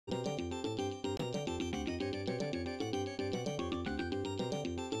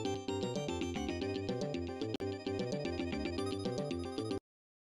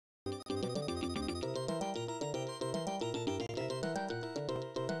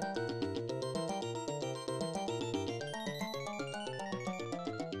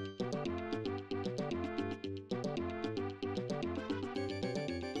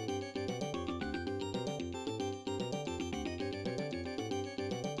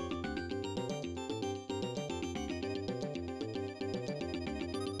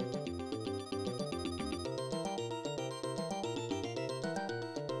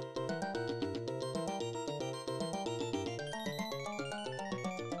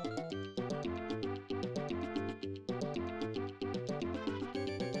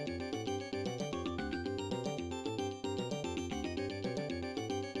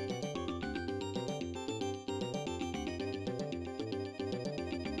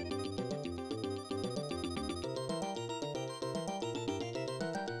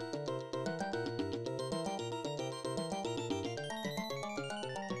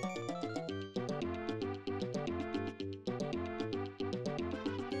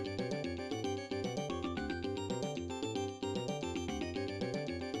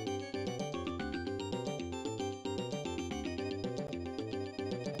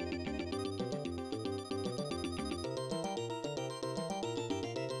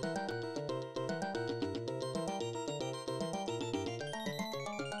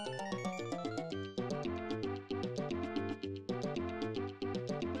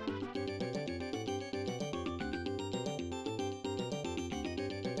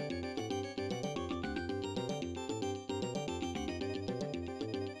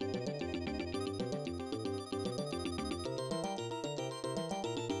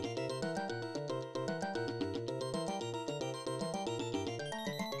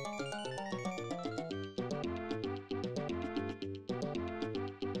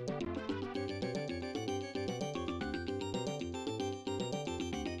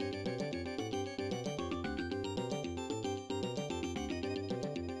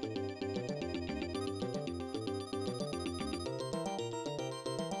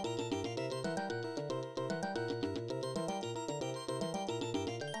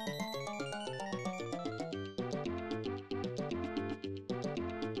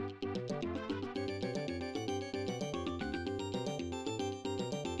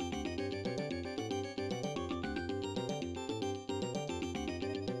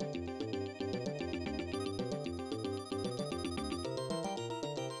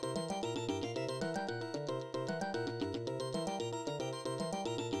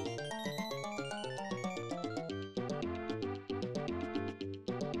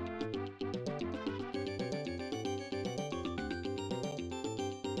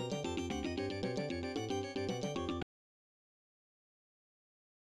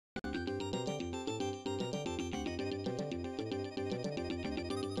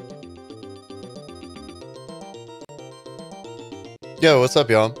Yo, what's up,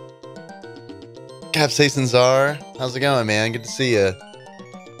 y'all? Capsaicin Czar, how's it going, man? Good to see you.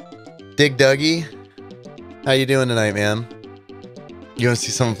 Dig Dougie, how you doing tonight, man? You want to see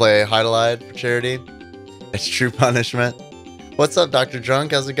someone play Hydalide for charity? It's true punishment. What's up, Dr.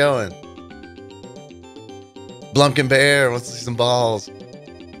 Drunk? How's it going? Blumpkin Bear wants to see some balls.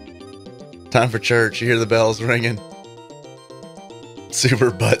 Time for church. You hear the bells ringing.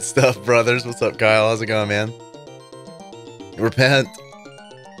 Super butt stuff, brothers. What's up, Kyle? How's it going, man? Repent.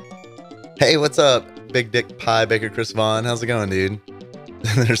 Hey, what's up? Big Dick Pie Baker Chris Vaughn. How's it going, dude?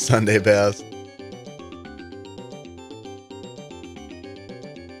 There's Sunday Best.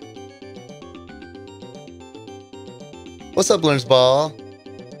 What's up, Learns Ball?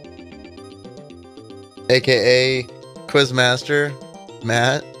 AKA Quizmaster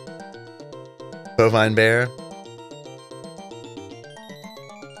Matt. Bovine Bear.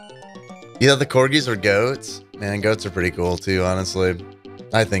 You thought the corgis were goats? Man, goats are pretty cool too, honestly.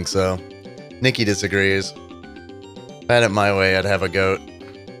 I think so. Nikki disagrees. If I had it my way, I'd have a goat.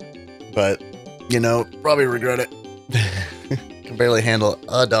 But, you know, probably regret it. Can barely handle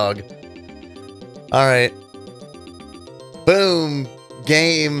a dog. Alright. Boom.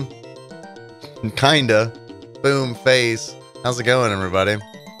 Game. Kinda. Boom. Face. How's it going, everybody?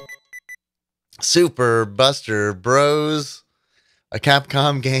 Super Buster Bros. A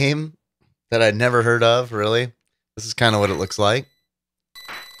Capcom game that I'd never heard of, really. This is kind of what it looks like.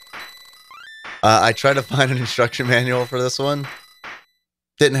 I tried to find an instruction manual for this one.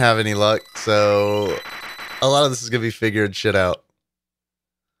 Didn't have any luck, so a lot of this is going to be figured shit out.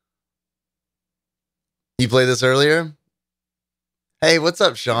 You played this earlier? Hey, what's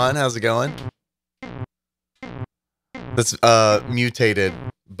up, Sean? How's it going? That's mutated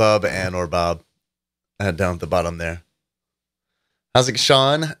Bub and or Bob. Down at the bottom there. How's it,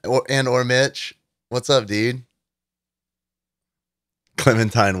 Sean or Mitch? What's up, dude?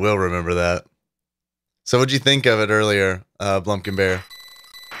 Clementine will remember that. So what'd you think of it earlier, Blumpkin Bear?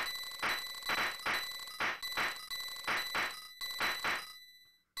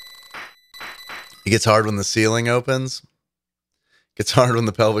 It gets hard when the ceiling opens. Gets hard when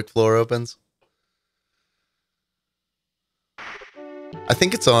the pelvic floor opens. I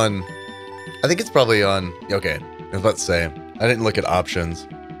think it's probably on. Okay, I was about to say. I didn't look at options.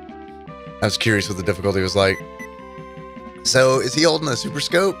 I was curious what the difficulty was like. So, is he holding a super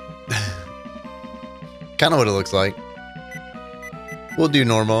scope? Kind of what it looks like. We'll do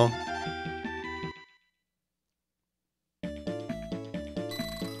normal.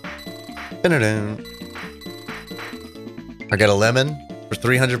 I got a lemon for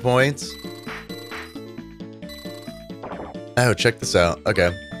 300 points. Oh, check this out. Okay.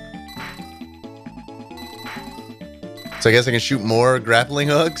 So I guess I can shoot more grappling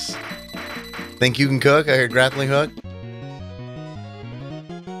hooks. Think you can cook? I heard grappling hook.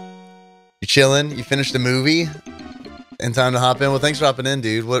 You chilling? You finished the movie? In time to hop in? Well, thanks for hopping in,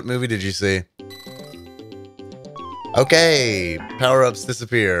 dude. What movie did you see? Okay. Power-ups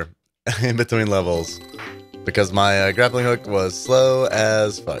disappear in between levels. Because my grappling hook was slow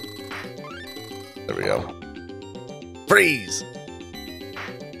as fuck. There we go. Freeze!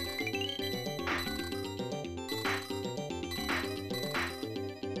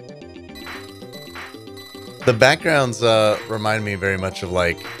 The backgrounds remind me very much of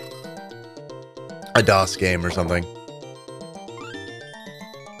like a DOS game or something.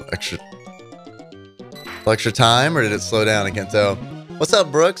 Extra time, or did it slow down? I can't tell. What's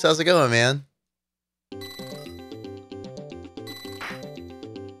up, Brooks? How's it going, man?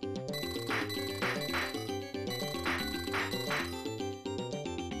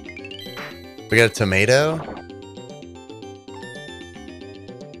 We got a tomato?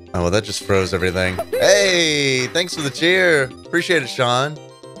 Oh, well, that just froze everything. Hey, thanks for the cheer. Appreciate it, Sean.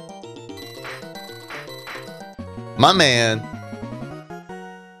 My man.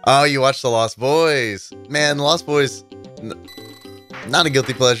 Oh, you watched The Lost Boys. Man, The Lost Boys, not a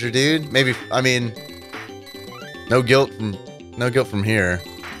guilty pleasure, dude. Maybe, I mean, no guilt from here.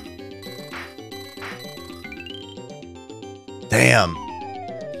 Damn.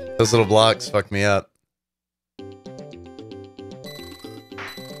 Those little blocks fucked me up.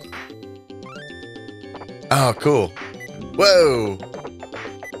 Oh, cool. Whoa.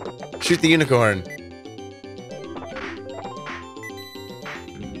 Shoot the unicorn.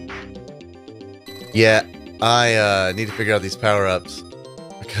 Yeah, I need to figure out these power-ups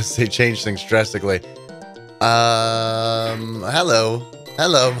because they change things drastically. Hello.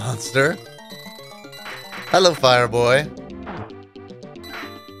 Hello, monster. Hello, Fireboy.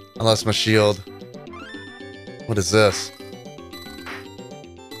 I lost my shield. What is this?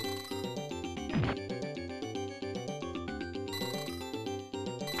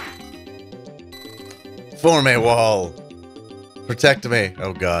 Form a wall. Protect me.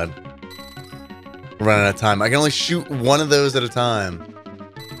 Oh god. We're running out of time. I can only shoot one of those at a time.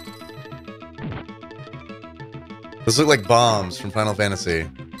 Those look like bombs from Final Fantasy.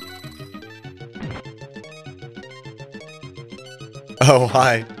 Oh,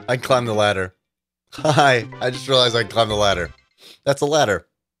 hi. I climbed the ladder. Hi. I just realized I climbed the ladder. That's a ladder.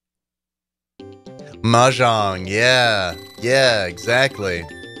 Mahjong. Yeah. Yeah, exactly.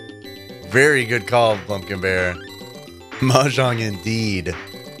 Very good call, Pumpkin Bear. Mahjong indeed.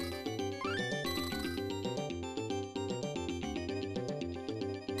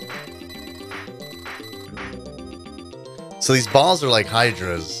 So these balls are like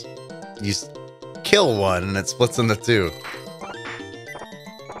hydras. You kill one and it splits into two.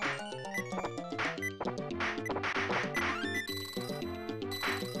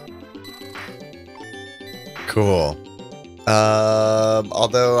 Cool.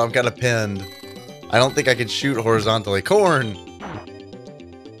 Although I'm kind of pinned. I don't think I can shoot horizontally. Corn!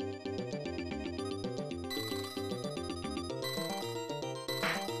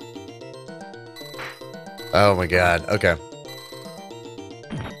 Oh my god. Okay.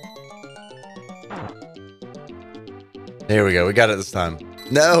 Here we go. We got it this time.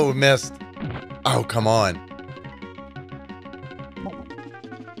 No, we missed. Oh, come on.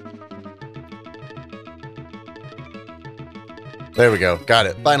 There we go. Got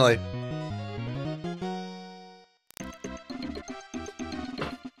it. Finally.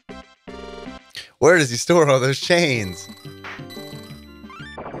 Where does he store all those chains?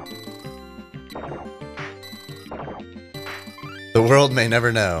 The world may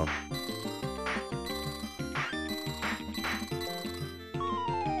never know.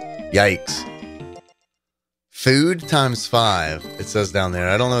 Yikes. Food times 5, it says down there.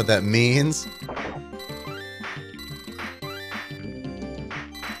 I don't know what that means.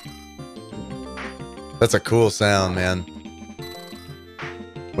 That's a cool sound, man.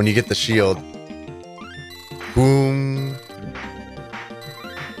 When you get the shield. Boom.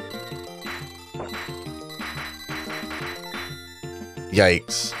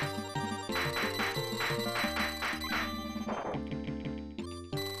 Yikes.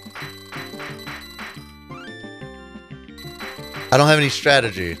 I don't have any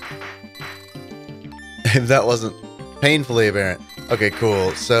strategy. If that wasn't painfully apparent. Okay,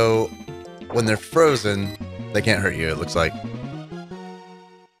 cool. So, when they're frozen, they can't hurt you, it looks like.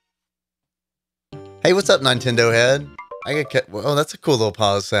 Hey, what's up, Nintendo Head? I get oh, that's a cool little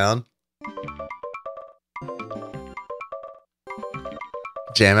pause sound.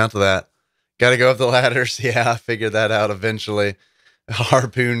 Jam out to that. Gotta go up the ladders. Yeah, I figured that out eventually. A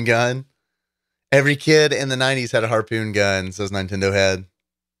harpoon gun. Every kid in the 90s had a harpoon gun, says Nintendo Head.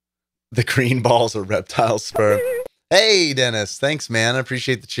 The green ball's a reptile sperm. Hey, Dennis. Thanks, man. I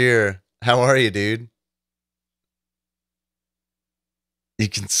appreciate the cheer. How are you, dude? You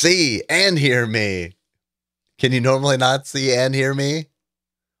can see and hear me. Can you normally not see and hear me?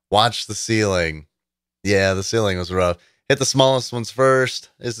 Watch the ceiling. Yeah, the ceiling was rough. Hit the smallest ones first.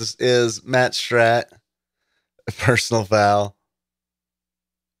 Is Matt Strat. Personal foul.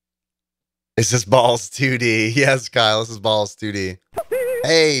 Is this balls 2D? Yes, Kyle, this is balls 2D.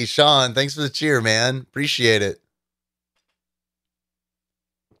 Hey, Sean, thanks for the cheer, man. Appreciate it.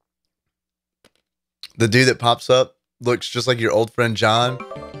 The dude that pops up looks just like your old friend John.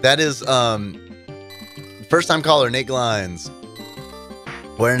 That is first time caller Nick Lines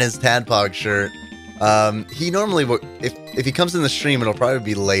wearing his Tadpog shirt. He normally if he comes in the stream, it'll probably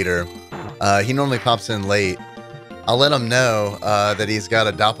be later. He normally pops in late. I'll let him know that he's got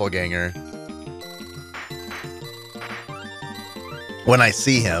a doppelganger when I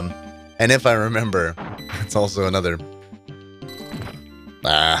see him, and if I remember. It's also another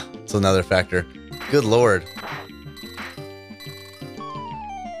it's another factor. Good lord.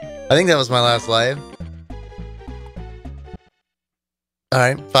 I think that was my last live.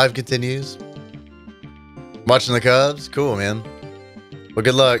 Alright, 5 continues. Watching the Cubs? Cool, man. Well,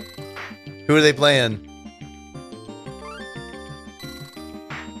 good luck. Who are they playing?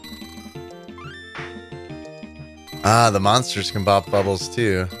 Ah, the monsters can pop bubbles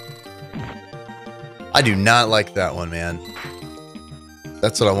too. I do not like that one, man.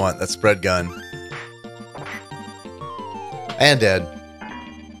 That's what I want, that spread gun. And dead.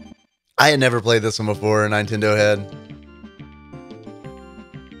 I had never played this one before, Nintendo Head.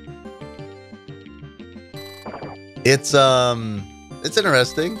 It's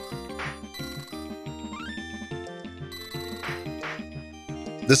interesting.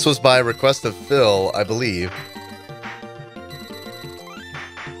 This was by request of Phil, I believe.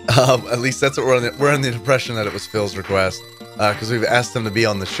 At least that's what we're on the impression that it was Phil's request, because we've asked him to be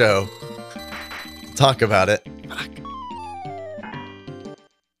on the show. Talk about it. Fuck.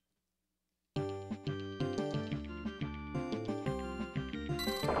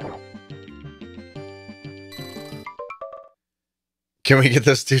 Can we get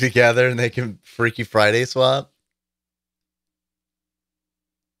those two together and they can Freaky Friday swap?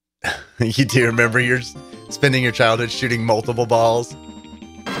 You do remember you're spending your childhood shooting multiple balls?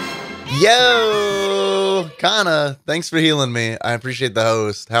 Yo! Kana, thanks for healing me. I appreciate the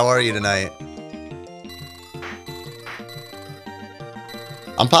host. How are you tonight?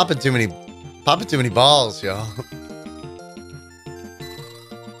 I'm popping too many balls, y'all.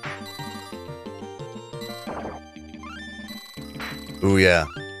 Ooh, yeah.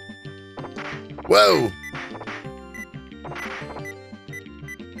 Whoa!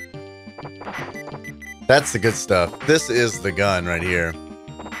 That's the good stuff. This is the gun right here.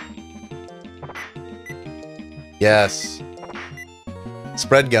 Yes.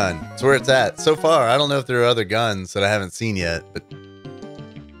 Spread gun. That's where it's at. So far, I don't know if there are other guns that I haven't seen yet, but...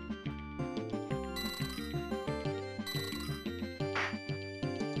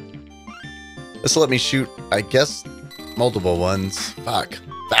 This will let me shoot, I guess, multiple ones. Fuck.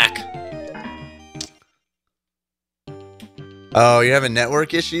 Oh, you're having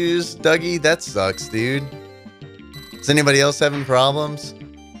network issues, Dougie? That sucks, dude. Is anybody else having problems?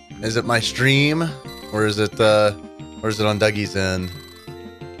 Is it my stream? Or is it on Dougie's end?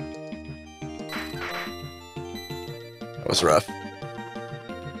 That was rough.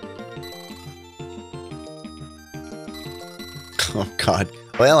 Oh, God.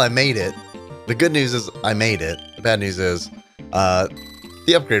 Well, I made it. The good news is I made it. The bad news is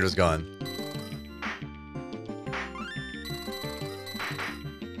the upgrade was gone.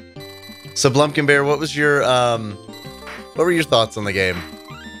 So Blumpkin Bear, what was your what were your thoughts on the game?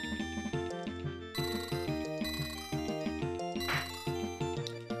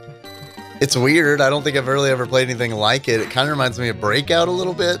 It's weird. I don't think I've really ever played anything like it. It kind of reminds me of Breakout a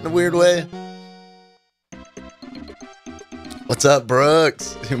little bit in a weird way. What's up,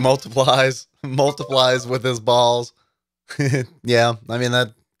 Brooks? Who multiplies with his balls. Yeah, I mean,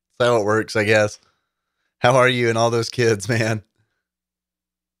 that's how it works, I guess. How are you and all those kids, man?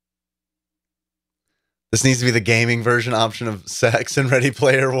 This needs to be the gaming version option of sex in Ready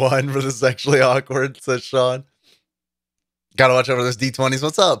Player One for the sexually awkward, says Sean. Gotta watch over those D20s.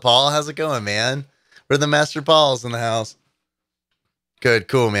 What's up, Paul? How's it going, man? We're the Master Pauls in the house. Good,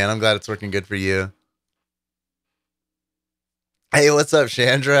 cool, man. I'm glad it's working good for you. Hey, what's up,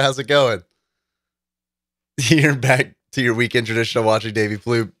 Chandra? How's it going? You're back to your weekend tradition of watching Davy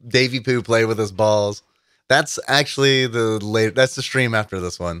Pooh play with his balls. That's actually that's the stream after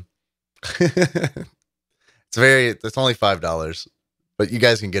this one. It's only $5, but you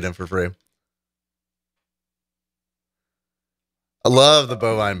guys can get him for free. I love the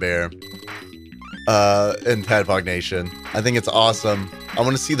bovine bear in Tadpog Nation. I think it's awesome. I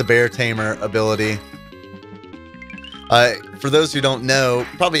want to see the bear tamer ability. For those who don't know,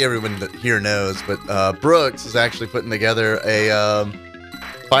 probably everyone here knows, but Brooks is actually putting together a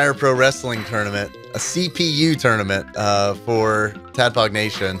Fire Pro Wrestling tournament, a CPU tournament for Tadpog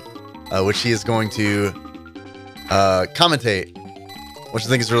Nation, which he is going to commentate, which I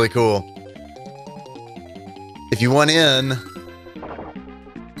think is really cool. If you want in,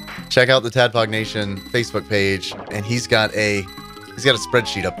 check out the Tadpog Nation Facebook page, and he's got a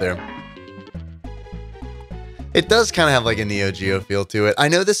spreadsheet up there. It does kind of have like a Neo Geo feel to it. I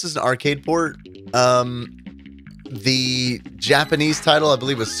know this is an arcade port. The Japanese title, I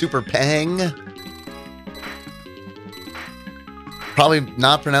believe, was Super Pang. Probably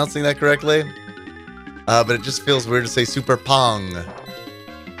not pronouncing that correctly. But it just feels weird to say Super Pong.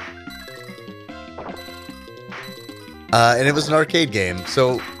 And it was an arcade game,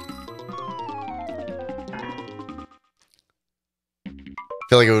 so... I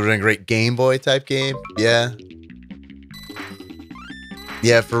feel like it would have been a great Game Boy type game. Yeah.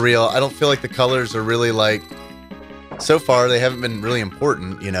 Yeah, for real. I don't feel like the colors are really like... So far, they haven't been really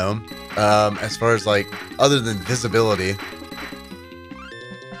important, you know? As far as like, other than visibility.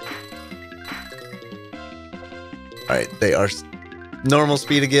 Alright, they are normal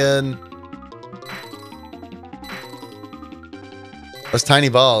speed again. Those tiny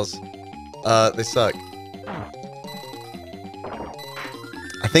balls. They suck.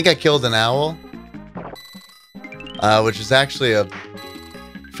 I think I killed an owl. Which is actually a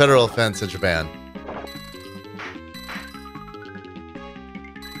federal offense in Japan.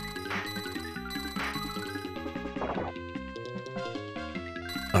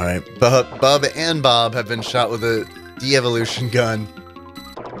 Alright, Bub and Bob have been shot with a de-evolution gun.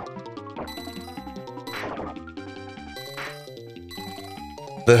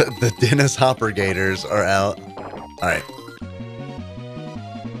 The Dennis Hopper Gators are out. All right.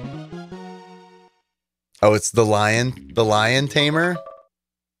 Oh, it's the lion tamer.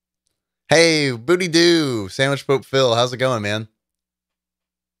 Hey, Booty Doo, Sandwich Pope Phil, how's it going, man?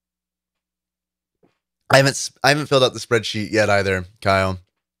 I haven't filled out the spreadsheet yet either, Kyle.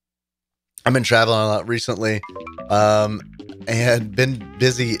 I've been traveling a lot recently, and been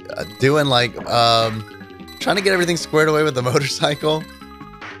busy doing like trying to get everything squared away with the motorcycle,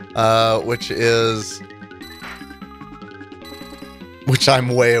 which I'm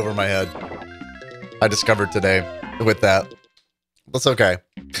way over my head. I discovered today with that. That's okay.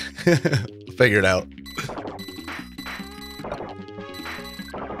 Figure it out.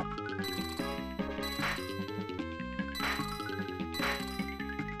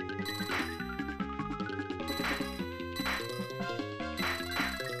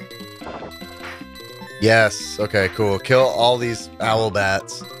 Yes. Okay, cool. Kill all these owl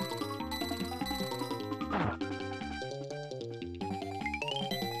bats.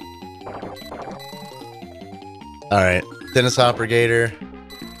 All right. Dennis Hopper Gator.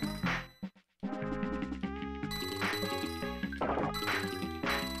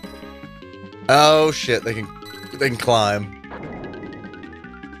 Oh shit, they can climb.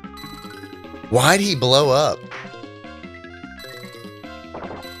 Why'd he blow up?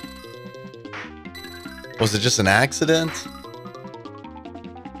 Was it just an accident?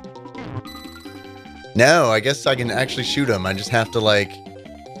 No, I guess I can actually shoot him. I just have to like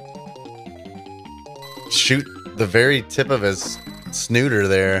shoot the very tip of his snooter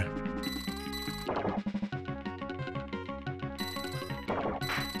there.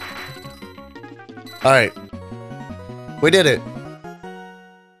 All right, we did it.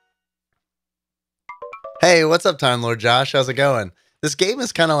 Hey, what's up, Time Lord Josh? How's it going? This game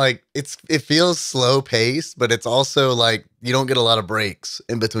is kind of like it feels slow paced, but it's also like you don't get a lot of breaks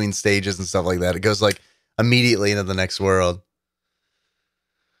in between stages and stuff like that. It goes like immediately into the next world.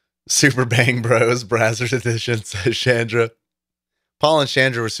 Super Bang Bros, Brazzers Edition, says Chandra. Paul and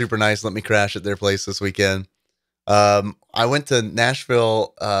Chandra were super nice. Let me crash at their place this weekend. I went to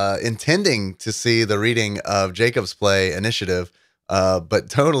Nashville intending to see the reading of Jacob's play Initiative, but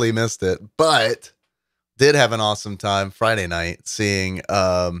totally missed it. But did have an awesome time Friday night seeing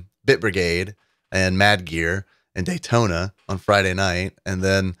Bit Brigade and Mad Gear and Daytona on Friday night, and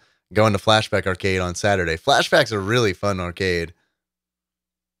then going to Flashback Arcade on Saturday. Flashback's a really fun arcade.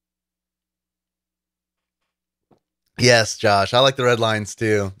 Yes, Josh, I like the red lines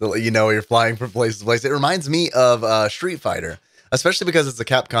too. You know, you're flying from place to place. It reminds me of Street Fighter, especially because it's a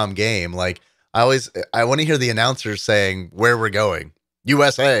Capcom game. Like I want to hear the announcers saying where we're going.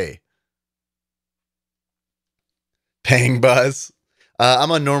 USA. Pang Buzz.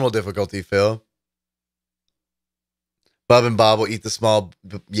 I'm on normal difficulty, Phil. Bub and Bob will eat the small.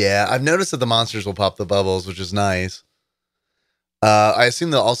 Yeah, I've noticed that the monsters will pop the bubbles, which is nice. I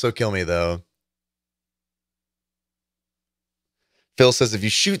assume they'll also kill me though. Phil says if you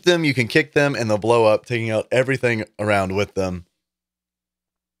shoot them, you can kick them and they'll blow up, taking out everything around with them.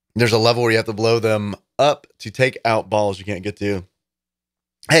 There's a level where you have to blow them up to take out balls you can't get to.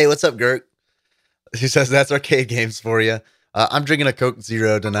 Hey, what's up, Gert? He says that's arcade games for you. I'm drinking a Coke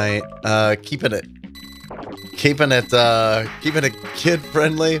Zero tonight. Keeping it kid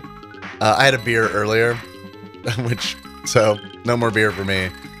friendly. I had a beer earlier, so no more beer for me.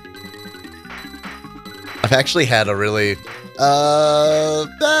 I've actually had a really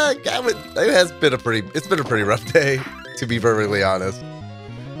it's been a pretty rough day, to be perfectly honest.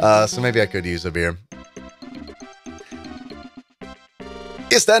 So maybe I could use a beer.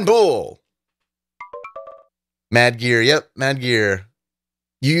 Istanbul. Mad Gear. Yep, Mad Gear.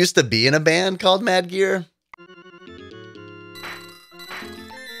 You used to be in a band called Mad Gear?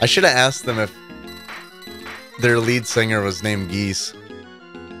 I should have asked them if their lead singer was named Geese.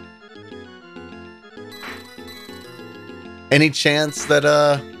 Any chance that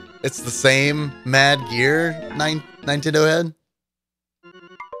it's the same Mad Gear Nintendo head?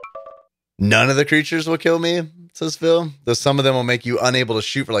 None of the creatures will kill me, says Phil. Though some of them will make you unable to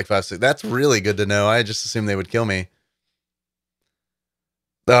shoot for like 5 seconds. That's really good to know. I just assumed they would kill me.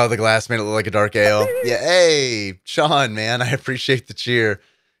 Oh, the glass made it look like a dark ale. Yeah, hey, Sean, man, I appreciate the cheer.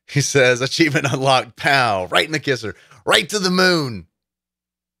 He says, achievement unlocked, pow, right in the kisser, right to the moon.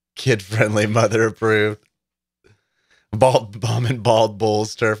 Kid-friendly, mother approved. Bald bombing bald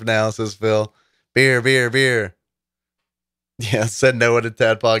bulls turf now, says Phil. Beer, beer, beer. Yeah, said no one to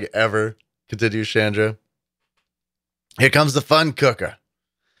Tadpog ever. Continues Chandra. Here comes the fun cooker.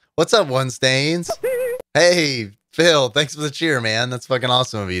 What's up, One Stains? Hey, Phil, thanks for the cheer, man. That's fucking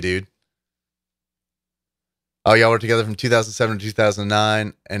awesome of you, dude. Oh, y'all were together from 2007 to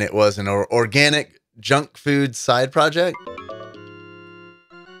 2009, and it was an organic junk food side project?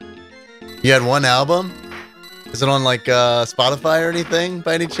 You had one album? Is it on like Spotify or anything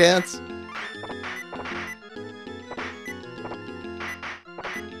by any chance?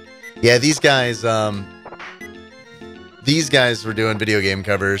 Yeah, these guys were doing video game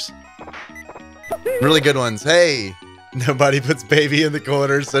covers. Really good ones. Hey, nobody puts baby in the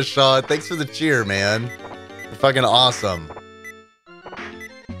corner, says Sean. Thanks for the cheer, man. You're fucking awesome.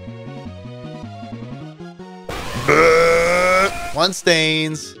 One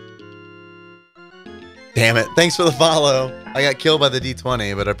stains. Damn it. Thanks for the follow. I got killed by the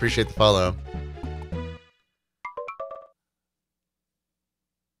D20, but I appreciate the follow.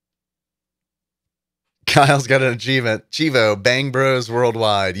 Kyle's got an achievement. Chivo, Bang Bros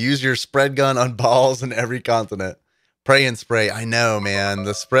Worldwide. Use your spread gun on balls in every continent. Pray and spray. I know, man.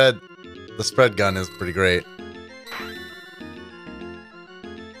 The spread gun is pretty great.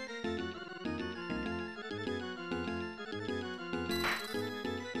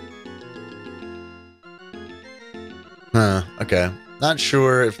 Huh, okay. Not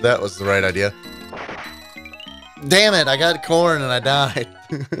sure if that was the right idea. Damn it, I got corn and I died.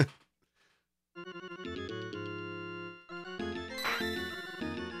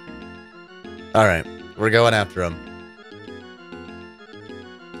 Alright, we're going after him.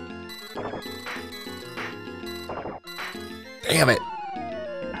 Damn it.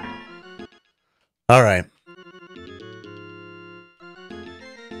 Alright.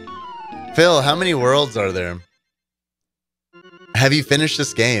 Phil, how many worlds are there? Have you finished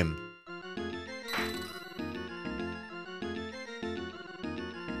this game?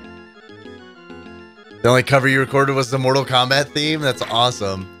 The only cover you recorded was the Mortal Kombat theme? That's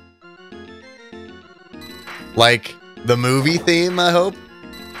awesome. Like the movie theme, I hope?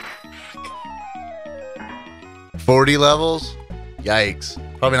 40 levels? Yikes.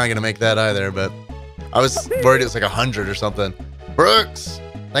 Probably not going to make that either, but I was worried it was like 100 or something. Brooks,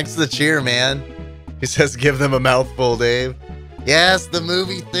 thanks for the cheer, man. He says, give them a mouthful, Dave. Yes, the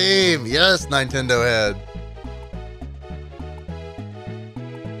movie theme. Yes, Nintendo Head.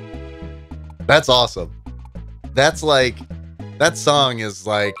 That's awesome. That's like, that song is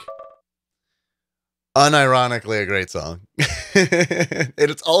like unironically a great song. And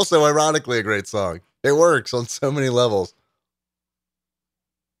it's also ironically a great song. It works on so many levels.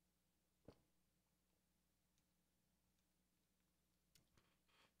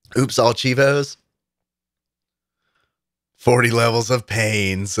 Oops, all Chivos. 40 levels of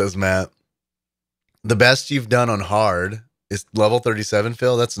pain, says Matt. The best you've done on hard is level 37,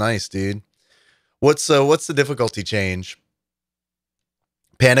 Phil. That's nice, dude. What's the difficulty change?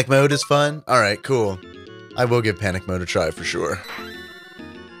 Panic mode is fun? All right, cool. I will give panic mode a try for sure.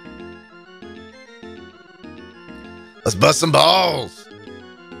 Let's bust some balls,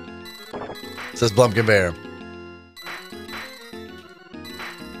 says Blumpkin Bear.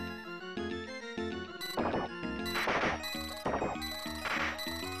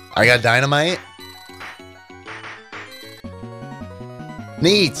 I got dynamite.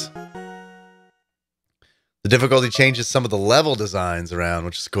 Neat. The difficulty changes some of the level designs around,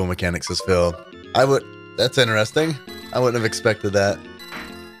 which is a cool mechanic, says Phil. That's interesting. I wouldn't have expected that.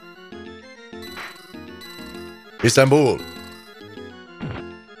 Istanbul.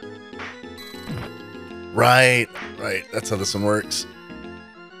 Right. That's how this one works.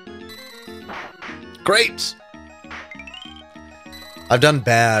 Grapes. I've done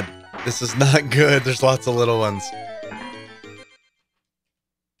bad. This is not good. There's lots of little ones.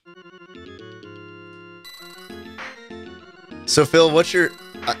 So Phil, what's your?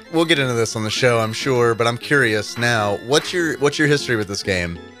 We'll get into this on the show, I'm sure, but I'm curious now. What's your history with this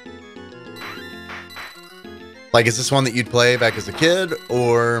game? Like, is this one that you'd play back as a kid,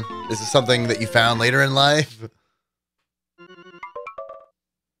 or is this something that you found later in life?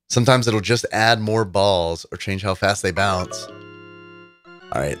 Sometimes it'll just add more balls or change how fast they bounce.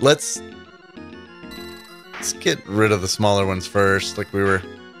 All right, let's get rid of the smaller ones first, like we were.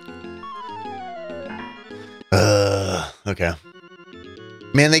 Okay.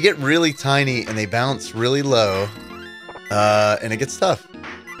 Man, they get really tiny and they bounce really low, and it gets tough.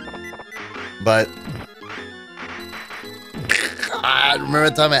 But God, remember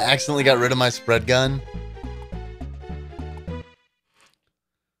the time I accidentally got rid of my spread gun?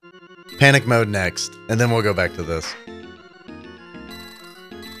 Panic mode next, and then we'll go back to this.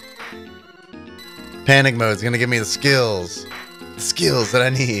 Panic mode is going to give me the skills that I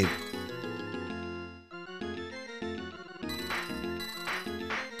need.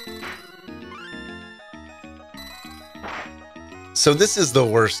 So this is the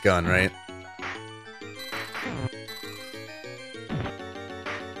worst gun, right?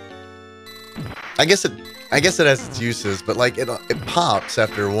 I guess it has its uses, but like it pops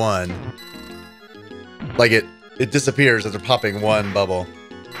after one. Like it disappears after popping one bubble.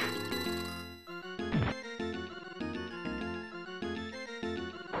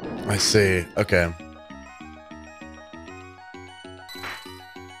 I see. Okay.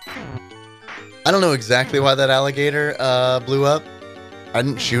 I don't know exactly why that alligator blew up. I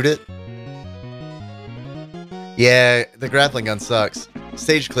didn't shoot it. Yeah, the grappling gun sucks.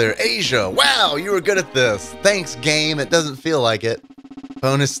 Stage clear. Asia! Wow, you were good at this. Thanks, game. It doesn't feel like it.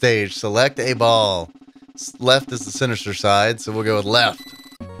 Bonus stage. Select a ball. Left is the sinister side, so we'll go with left.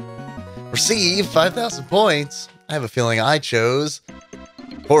 Receive 5,000 points. I have a feeling I chose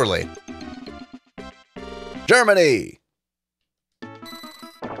poorly. Germany!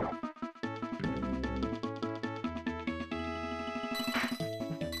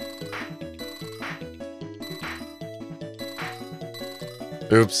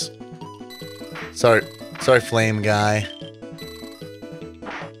 Oops. Sorry, Flame Guy.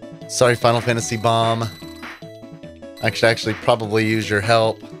 Sorry, Final Fantasy Bomb. I should actually probably use your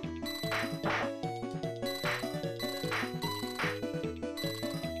help.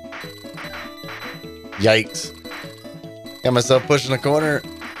 Yikes. Got myself pushed in a corner.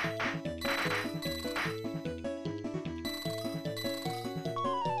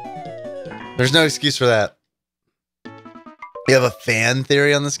 There's no excuse for that. You have a fan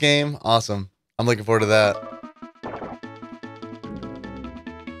theory on this game? Awesome. I'm looking forward to that.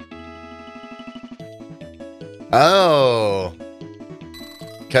 Oh.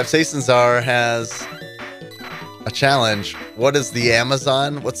 Capsaicin Czar has a challenge. What is the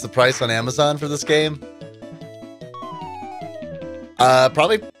Amazon? What's the price on Amazon for this game?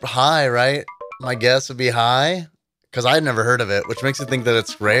 Probably high, right? My guess would be high. Because I'd never heard of it, which makes me think that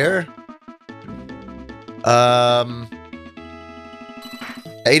it's rare.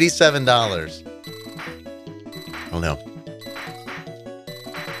 $87. Oh no.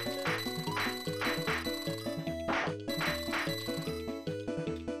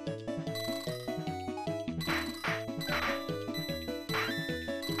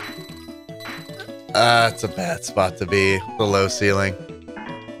 It's a bad spot to be. The low ceiling.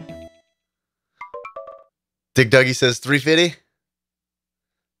 Dig Dougie says 350.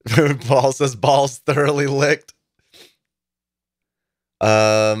 Paul says balls thoroughly licked.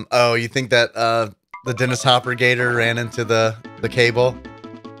 Oh, you think that the Dennis Hopper gator ran into the cable?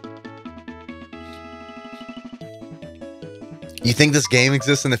 You think this game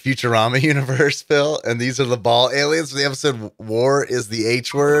exists in the Futurama universe, Phil? And these are the ball aliens for the episode War is the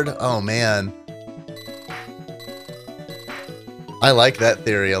H word? Oh man. I like that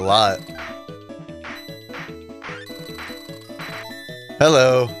theory a lot.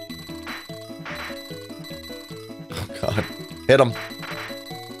 Hello. Oh god. Hit him.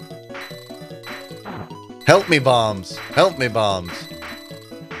 Help me, bombs. Help me, bombs.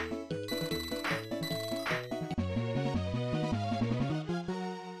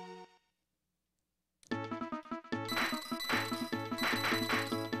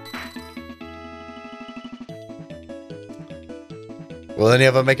 Will any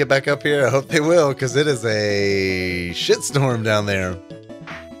of them make it back up here? I hope they will, because it is a shitstorm down there.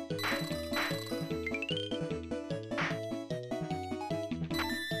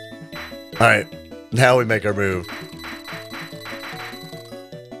 Alright, now we make our move.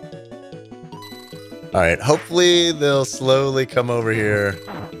 Alright, hopefully they'll slowly come over here.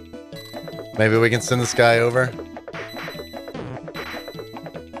 Maybe we can send this guy over.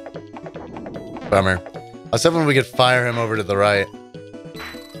 Bummer. I was hoping we could fire him over to the right.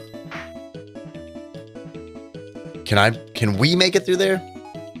 Can we make it through there?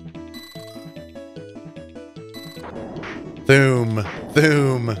 Boom.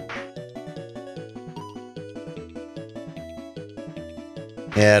 Boom.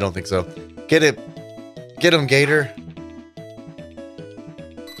 Yeah, I don't think so. Get it. Get him, Gator.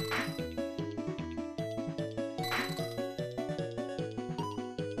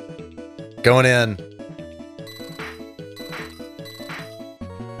 Going in.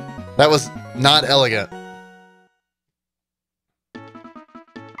 That was not elegant.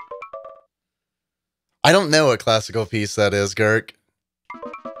 I don't know what classical piece that is, Girk.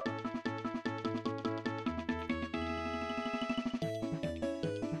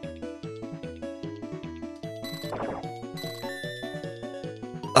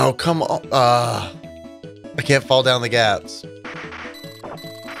 Oh, come on. I can't fall down the gaps.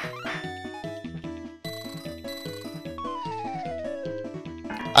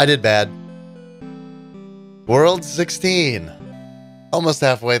 I did bad. World 16. Almost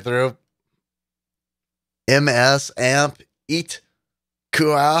halfway through. MS Amp Eat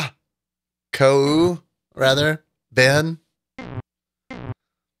Kua. rather. Ben.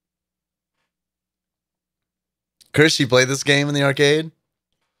 Chris, you played this game in the arcade?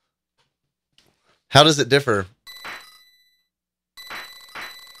 How does it differ?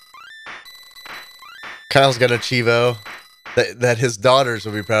 Kyle's got a Chivo that his daughters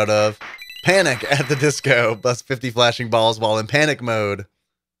will be proud of. Panic at the disco. Plus 50 flashing balls while in panic mode.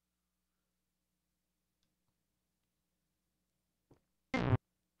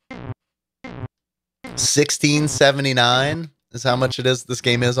 $16.79 is how much this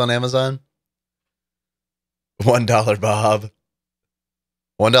game is on Amazon. $1, Bob.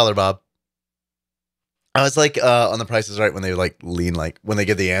 $1, Bob. I was like on The Price is Right when they like lean like when they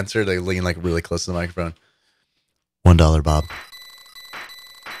give the answer, they lean like really close to the microphone. $1, Bob.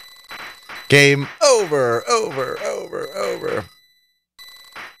 Game over.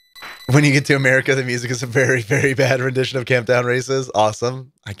 When you get to America, the music is a very, very bad rendition of Camptown Races.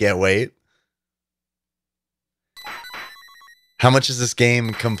 Awesome. I can't wait. How much is this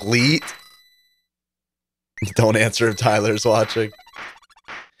game complete? Don't answer if Tyler's watching.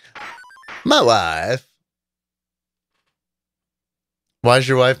 My wife. Why's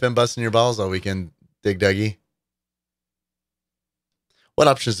your wife been busting your balls all weekend, Dig Duggy? What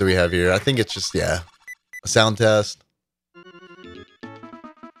options do we have here? I think it's just, yeah, a sound test.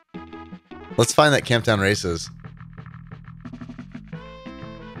 Let's find that Camptown Races.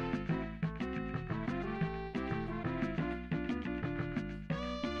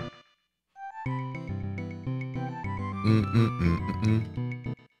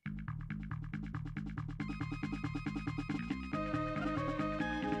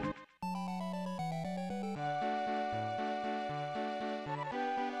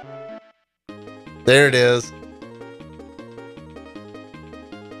 There it is.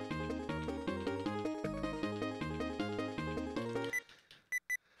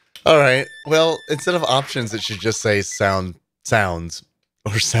 All right. Well, instead of options, it should just say sounds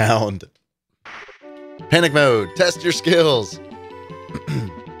or sound. Panic mode. Test your skills.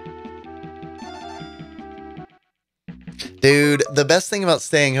 Dude, the best thing about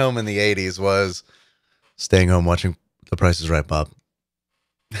staying home in the 80s was staying home watching The Price is Right, Bob.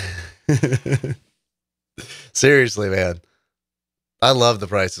 Seriously, man. I love The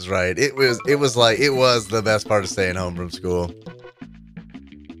Price is Right. It was the best part of staying home from school.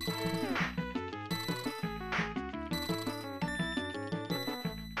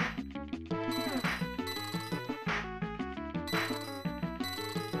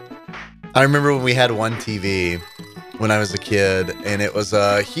 I remember when we had one TV when I was a kid, and it was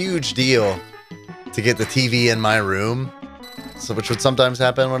a huge deal to get the TV in my room. So, which would sometimes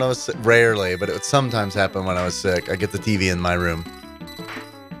happen when I was rarely, but it would sometimes happen when I was sick. I get the TV in my room.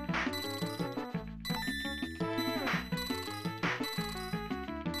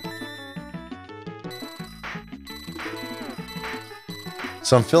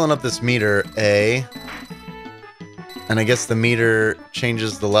 So I'm filling up this meter A, and I guess the meter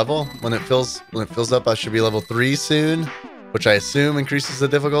changes the level when it fills up. I should be level 3 soon, which I assume increases the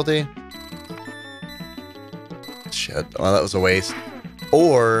difficulty. Shit. Well, that was a waste.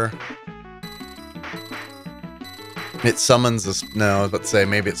 Or it summons this. No, I was about to say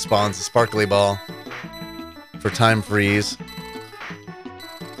maybe it spawns a sparkly ball for time freeze.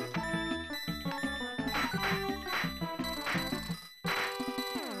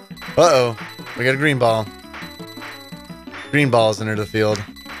 Uh-oh. We got a green ball. Green balls entered the field.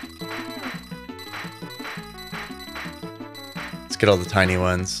 Let's get all the tiny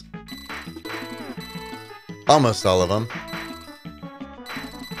ones. Almost all of them.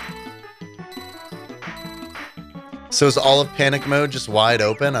 So is all of panic mode just wide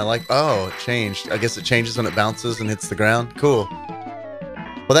open? I like, oh, it changed. I guess it changes when it bounces and hits the ground. Cool.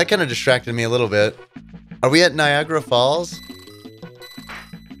 Well, that kind of distracted me a little bit. Are we at Niagara Falls?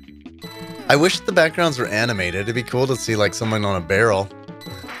 I wish the backgrounds were animated. It'd be cool to see like someone on a barrel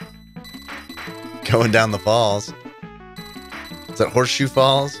going down the falls. Is that Horseshoe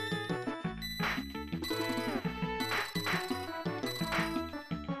Falls?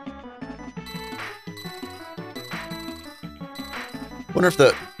 I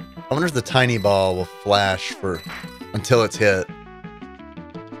wonder if the tiny ball will flash for until it's hit.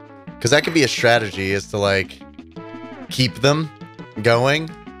 Because that could be a strategy, is to like keep them going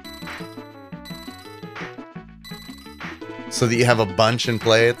so that you have a bunch in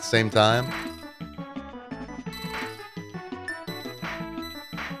play at the same time.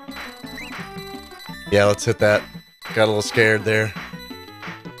 Yeah, let's hit that. Got a little scared there.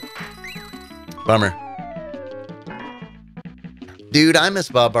 Bummer. Dude, I miss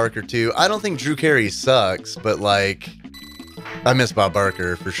Bob Barker too. I don't think Drew Carey sucks, but like, I miss Bob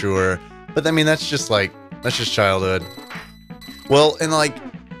Barker for sure. But I mean, that's just childhood. Well, and like,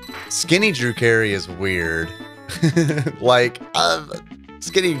 skinny Drew Carey is weird. Like,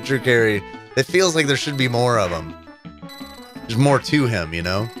 skinny Drew Carey, it feels like there should be more of him. There's more to him, you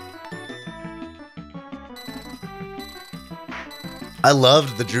know? I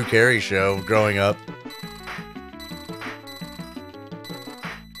loved the Drew Carey show growing up.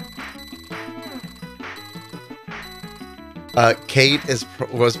 Kate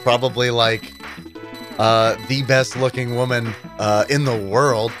was probably like the best looking woman in the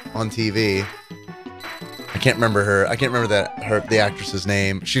world on TV. I can't remember her. I can't remember the actress's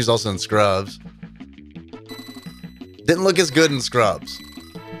name. She was also in Scrubs. Didn't look as good in Scrubs.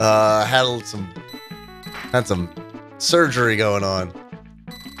 Had some surgery going on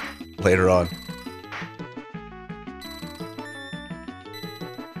later on.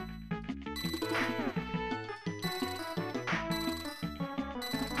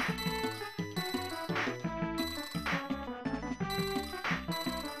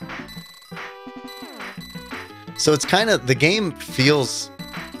 So it's kind of, the game feels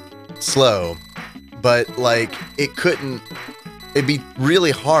slow, but like it'd be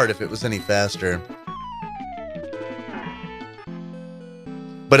really hard if it was any faster.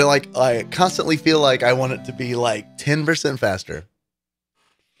 But I constantly feel like I want it to be like 10% faster.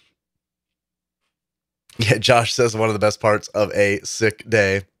 Yeah, Josh says one of the best parts of a sick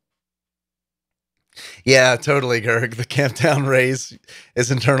day. Yeah, totally, Gerg. The Camptown Race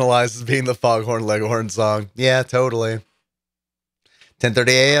is internalized as being the Foghorn Leghorn song. Yeah, totally. 10:30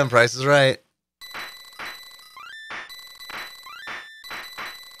 a.m. Price is Right.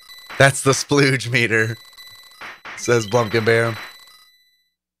 That's the splooge meter, says Blumpkin Bear.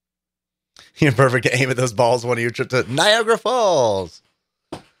 You're perfect to aim at those balls when you trip to Niagara Falls.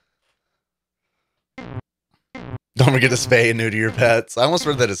 Don't forget to spay and neuter your pets. I almost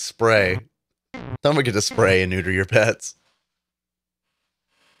read that as spray. Don't forget to spray and neuter your pets.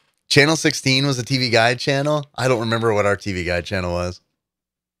 Channel 16 was a TV Guide channel. I don't remember what our TV Guide channel was.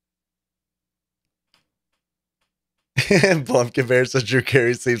 Blumpkin Bear says Drew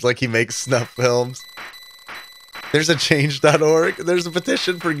Carey seems like he makes snuff films. There's a change.org. There's a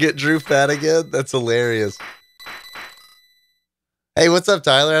petition for Get Drew Fat Again. That's hilarious. Hey, what's up,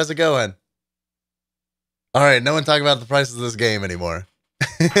 Tyler? How's it going? All right, no one talking about the prices of this game anymore.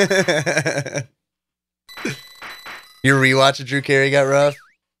 Your rewatch of Drew Carey got rough?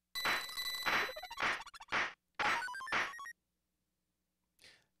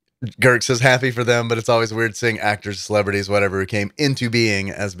 Girk says happy for them, but it's always weird seeing actors, celebrities, whatever, who came into being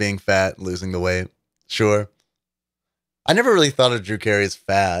as being fat, losing the weight. Sure. I never really thought of Drew Carey as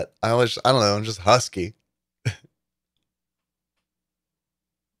fat. I don't know, I'm just husky.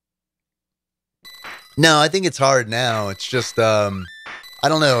 No, I think it's hard now. It's just, I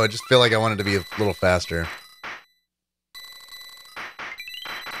don't know. I just feel like I wanted to be a little faster.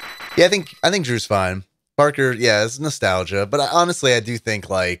 Yeah, I think Drew's fine. Barker, yeah, it's nostalgia, but honestly, I do think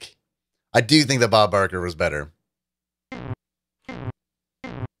that Bob Barker was better.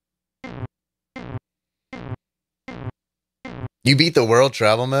 You beat the world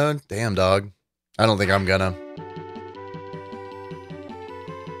travel mode? Damn, dog. I don't think I'm gonna.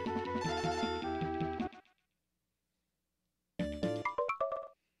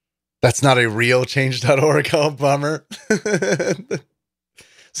 That's not a real change.org. Oh, bummer.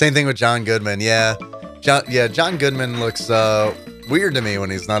 Same thing with John Goodman. Yeah. John Goodman looks weird to me when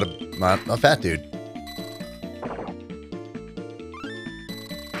he's not a fat dude.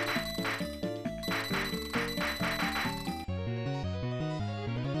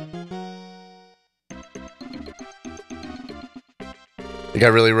 It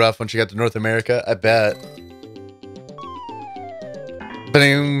got really rough when she got to North America, I bet.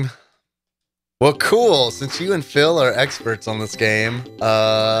 Boom. Well, cool. Since you and Phil are experts on this game,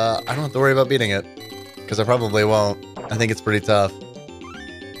 I don't have to worry about beating it. Because I probably won't. I think it's pretty tough.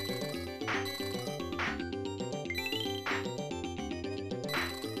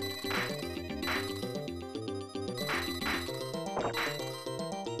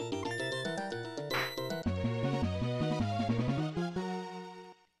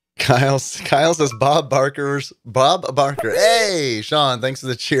 Kyle says Bob Barker. Hey, Sean, thanks for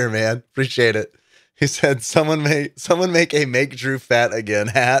the cheer, man. Appreciate it. He said someone make a Make Drew Fat Again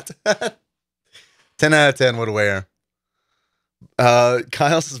hat. 10 out of 10 would wear.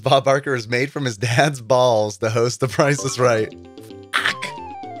 Kyle says Bob Barker is made from his dad's balls to host The Price is Right.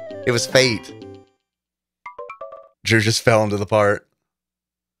 It was fate. Drew just fell into the part.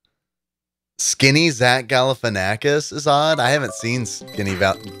 Skinny Zach Galifianakis is odd. I haven't seen skinny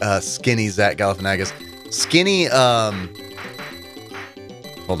Zach Galifianakis. Skinny,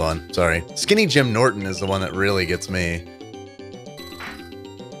 hold hold on, sorry. Skinny Jim Norton is the one that really gets me.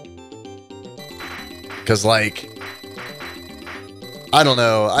 Cause like, I don't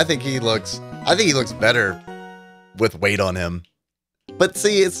know. I think he looks better with weight on him. But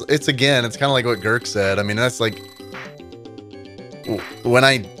see, it's again, it's kind of like what Girk said. I mean, that's like, when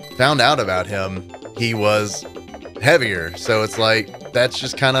I found out about him, he was heavier. So it's like, that's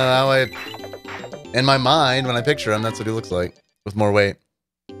just kind of how I, in my mind, when I picture him, that's what he looks like with more weight.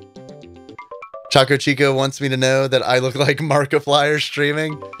 Choco Chico wants me to know that I look like Markiplier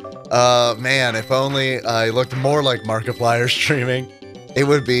streaming. Man, if only I looked more like Markiplier streaming, it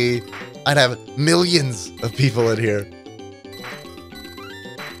would be, I'd have millions of people in here.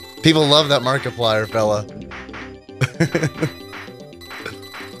 People love that Markiplier fella.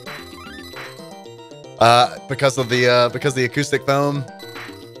 Because the acoustic foam,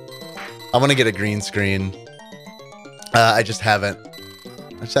 I want to get a green screen. I just haven't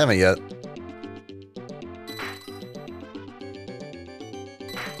yet.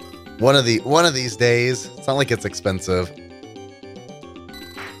 One of these days. It's not like it's expensive.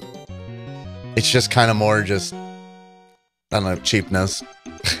 It's just kind of more just, I don't know, cheapness.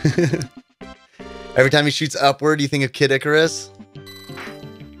 Every time he shoots upward, you think of Kid Icarus.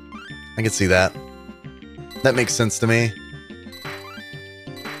 I can see that. That makes sense to me.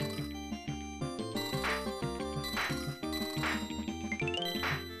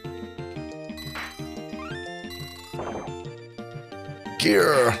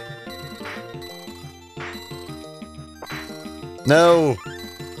 Gear. No.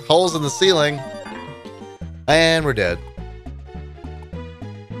 Holes in the ceiling. And we're dead.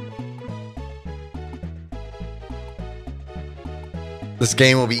 This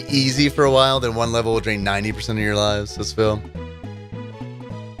game will be easy for a while, then one level will drain 90% of your lives, says Phil.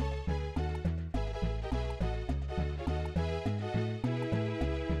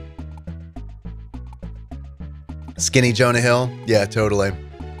 Skinny Jonah Hill? Yeah, totally.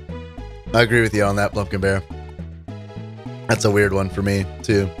 I agree with you on that, Blumpkin Bear. That's a weird one for me,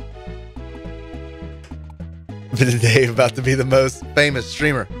 too. Dave about to be the most famous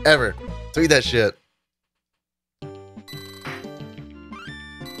streamer ever. Tweet that shit.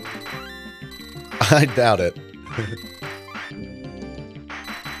 I doubt it.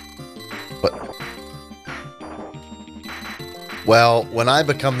 But, well, when I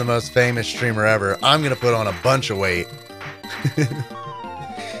become the most famous streamer ever, I'm going to put on a bunch of weight.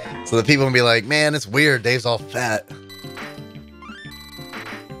 So that people can be like, man, it's weird. Dave's all fat.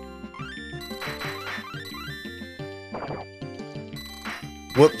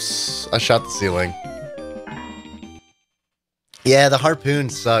 Whoops. I shot the ceiling. Yeah, the harpoon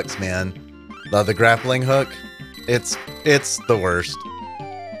sucks, man. The grappling hook, it's the worst.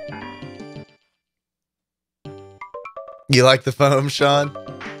 You like the foam, Sean?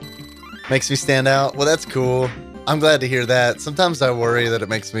 Makes me stand out? Well, that's cool. I'm glad to hear that. Sometimes I worry that it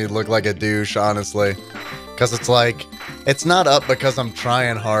makes me look like a douche, honestly. Because it's like, it's not up because I'm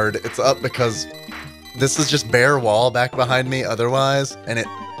trying hard. It's up because this is just bare wall back behind me otherwise, and it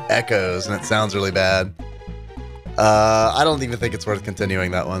echoes, and it sounds really bad. I don't even think it's worth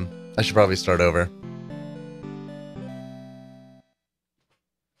continuing that one. I should probably start over.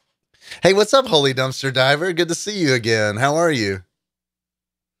 Hey, what's up, Holy Dumpster Diver? Good to see you again. How are you?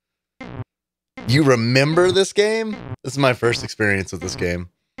 You remember this game? This is my first experience with this game.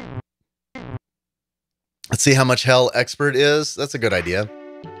 Let's see how much Hell Expert is. That's a good idea.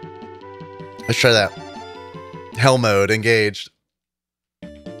 Let's try that. Hell mode engaged.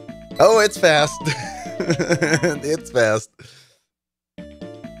 Oh, it's fast. It's fast.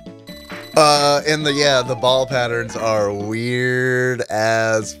 And the ball patterns are weird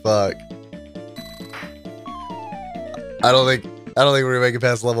as fuck. I don't think we're gonna make it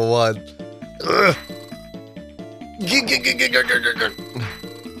past level 1. Ugh.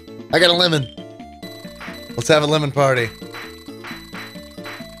 I got a lemon. Let's have a lemon party.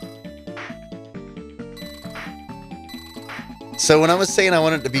 So when I was saying I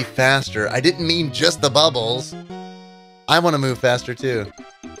wanted it to be faster, I didn't mean just the bubbles. I want to move faster too.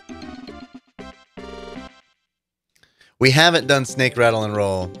 We haven't done Snake Rattle and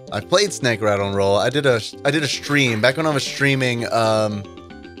Roll. I've played Snake Rattle and Roll. I did a stream back when I was streaming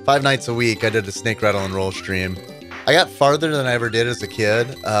 5 nights a week. I did a Snake Rattle and Roll stream. I got farther than I ever did as a kid.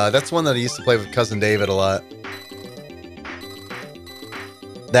 That's one that I used to play with Cousin David a lot.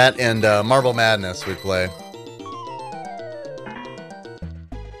 That and Marble Madness we'd play.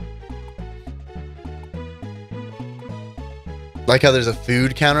 Like how there's a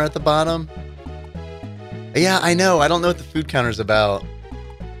food counter at the bottom. Yeah, I know. I don't know what the food counter's about.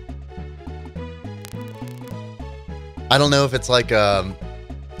 I don't know if it's like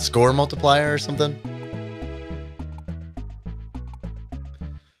score multiplier or something.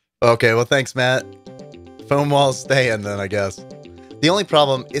 Okay, well, thanks, Matt. Foam walls stay in then, I guess. The only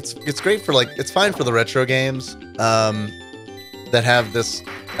problem, it's great for, like, it's fine for the retro games that have this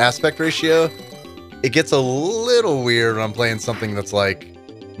aspect ratio. It gets a little weird when I'm playing something that's, like,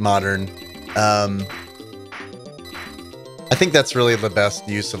 modern. I think that's really the best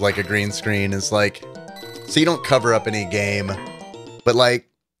use of, like, a green screen is, like, so you don't cover up any game. But, like,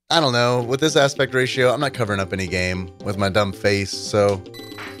 I don't know, with this aspect ratio, I'm not covering up any game with my dumb face, so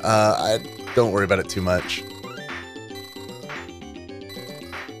I don't worry about it too much.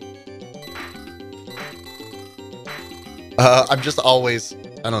 I'm just always,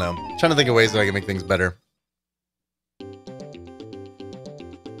 I don't know, trying to think of ways that I can make things better.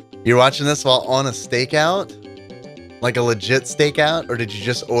 You're watching this while on a stakeout? Like a legit stakeout? Or did you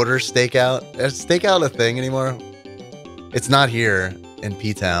just order stakeout? Is stakeout a thing anymore? It's not here in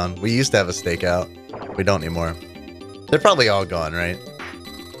P-Town. We used to have a stakeout. We don't anymore. They're probably all gone, right?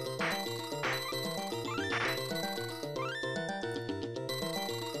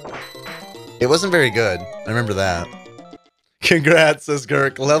 It wasn't very good. I remember that. Congrats, says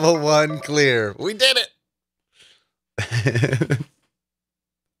Girk. Level 1 clear. We did it!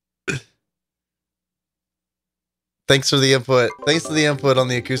 Thanks for the input. Thanks for the input on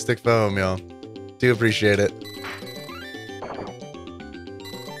the acoustic foam, y'all. Do appreciate it.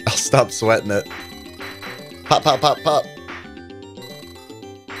 I'll stop sweating it. Pop, pop, pop, pop.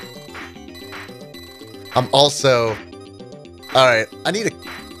 I'm also... Alright, I need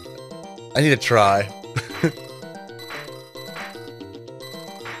to try.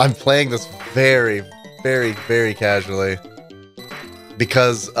 I'm playing this very, very, very casually.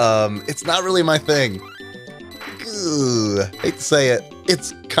 Because, it's not really my thing. Ugh, hate to say it.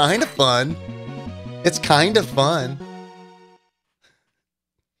 It's kind of fun. It's kind of fun.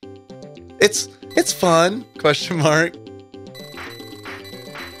 It's fun, question mark.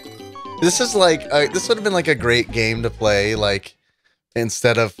 This is like, this would have been like a great game to play, like,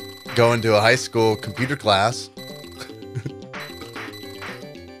 instead of going to a high school computer class.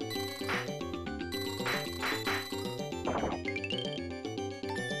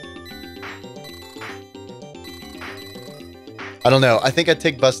 I don't know. I think I'd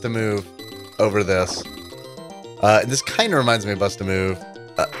take Bust a Move over this. This kind of reminds me of Bust a Move.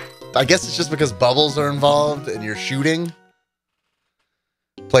 I guess it's just because bubbles are involved and you're shooting.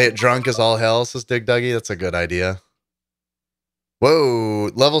 Play it drunk as all hell, says Dig Duggy. That's a good idea.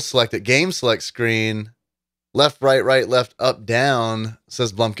 Whoa. Level selected. Game select screen. Left, right, right, left, up, down,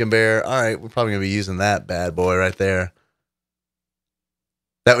 says Blumpkin Bear. All right, we're probably going to be using that bad boy right there.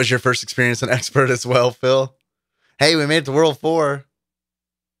 That was your first experience in Expert as well, Phil? Hey, we made it to World 4.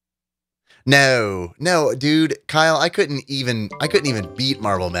 No, dude, Kyle, I couldn't even beat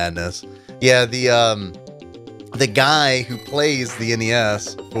Marble Madness. Yeah, the guy who plays the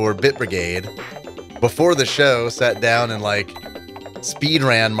NES for Bit Brigade before the show sat down and like speed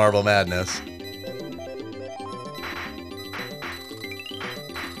ran Marble Madness.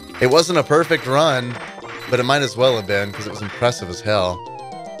 It wasn't a perfect run, but it might as well have been because it was impressive as hell.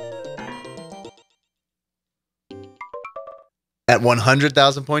 At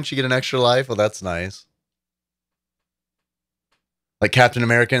 100,000 points, you get an extra life. Well, that's nice. Like Captain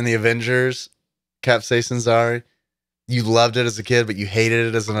America and the Avengers, Capsaicin Zari. You loved it as a kid, but you hated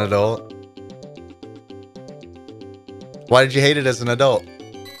it as an adult. Why did you hate it as an adult?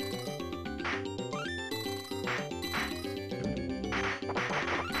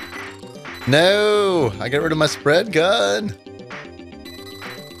 No, I got rid of my spread gun.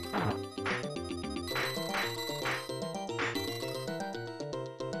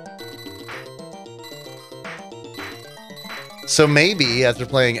 So maybe after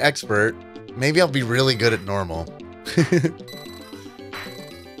playing Expert, maybe I'll be really good at normal.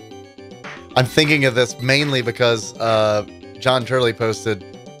 I'm thinking of this mainly because John Turley posted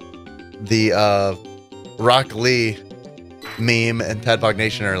the Rock Lee meme in TADPOG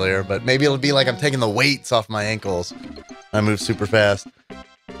Nation earlier, but maybe it'll be like I'm taking the weights off my ankles. I move super fast.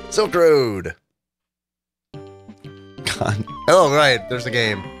 Silk Road. God. Oh, right. There's a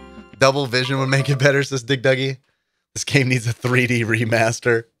game. Double Vision would make it better, says Dig Duggy. This game needs a 3D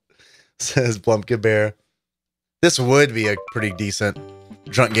remaster, says Blumpkin Bear. This would be a pretty decent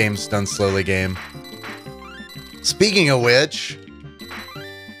Drunk Games Done Slowly game. Speaking of which,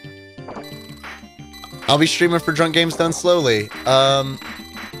 I'll be streaming for Drunk Games Done Slowly.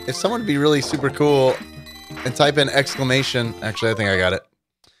 If someone would be really super cool and type in exclamation, actually I think I got it.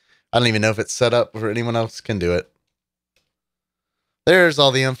 I don't even know if it's set up or anyone else can do it. There's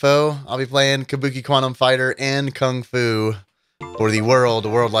all the info. I'll be playing Kabuki Quantum Fighter and Kung Fu for the World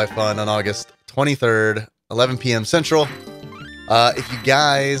Life Fund on August 23rd, 11 p.m. Central. If you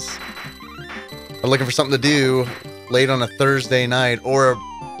guys are looking for something to do late on a Thursday night or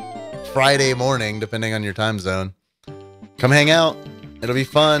Friday morning, depending on your time zone, come hang out. It'll be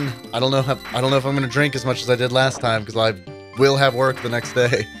fun. I don't know if I'm going to drink as much as I did last time because I will have work the next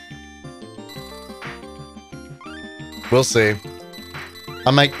day. We'll see.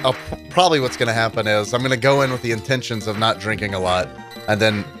 Probably what's going to happen is I'm going to go in with the intentions of not drinking a lot, and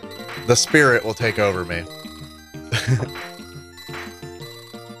then the spirit will take over me.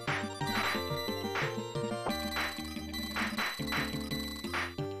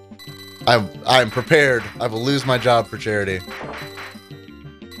 I'm prepared. I will lose my job for charity.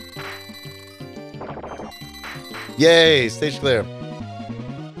 Yay, stage clear.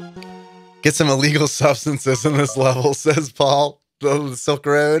 Get some illegal substances in this level, says Paul. The Silk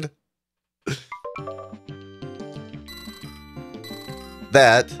Road.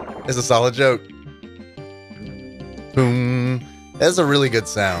 That is a solid joke. Boom. That's a really good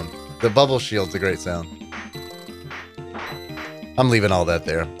sound. The bubble shield's a great sound. I'm leaving all that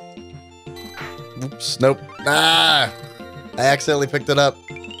there. Oops, nope. Ah! I accidentally picked it up.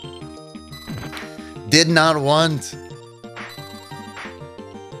 Did not want.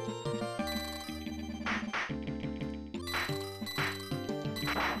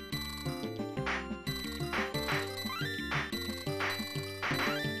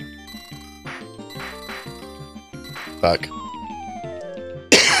 Fuck.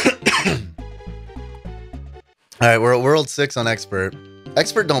 Alright, we're at World 6 on Expert.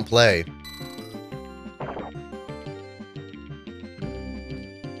 Expert don't play.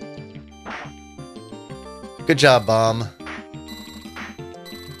 Good job, Bomb.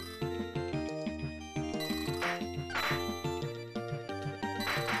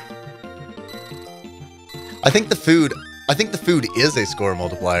 I think the food is a score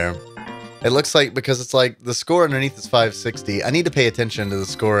multiplier. It looks like, because it's like the score underneath is 560. I need to pay attention to the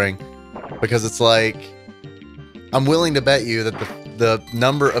scoring because it's like I'm willing to bet you that the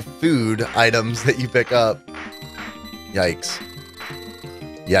number of food items that you pick up. Yikes.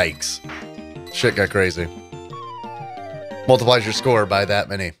 Yikes. Shit got crazy. Multiplies your score by that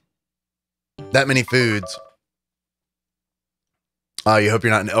many. That many foods. Oh, you hope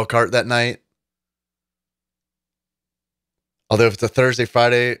you're not in Elkhart that night? Although if it's a Thursday,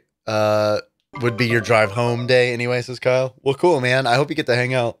 Friday, would be your drive home day anyway, says Kyle. Well, cool, man. I hope you get to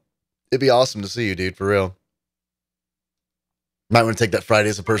hang out. It'd be awesome to see you, dude, for real. Might want to take that Friday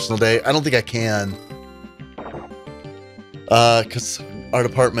as a personal day. I don't think I can. Because our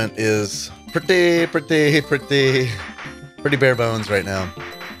department is pretty bare bones right now.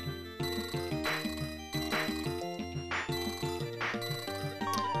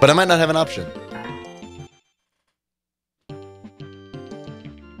 But I might not have an option.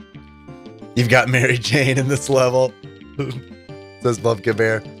 You've got Mary Jane in this level, says Bubka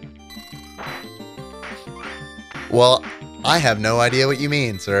Bear. Well, I have no idea what you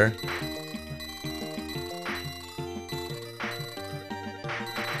mean, sir.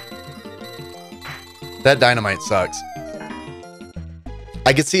 That dynamite sucks.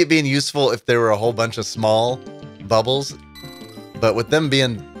 I could see it being useful if there were a whole bunch of small bubbles, but with them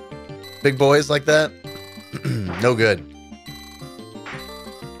being big boys like that, no good.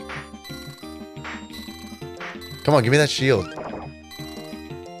 Come on, give me that shield.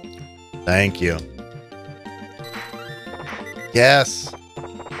 Thank you. Yes.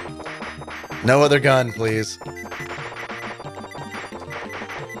 No other gun, please.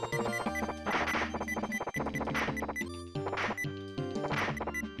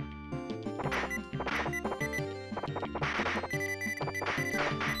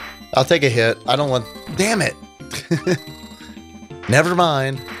 I'll take a hit. I don't want... Damn it! Never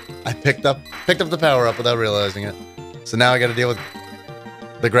mind. I picked up the power up without realizing it. So now I got to deal with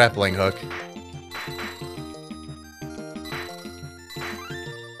the grappling hook.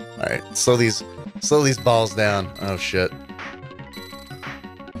 All right, slow these balls down. Oh shit.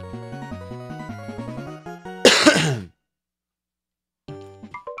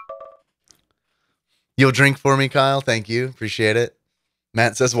 You'll drink for me, Kyle. Thank you. Appreciate it.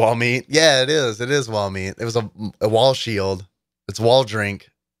 Matt says wall meat. Yeah, it is. It is wall meat. It was a wall shield. It's wall drink.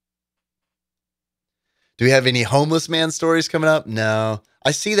 Do we have any homeless man stories coming up? No.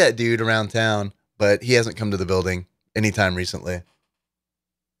 I see that dude around town, but he hasn't come to the building anytime recently.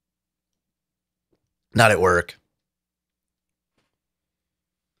 Not at work.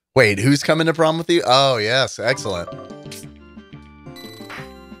 Wait, who's coming to prom with you? Oh, yes. Excellent.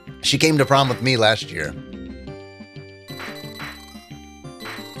 She came to prom with me last year.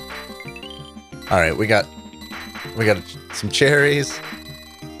 All right, we got We got some cherries.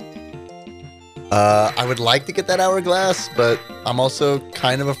 I would like to get that hourglass, but I'm also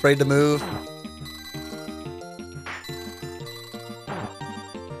kind of afraid to move.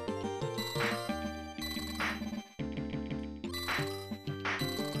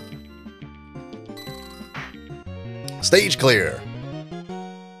 Stage clear.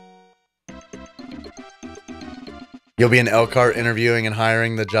 You'll be in Elkhart interviewing and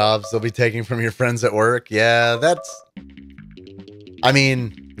hiring the jobs they'll be taking from your friends at work. Yeah, that's... I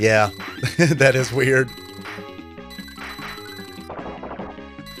mean, yeah, that is weird.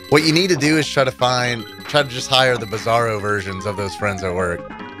 What you need to do is try to just hire the Bizarro versions of those friends at work.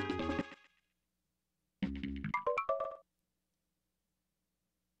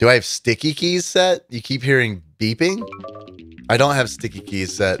 Do I have sticky keys set? You keep hearing beeping? I don't have sticky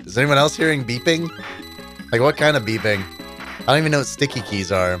keys set. Is anyone else hearing beeping? Like, what kind of beeping? I don't even know what sticky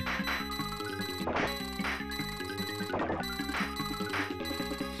keys are.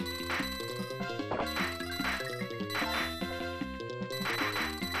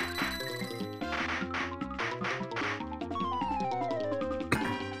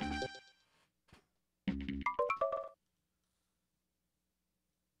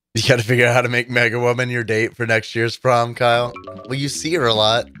 You gotta figure out how to make Mega Woman your date for next year's prom, Kyle. Well, you see her a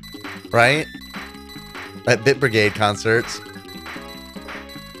lot, right? At Bit Brigade concerts.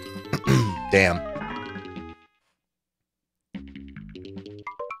 Damn.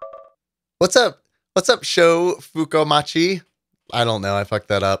 What's up? What's up, Sho Fukomachi? I don't know. I fucked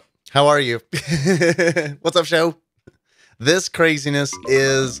that up. How are you? What's up, Sho? This craziness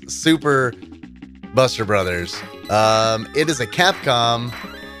is Super Buster Brothers. It is a Capcom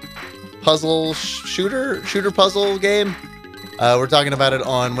puzzle shooter puzzle game. We're talking about it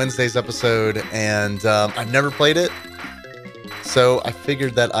on Wednesday's episode, and I've never played it, so I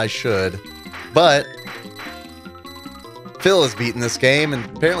figured that I should. But Phil has beaten this game, and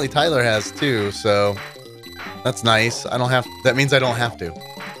apparently Tyler has too, so that's nice. I don't have. That means I don't have to.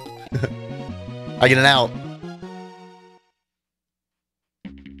 I get an out.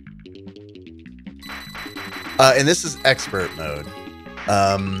 And this is expert mode.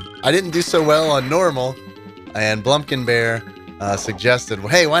 I didn't do so well on normal, and Blumpkin Bear suggested, well,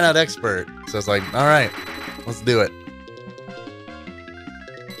 hey, why not expert? So I was like, all right, let's do it.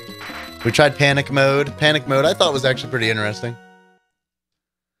 We tried panic mode. Panic mode I thought was actually pretty interesting.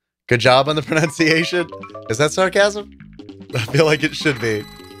 Good job on the pronunciation. Is that sarcasm? I feel like it should be.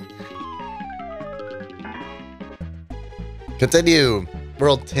 Continue.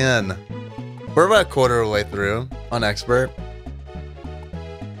 World 10. We're about a quarter of the way through on expert.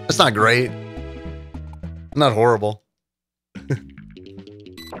 It's not great. Not horrible.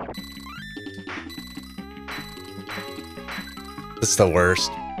 It's the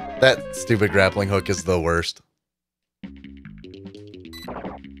worst. That stupid grappling hook is the worst.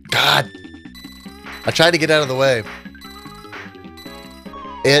 God! I tried to get out of the way.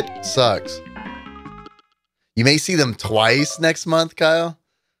 It sucks. You may see them twice next month, Kyle.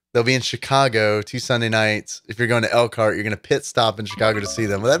 They'll be in Chicago 2 Sunday nights. If you're going to Elkhart, you're going to pit stop in Chicago to see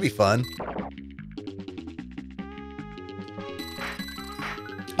them. Well, that'd be fun.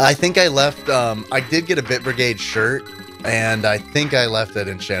 I think I left, I did get a Bit Brigade shirt, and I think I left it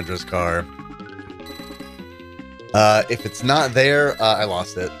in Chandra's car. If it's not there, I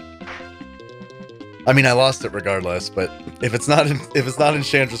lost it. I mean, I lost it regardless, but if it's not in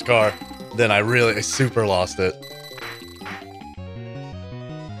Chandra's car, then I super lost it.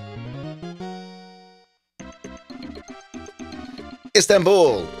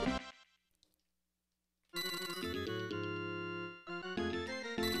 Istanbul.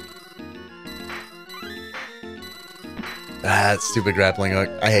 Ah, stupid grappling hook.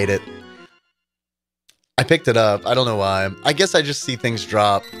 I hate it. I picked it up. I don't know why. I guess I just see things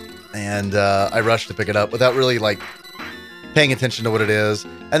drop, and I rush to pick it up without really, like, paying attention to what it is.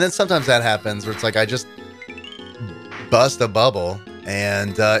 And then sometimes that happens where it's like I just bust a bubble,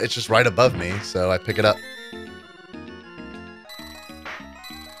 and it's just right above me, so I pick it up.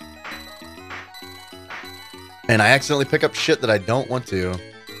 And I accidentally pick up shit that I don't want to.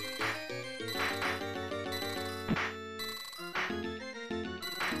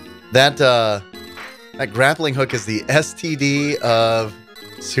 That grappling hook is the STD of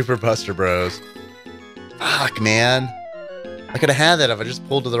Super Buster Bros. Fuck, man. I could have had that if I just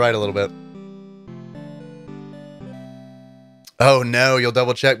pulled to the right a little bit. Oh no, you'll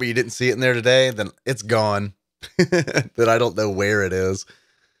double check, but you didn't see it in there today? Then it's gone. Then I don't know where it is.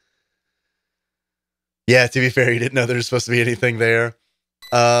 Yeah, to be fair, you didn't know there was supposed to be anything there.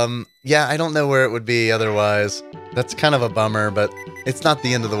 Yeah, I don't know where it would be otherwise. That's kind of a bummer, but it's not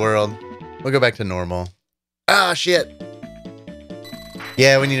the end of the world. We'll go back to normal. Ah, shit.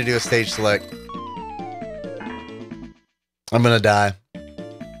 Yeah, we need to do a stage select. I'm gonna die.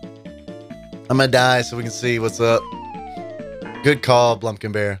 I'm gonna die so we can see what's up. Good call,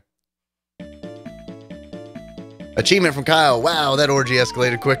 Blumpkin Bear. Achievement from Kyle. Wow, that orgy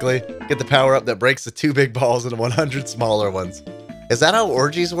escalated quickly. Get the power up that breaks the 2 big balls into 100 smaller ones. Is that how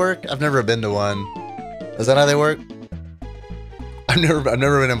orgies work? I've never been to one. Is that how they work? I've never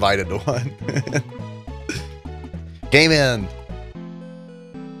been invited to one. Game end.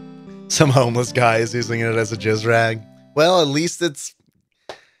 Some homeless guy is using it as a jizz rag. Well, at least it's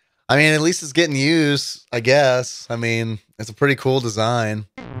getting used, I guess. I mean, it's a pretty cool design.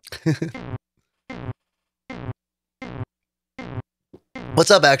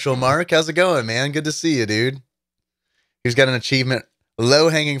 What's up, Actual Mark? How's it going, man? Good to see you, dude. He's got an achievement.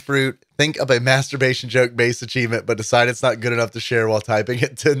 Low-hanging fruit. Think of a masturbation joke-based achievement, but decide it's not good enough to share while typing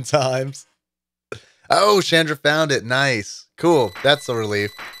it 10 times. Oh, Chandra found it. Nice. Cool. That's a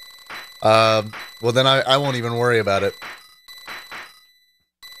relief. Well, then I won't even worry about it.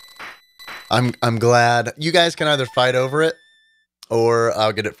 I'm glad. You guys can either fight over it, or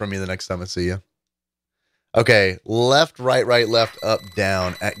I'll get it from you the next time I see you. Okay, left, right, left, up,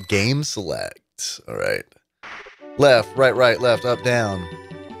 down at game select. All right. Left, right, left, up, down.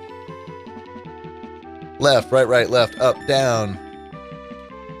 Left, right, left, up, down.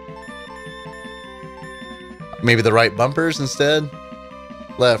 Maybe the right bumpers instead?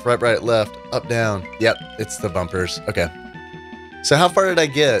 Left, right, left, up, down. Yep, it's the bumpers. Okay. So how far did I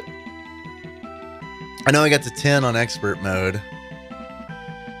get? I know I got to 10 on expert mode.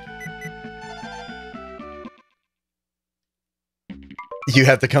 You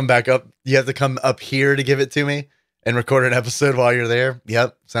have to come back up. You have to come up here to give it to me and record an episode while you're there.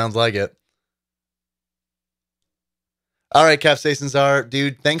 Yep, sounds like it. All right, Cap Stations are,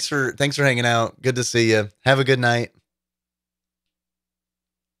 dude. Thanks for hanging out. Good to see you. Have a good night.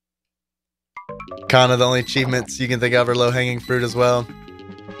 Kind of the only achievements you can think of are low hanging fruit as well.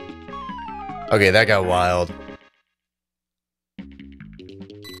 Okay, that got wild.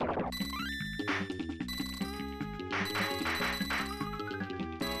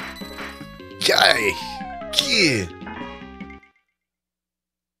 Yay! Yeah.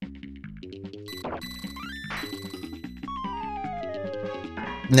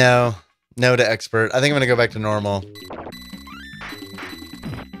 No to expert. I think I'm gonna go back to normal,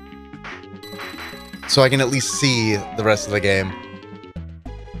 so I can at least see the rest of the game.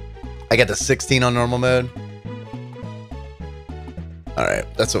 I got to 16 on normal mode. All right,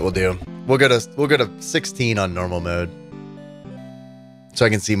 that's what we'll do. We'll go to 16 on normal mode, so I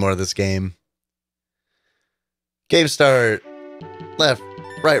can see more of this game. Game start. Left,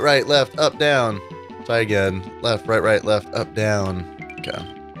 right, left, up, down. Try again. Left, right, left, up, down.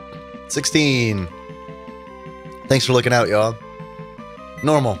 Okay. 16. Thanks for looking out, y'all.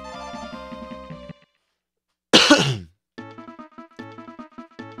 Normal.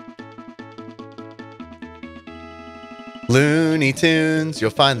 Looney Tunes,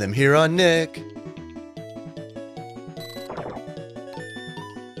 you'll find them here on Nick.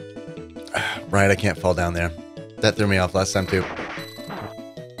 Right, I can't fall down there. That threw me off last time too.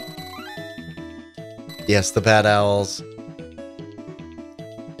 Yes, the Bad Owls.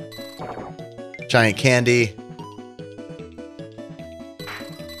 Giant candy.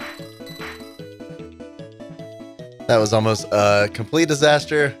 That was almost a complete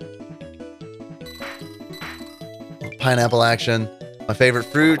disaster. Pineapple action. My favorite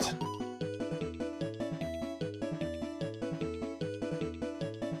fruit.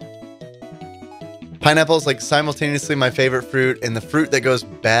 Pineapple is like simultaneously my favorite fruit and the fruit that goes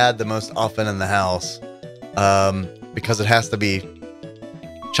bad the most often in the house. Because it has to be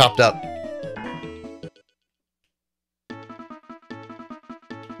chopped up.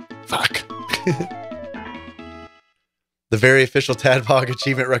 Fuck. The very official TADPOG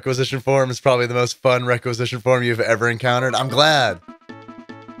achievement requisition form is probably the most fun requisition form you've ever encountered. I'm glad.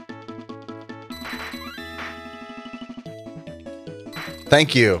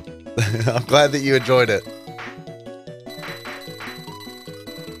 Thank you. I'm glad that you enjoyed it.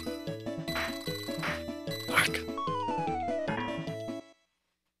 Fuck.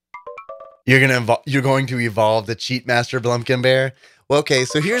 You're going to evolve the Cheat Master Blumpkin Bear? Well, okay,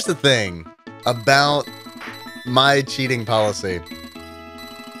 so here's the thing about my cheating policy.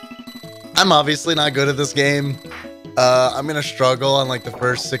 I'm obviously not good at this game. I'm gonna struggle on like the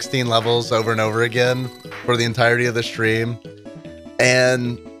first 16 levels over and over again for the entirety of the stream.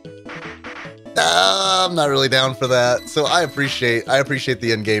 And I'm not really down for that. So I appreciate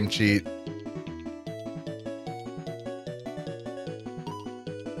the in-game cheat.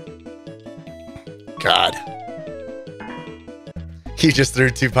 God. You just threw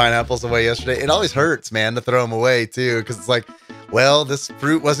 2 pineapples away yesterday. It always hurts, man, to throw them away too, because it's like, well, this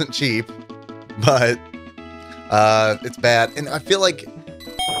fruit wasn't cheap, but it's bad. And I feel like,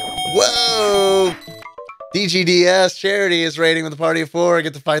 whoa, DGDS Charity is raiding with a party of 4. I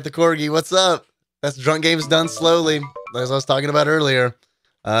get to fight the corgi. What's up? That's Drunk Games Done Slowly, as I was talking about earlier.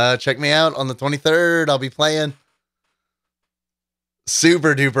 Check me out on the 23rd. I'll be playing.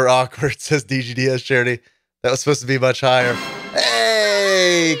 Super duper awkward, says DGDS Charity. That was supposed to be much higher.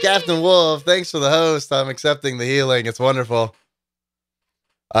 Hey, Captain Wolf, thanks for the host. I'm accepting the healing. It's wonderful.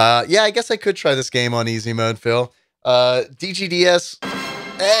 Yeah, I guess I could try this game on easy mode, Phil. DGDS,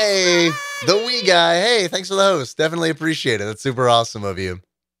 hey, the wee guy. Hey, thanks for the host. Definitely appreciate it. That's super awesome of you.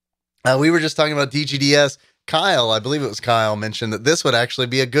 We were just talking about DGDS. Kyle, I believe it was Kyle, mentioned that this would actually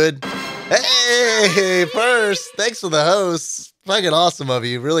be a good... Hey, first, thanks for the host. Fucking awesome of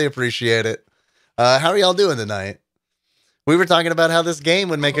you. Really appreciate it. How are y'all doing tonight? We were talking about how this game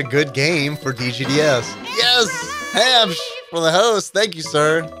would make a good game for DGDS. Yes, Hamsh for the host. Thank you,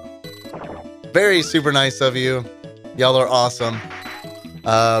 sir. Very super nice of you. Y'all are awesome.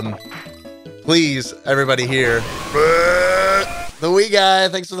 Please, everybody here. The wee guy,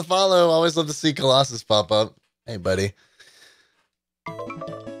 thanks for the follow. Always love to see Colossus pop up. Hey, buddy.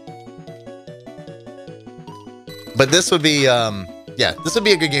 But this would be, yeah, this would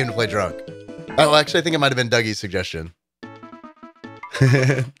be a good game to play drunk. Oh, actually, I think it might have been Dougie's suggestion.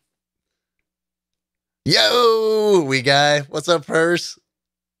 Yo, wee guy. What's up, Purse?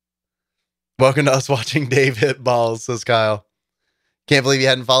 Welcome to us watching Dave hit balls, says Kyle. Can't believe you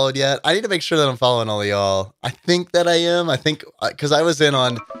hadn't followed yet. I need to make sure that I'm following all of y'all. I think that I am. I think, because I was in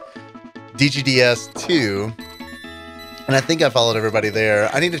on DGDS 2, and I think I followed everybody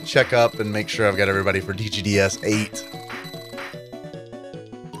there. I need to check up and make sure I've got everybody for DGDS 8.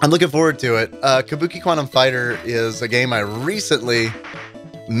 I'm looking forward to it. Kabuki Quantum Fighter is a game I recently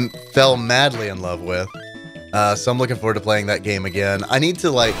fell madly in love with. So I'm looking forward to playing that game again. I need to,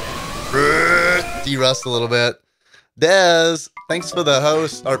 like, de-rust a little bit. Dez, thanks for the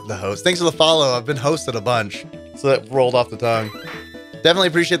host, or the host. Thanks for the follow. I've been hosted a bunch, so that rolled off the tongue. Definitely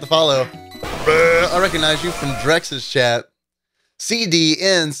appreciate the follow. I recognize you from Drex's chat.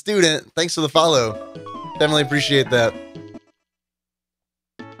 CDN student, thanks for the follow. Definitely appreciate that.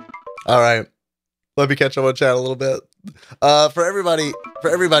 All right, let me catch up on chat a little bit. For everybody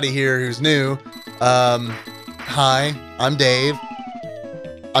here who's new, hi, I'm Dave.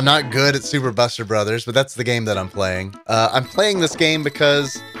 I'm not good at Super Buster Brothers, but that's the game that I'm playing. I'm playing this game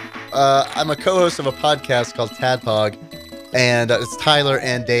because I'm a co-host of a podcast called TADPOG, and it's Tyler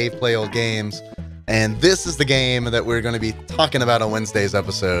and Dave Play Old Games, and this is the game that we're going to be talking about on Wednesday's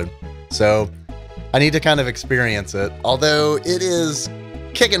episode. So I need to kind of experience it, although it is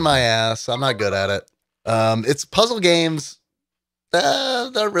kicking my ass. I'm not good at it. It's puzzle games.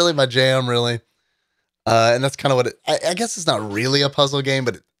 They're really my jam, really. And that's kind of what it, I guess it's not really a puzzle game,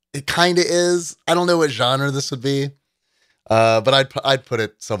 but it kind of is. I don't know what genre this would be. But I'd put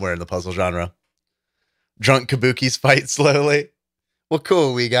it somewhere in the puzzle genre. Drunk Kabukis fight slowly. Well,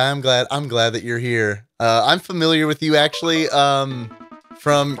 cool, wee guy. I'm glad that you're here. I'm familiar with you actually,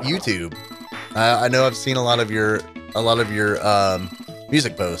 from YouTube. I know I've seen a lot of your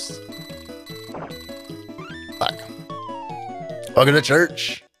music posts. Fuck. Welcome to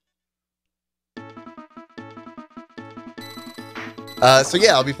church. So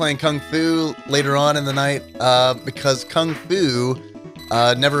yeah, I'll be playing Kung Fu later on in the night, because Kung Fu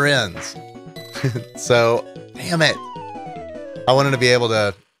never ends. So, damn it. I wanted to be able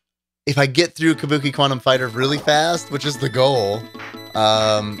to, if I get through Kabuki Quantum Fighter really fast, which is the goal,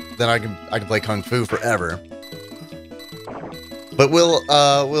 then I can play Kung Fu forever. But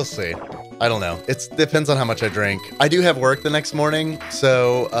we'll see. I don't know. It depends on how much I drink. I do have work the next morning,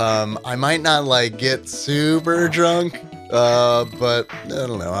 so I might not like get super drunk. But I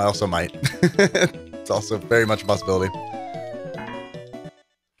don't know. I also might. It's also very much a possibility.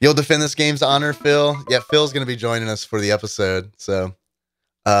 You'll defend this game's honor, Phil? Yeah, Phil's going to be joining us for the episode. So,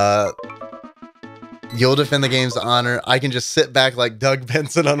 you'll defend the game's honor. I can just sit back like Doug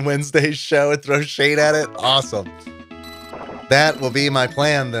Benson on Wednesday's show and throw shade at it. Awesome. That will be my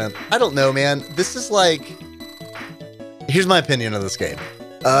plan then. I don't know, man. This is like... Here's my opinion of this game.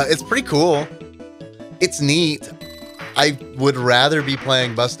 It's pretty cool. It's neat. I would rather be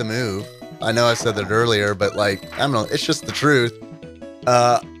playing Bust a Move. I know I said that earlier, but like, I don't know, it's just the truth.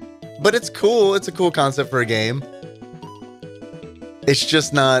 But it's cool. It's a cool concept for a game. It's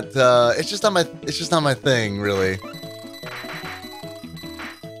just not it's just not my thing, really.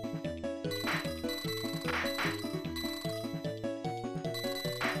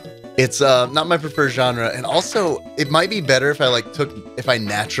 It's not my preferred genre, and also it might be better if I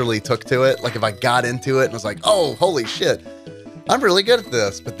naturally took to it, like if I got into it and was like, oh, holy shit, I'm really good at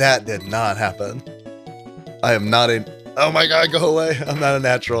this. But that did not happen. I am not a. Oh my god, go away! I'm not a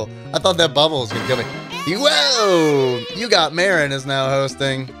natural. I thought that bubble was gonna kill me. Whoa! You got Marin is now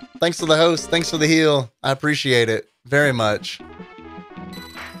hosting. Thanks for the host. Thanks for the heal. I appreciate it very much.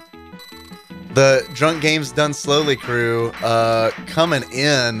 The Drunk Games Done Slowly crew coming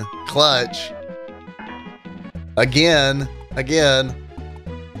in clutch. Again.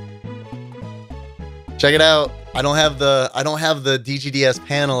 Check it out. I don't have the DGDS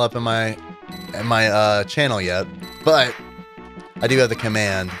panel up in my channel yet, but I do have the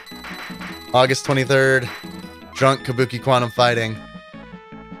command. August 23rd, Drunk Kabuki Quantum Fighting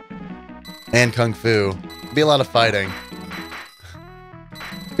and Kung Fu. Be a lot of fighting.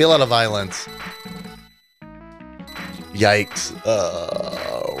 Be a lot of violence. Yikes.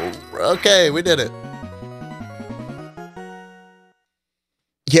 Okay, we did it.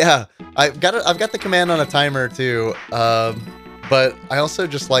 Yeah, I've got the command on a timer too. But I also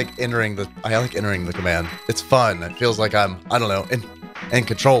just like entering the command. It's fun. It feels like I'm, I don't know, in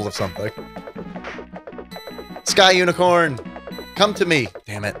control of something. Sky Unicorn, come to me.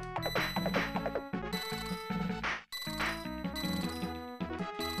 Damn it.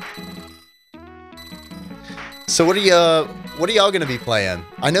 So what are y'all gonna be playing?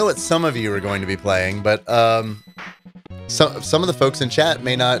 I know what some of you are going to be playing, but some of the folks in chat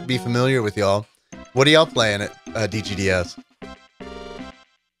may not be familiar with y'all. What are y'all playing at DGDS?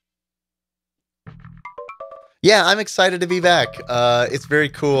 Yeah, I'm excited to be back. It's very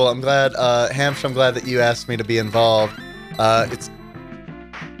cool. I'm glad, Hamsh, I'm glad that you asked me to be involved. It's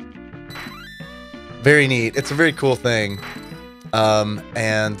very neat. It's a very cool thing, and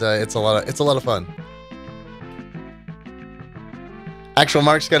it's a lot of fun. Actual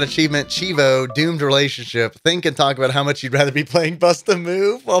Mark's got achievement, Chivo, doomed relationship. Think and talk about how much you'd rather be playing Bust a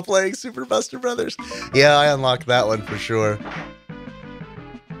Move while playing Super Buster Brothers. Yeah, I unlocked that one for sure.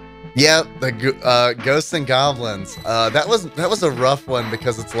 Yep, the Ghosts and Goblins. That was a rough one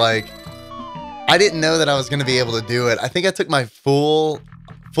because it's like I didn't know that I was gonna be able to do it. I think I took my full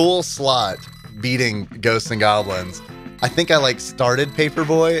slot beating Ghosts and Goblins. I think I like started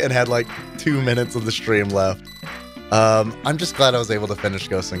Paperboy and had like 2 minutes of the stream left. I'm just glad I was able to finish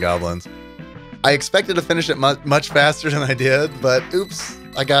Ghosts and Goblins. I expected to finish it much faster than I did, but oops,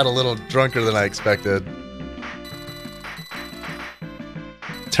 I got a little drunker than I expected.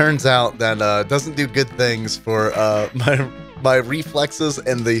 Turns out that doesn't do good things for my reflexes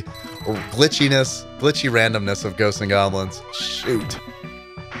and the glitchy randomness of Ghosts and Goblins. Shoot.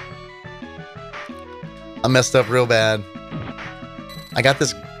 I messed up real bad. I got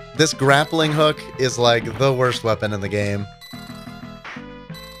this grappling hook is like the worst weapon in the game.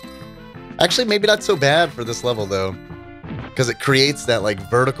 Actually, maybe not so bad for this level though, because it creates that like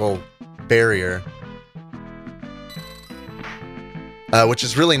vertical barrier. Which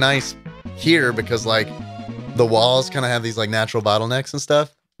is really nice here because like the walls kind of have these like natural bottlenecks and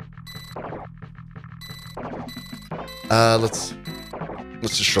stuff. Let's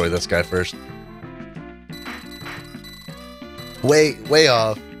destroy this guy first. Way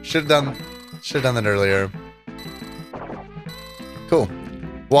off. Should have done that earlier. Cool.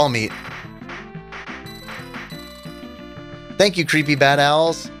 Wall meat. Thank you, creepy bad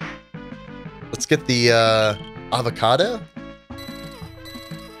owls. Let's get the avocado.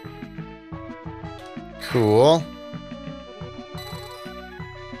 Cool.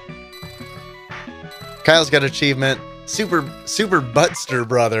 Kyle's got achievement. Super Butster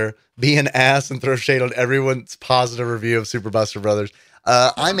Brother. Be an ass and throw shade on everyone's positive review of Super Buster Brothers.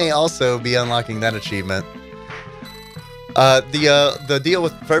 I may also be unlocking that achievement. The deal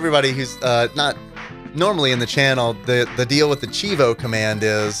for everybody who's not normally in the channel, the deal with the Chivo command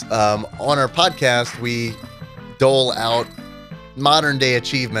is on our podcast we dole out modern day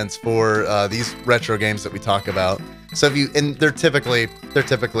achievements for these retro games that we talk about. So they're typically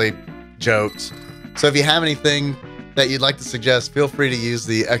jokes. So if you have anything that you'd like to suggest, feel free to use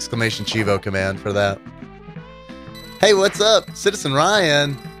the exclamation Chivo command for that. Hey, what's up, Citizen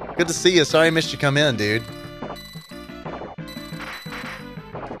Ryan? Good to see you. Sorry I missed you come in, dude.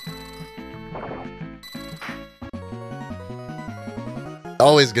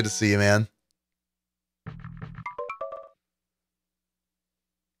 Always good to see you, man.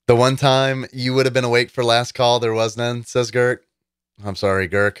 The one time you would have been awake for last call, there was none, says Gurk. I'm sorry,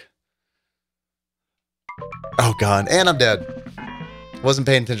 Gurk. Oh, God. And I'm dead. Wasn't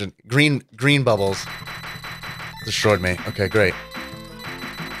paying attention. Green bubbles. Destroyed me. Okay, great.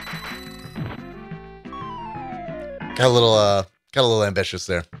 Got a little ambitious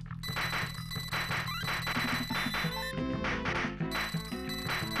there.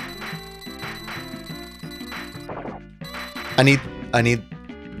 I need...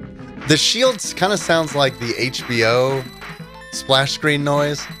 The shields kind of sounds like the HBO splash screen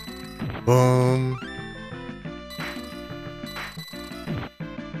noise. Boom.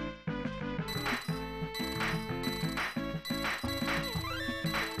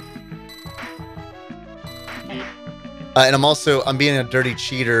 And I'm being a dirty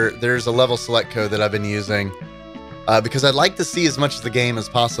cheater. There's a level select code that I've been using because I'd like to see as much of the game as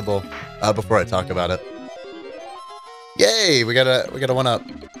possible before I talk about it. Yay, we got a one up.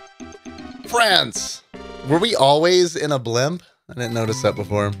 France. Were we always in a blimp? I didn't notice that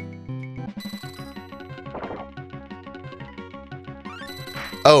before.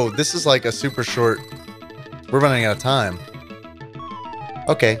 Oh, this is like a super short. We're running out of time.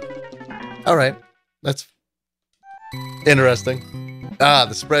 Okay. All right. That's interesting. Ah,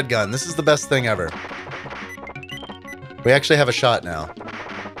 the spread gun. This is the best thing ever. We actually have a shot now.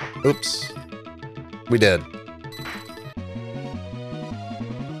 Oops. We did.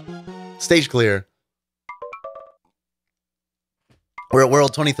 Stage clear. We're at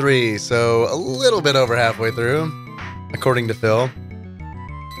World 23, so a little bit over halfway through, according to Phil.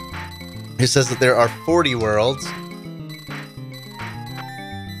 He says that there are 40 worlds.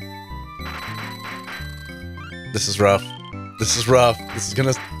 This is rough. This is rough. This is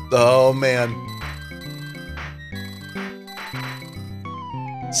gonna... Oh, man.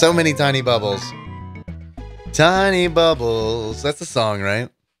 So many tiny bubbles. Tiny bubbles. That's a song, right?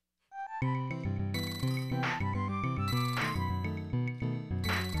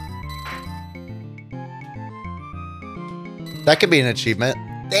 That could be an achievement.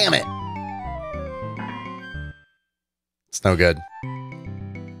 Damn it. It's no good.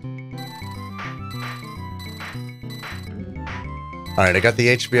 Alright, I got the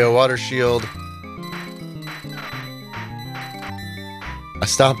HBO water shield. I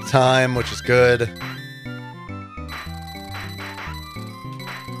stopped time, which is good.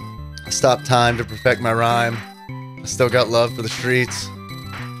 I stopped time to perfect my rhyme. I still got love for the streets.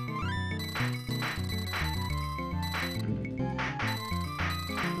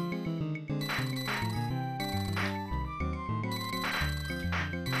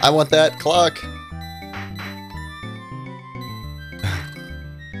 I want that clock.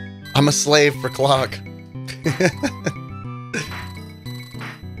 I'm a slave for clock.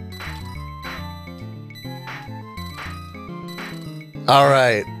 All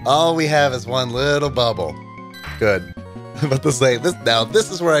right. All we have is one little bubble. Good. I'm about to say this now. This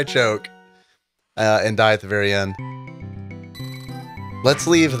is where I choke and die at the very end. Let's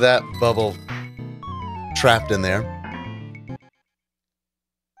leave that bubble trapped in there.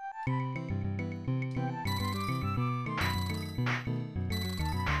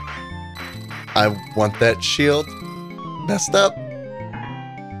 I want that shield. Messed up.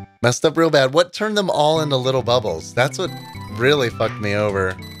 Messed up real bad. What turned them all into little bubbles? That's what really fucked me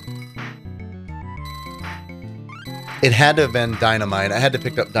over. It had to have been dynamite. I had to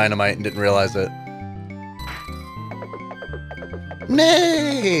pick up dynamite and didn't realize it.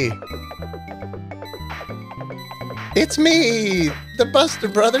 Nay! It's me, the Buster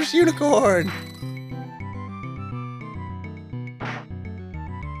Brothers unicorn.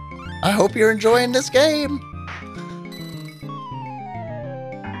 I hope you're enjoying this game.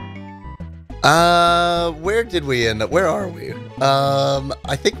 Where did we end up? Where are we?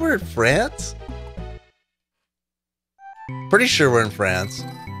 I think we're in France. Pretty sure we're in France.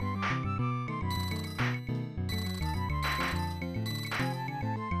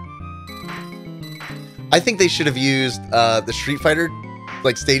 I think they should have used the Street Fighter,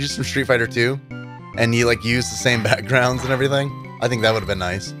 like stages from Street Fighter 2, and you like use the same backgrounds and everything. I think that would have been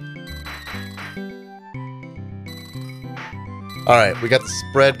nice. All right, we got the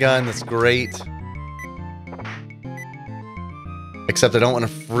spread gun. That's great. Except I don't want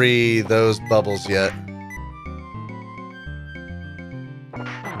to free those bubbles yet.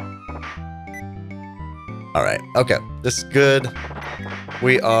 All right, okay. This is good.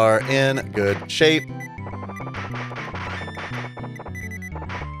 We are in good shape.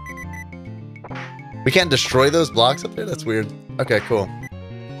 We can't destroy those blocks up there? That's weird. Okay, cool.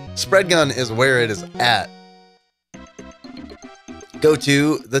 Spread gun is where it is at. Go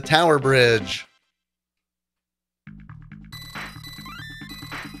to the tower bridge.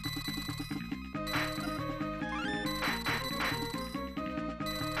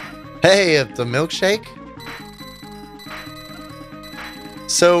 Hey, it's a milkshake.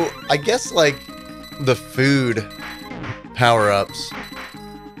 So I guess like the food power-ups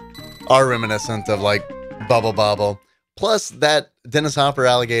are reminiscent of like Bubble Bobble. Plus that Dennis Hopper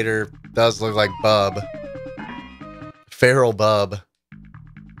alligator does look like Bub. Feral Bub.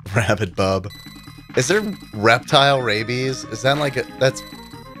 Rabid Bub. Is there reptile rabies? Is that like a... That's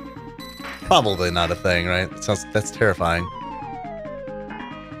probably not a thing, right? That's terrifying.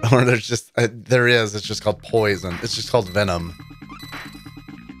 Or there's just... there is. It's just called poison. It's just called venom.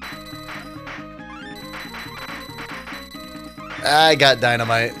 I got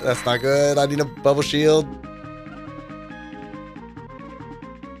dynamite. That's not good. I need a bubble shield.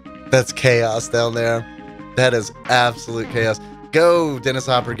 That's chaos down there. That is absolute chaos. Go, Dennis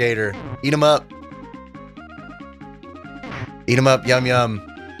Hopper Gator. Eat him up. Eat him up. Yum, yum.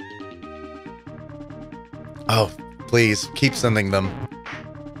 Oh, please. Keep sending them.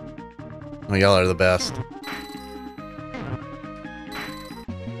 Oh, y'all are the best.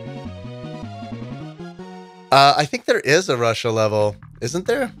 I think there is a Russia level. Isn't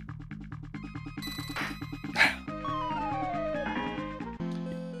there?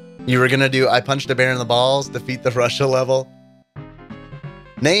 You were gonna do I punched a bear in the balls, defeat the Russia level.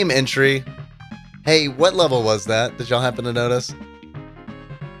 Name entry. Hey, what level was that? Did y'all happen to notice?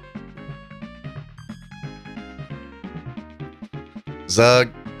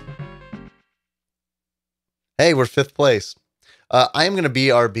 Zug. Hey, we're 5th place. I am going to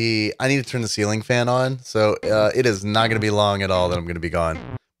BRB. I need to turn the ceiling fan on, so it is not going to be long at all that I'm going to be gone.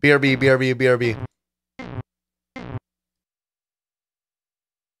 BRB, BRB, BRB.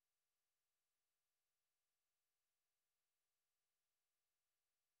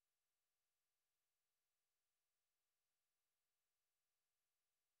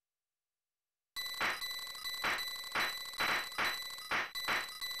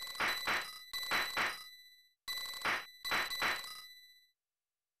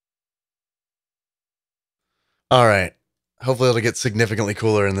 All right. Hopefully it'll get significantly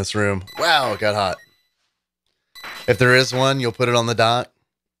cooler in this room. Wow, it got hot. If there is one, you'll put it on the dock.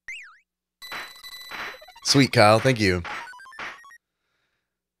 Sweet, Kyle. Thank you.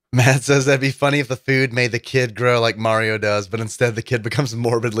 Matt says that'd be funny if the food made the kid grow like Mario does, but instead the kid becomes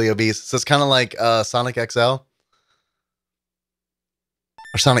morbidly obese. So it's kind of like Sonic XL.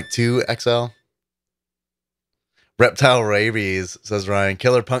 Or Sonic 2 XL. Reptile Rabies, says Ryan.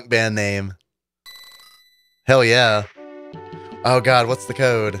 Killer punk band name. Hell yeah. Oh god, what's the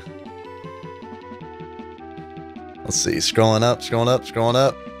code? Let's see. Scrolling up, scrolling up, scrolling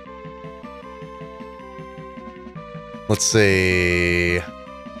up. Let's see.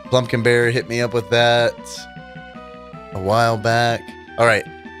 Plumpkin Bear hit me up with that a while back. All right.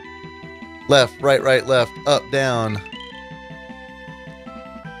 Left, right, left, up, down.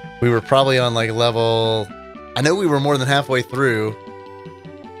 We were probably on like level... I know we were more than halfway through.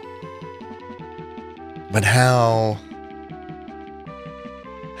 But how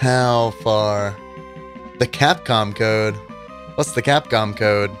far? The Capcom code. What's the Capcom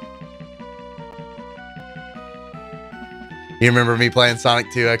code? You remember me playing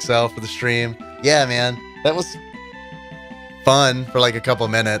Sonic 2 XL for the stream? Yeah, man. That was fun for like a couple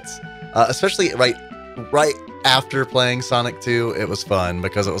minutes. Especially right after playing Sonic 2, it was fun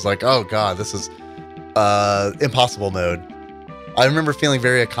because it was like, oh god, this is impossible mode. I remember feeling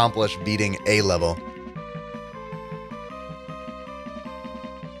very accomplished beating a level.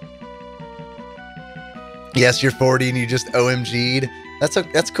 Yes, you're 40 and you just OMG'd.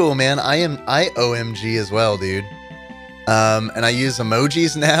 That's cool, man. I OMG as well, dude. And I use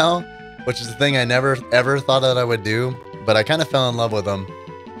emojis now, which is a thing I never ever thought that I would do, but I kind of fell in love with them.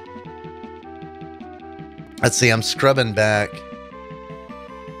 Let's see, I'm scrubbing back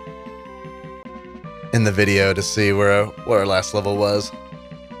in the video to see where our last level was.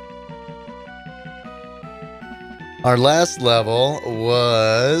 Our last level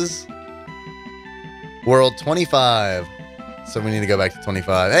was World 25. So we need to go back to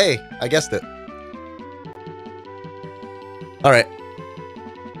 25. Hey, I guessed it. All right.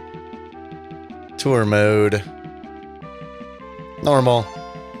 Tour mode. Normal.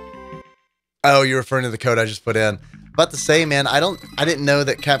 Oh, you're referring to the code I just put in. About to say, man, I didn't know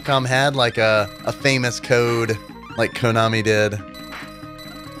that Capcom had like a famous code like Konami did.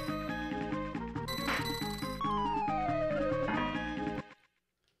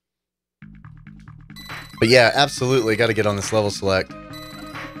 But yeah, absolutely got to get on this level select.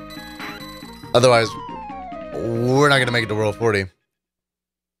 Otherwise, we're not going to make it to World 40.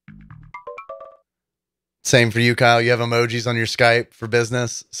 Same for you, Kyle. You have emojis on your Skype for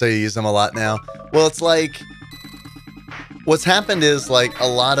business, so you use them a lot now. Well, it's like, what's happened is like a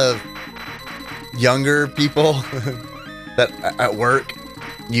lot of younger people that at work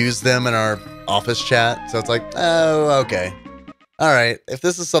use them in our office chat. So it's like, oh, okay. All right. If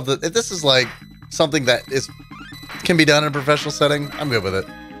this is like something that can be done in a professional setting, I'm good with it.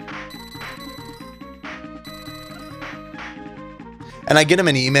 And I get them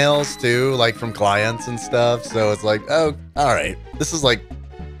in emails too, like from clients and stuff. So it's like, oh, all right. This is like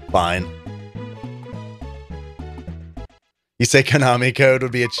fine. You say Konami code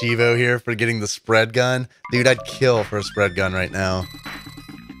would be a Chivo here for getting the spread gun? Dude, I'd kill for a spread gun right now.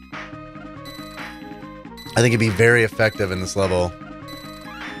 I think it'd be very effective in this level.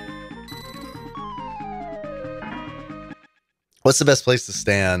 What's the best place to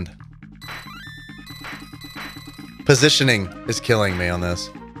stand? Positioning is killing me on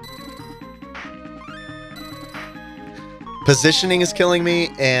this. Positioning is killing me,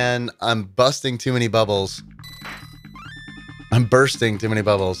 and I'm busting too many bubbles. I'm bursting too many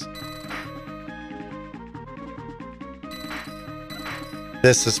bubbles.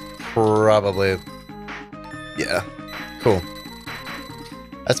 This is probably... Yeah, cool.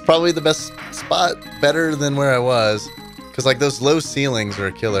 That's probably the best spot, better than where I was. Because, like, those low ceilings are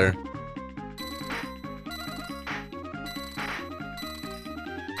a killer.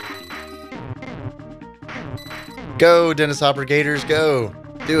 Go, Dennis Hopper Gators, go.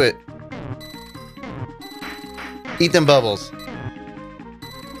 Do it. Eat them bubbles.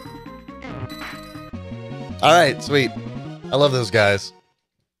 Alright, sweet. I love those guys.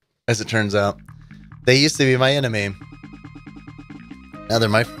 As it turns out. They used to be my enemy. Now they're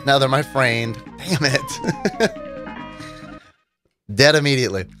my friend. Damn it. Dead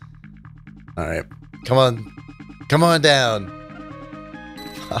immediately. Alright. Come on. Come on down.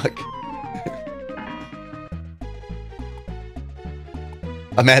 Fuck.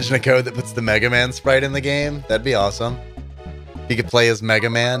 Imagine a code that puts the Mega Man sprite in the game. That'd be awesome. You could play as Mega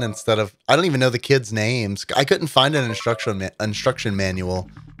Man instead of... I don't even know the kids' names. I couldn't find an instruction manual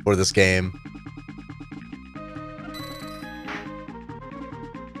for this game.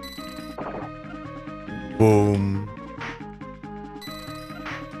 Boom.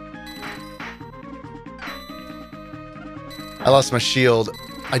 I lost my shield.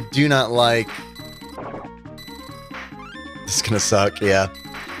 I do not like... This is gonna suck, yeah.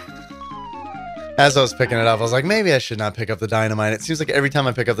 As I was picking it up, I was like, maybe I should not pick up the dynamite. It seems like every time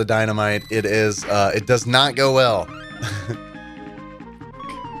I pick up the dynamite, it does not go well.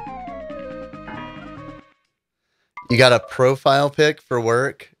 You got a profile pic for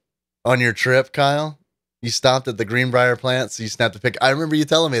work on your trip, Kyle? You stopped at the Greenbrier plant, so you snapped a pic. I remember you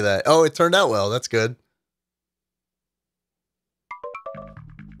telling me that. Oh, it turned out well. That's good.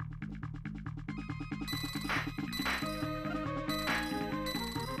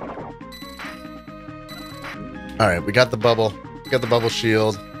 All right, we got the bubble. We got the bubble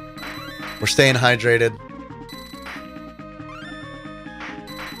shield. We're staying hydrated.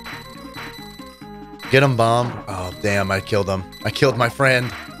 Get him, bomb. Oh, damn, I killed him. I killed my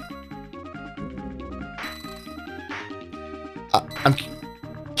friend. I'm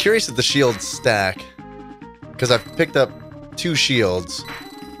curious if the shields stack. Because I've picked up 2 shields.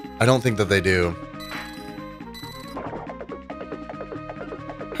 I don't think that they do.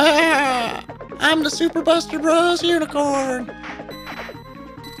 Ah, I'm the Super Buster Bros. Unicorn.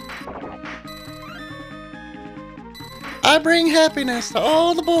 I bring happiness to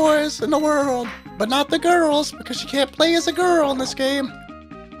all the boys in the world, but not the girls, because you can't play as a girl in this game.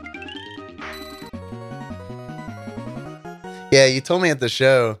 Yeah, you told me at the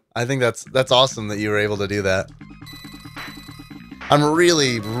show. I think that's awesome that you were able to do that. I'm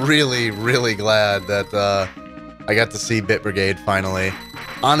really, really, really glad that I got to see Bit Brigade finally.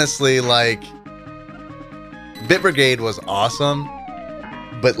 Honestly, like, Bit Brigade was awesome,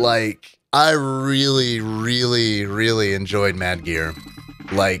 but like, I really, really, really enjoyed Mad Gear.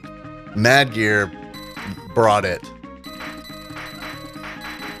 Like, Mad Gear brought it.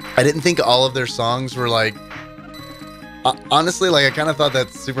 I didn't think all of their songs were like... honestly, like, I kind of thought that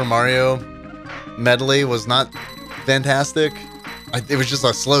Super Mario medley was not fantastic. It was just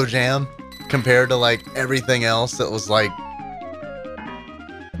a slow jam compared to, like, everything else that was, like,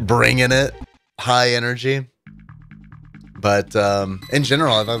 bringing it. High energy. But, in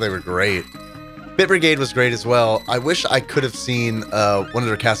general, I thought they were great. Bit Brigade was great as well. I wish I could have seen one of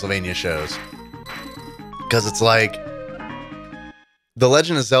their Castlevania shows. Because it's like... The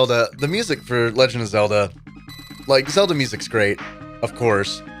Legend of Zelda... The music for Legend of Zelda... Like, Zelda music's great, of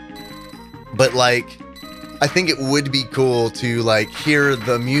course. But, like, I think it would be cool to, like, hear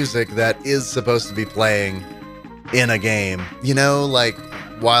the music that is supposed to be playing in a game. You know, like,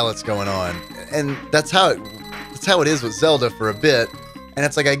 while it's going on. And that's how it is with Zelda for a bit. And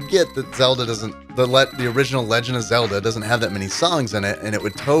it's like, I get that Zelda doesn't... The original Legend of Zelda doesn't have that many songs in it, and it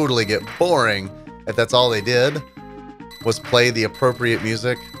would totally get boring if that's all they did was play the appropriate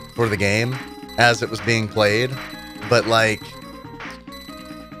music for the game as it was being played. But like,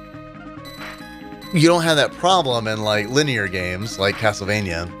 you don't have that problem in like linear games like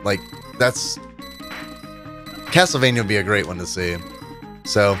Castlevania. Like Castlevania would be a great one to see.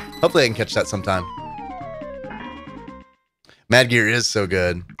 So hopefully I can catch that sometime. Mad Gear is so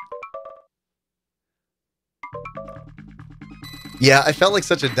good. Yeah, I felt like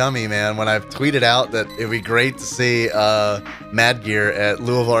such a dummy, man, when I've tweeted out that it'd be great to see Mad Gear at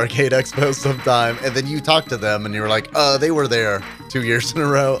Louisville Arcade Expo sometime, and then you talked to them and you were like, they were there 2 years in a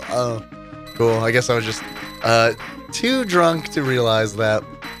row. Oh, cool. I guess I was just too drunk to realize that.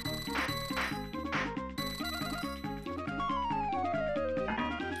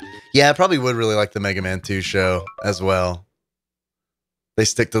 Yeah, I probably would really like the Mega Man 2 show as well. They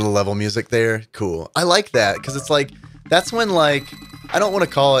stick to the level music there. Cool. I like that, because it's like, that's when, like, I don't want to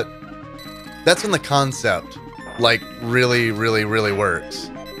call it, that's when the concept, like, really, really, really works.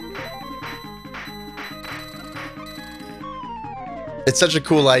 It's such a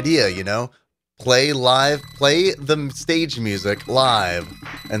cool idea, you know? Play the stage music live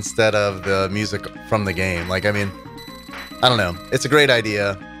instead of the music from the game. Like, I mean, I don't know. It's a great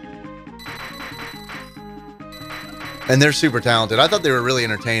idea. And they're super talented. I thought they were really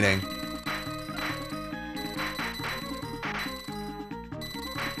entertaining.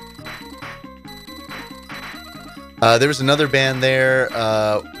 There was another band there,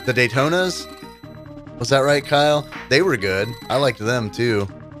 the Daytonas. Was that right, Kyle? They were good. I liked them too.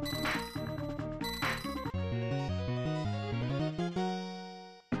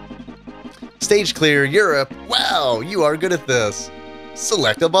 Stage clear, Europe. Wow, you are good at this.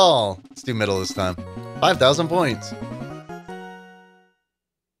 Select a ball. Let's do middle this time. 5,000 points.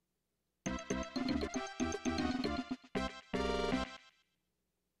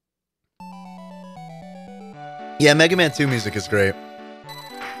 Yeah, Mega Man 2 music is great.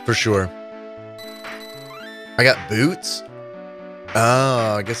 For sure. I got boots?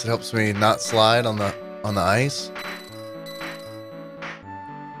 Oh, I guess it helps me not slide on the ice.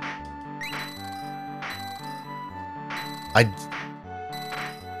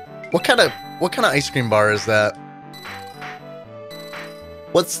 What kind of ice cream bar is that?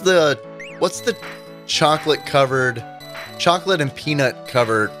 What's the chocolate and peanut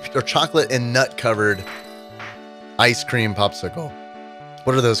covered, or chocolate and nut covered ice cream popsicle?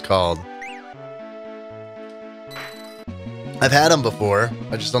 What are those called? I've had them before.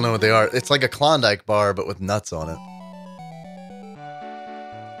 I just don't know what they are. It's like a Klondike bar, but with nuts on it.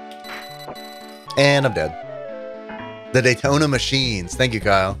 And I'm dead. The Daytona Machines. Thank you,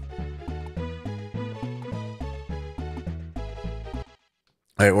 Kyle.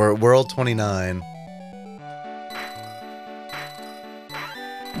 All right, we're at World 29.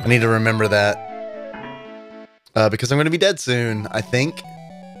 I need to remember that. Because I'm going to be dead soon, I think.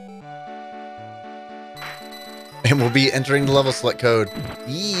 And we'll be entering the level select code.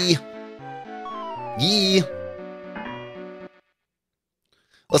 Yee. Yee.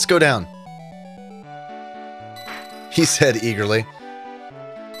 Let's go down. He said eagerly.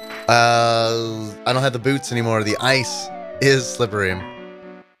 I don't have the boots anymore. The ice is slippery.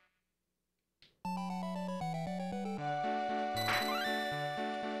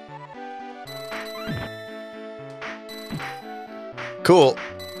 Cool.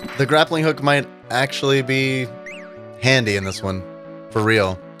 The grappling hook might actually be handy in this one. For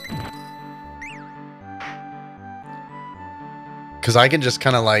real. Because I can just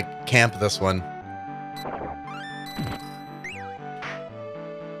kind of like camp this one.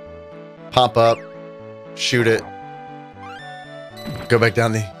 Pop up. Shoot it. Go back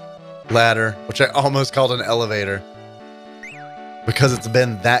down the ladder. Which I almost called an elevator. Because it's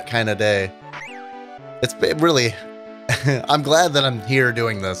been that kind of day. It's been really... I'm glad that I'm here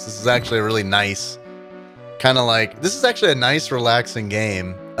doing this. This is actually a really nice, kind of like, this is actually a nice, relaxing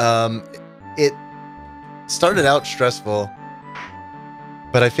game. It started out stressful,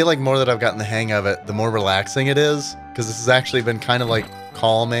 but I feel like more that I've gotten the hang of it, the more relaxing it is, because this has actually been kind of like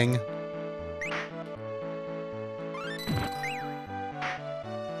calming.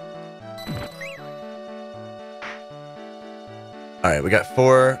 All right, we got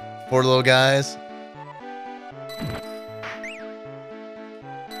four little guys.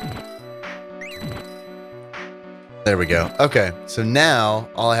 There we go. Okay, so now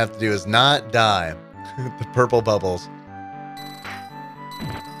all I have to do is not die. The purple bubbles.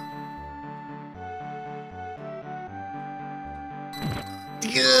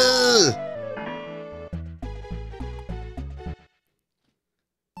 Ugh!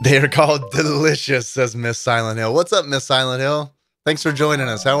 They are called delicious, says Miss Silent Hill. What's up, Miss Silent Hill? Thanks for joining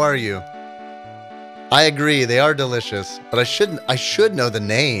us. How are you? I agree, they are delicious, but I should know the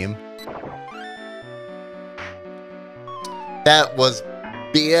name. That was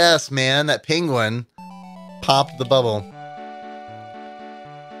BS, man. That penguin popped the bubble.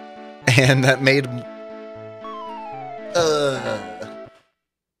 And that made...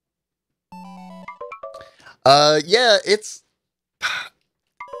 yeah, it's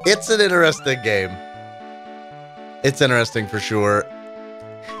an interesting game. It's interesting for sure.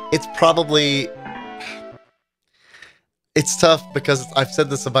 It's probably... It's tough because I've said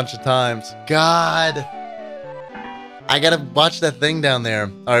this a bunch of times. God. I gotta watch that thing down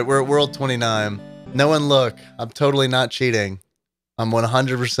there. Alright, we're at World 29. No one look. I'm totally not cheating. I'm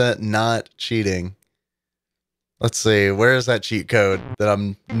 100% not cheating. Let's see. Where is that cheat code that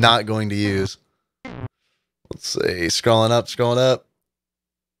I'm not going to use? Let's see. Scrolling up, scrolling up.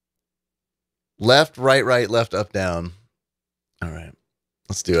 Left, right, left, up, down. Alright.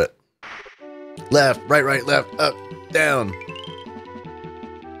 Let's do it. Left, right, left, up, down.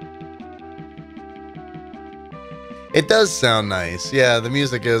 It does sound nice. Yeah, the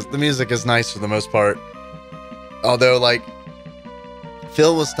music is nice for the most part. Although, like,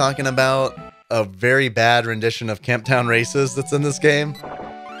 Phil was talking about a very bad rendition of Camptown Races that's in this game.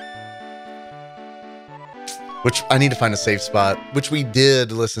 Which I need to find a safe spot, which we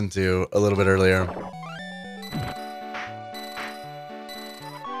did listen to a little bit earlier.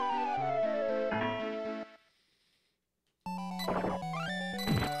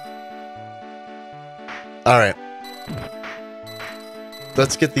 All right.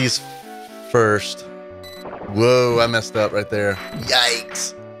 Let's get these first. Whoa, I messed up right there.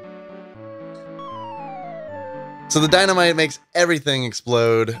 Yikes. So the dynamite makes everything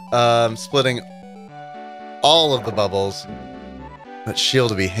explode, splitting all of the bubbles. That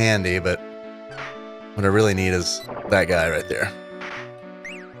shield would be handy, but what I really need is that guy right there.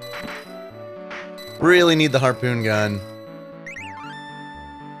 Really need the harpoon gun.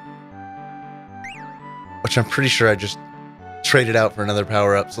 Which I'm pretty sure I just traded out for another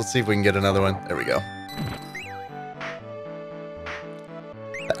power-up. So let's see if we can get another one. There we go.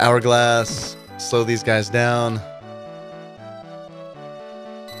 The hourglass. Slow these guys down.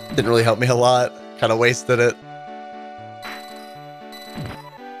 Didn't really help me a lot. Kind of wasted it.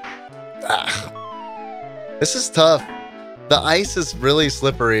 This is tough. The ice is really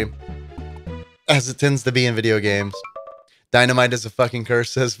slippery, as it tends to be in video games. Dynamite is a fucking curse,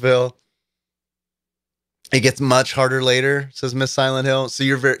 says Phil. It gets much harder later, says Miss Silent Hill. So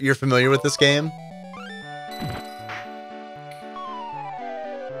you're familiar with this game?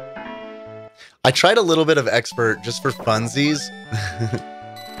 I tried a little bit of expert just for funsies.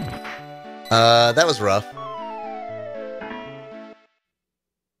 That was rough.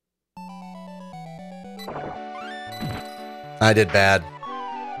 I did bad.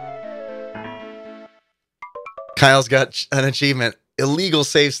 Kyle's got an achievement. Illegal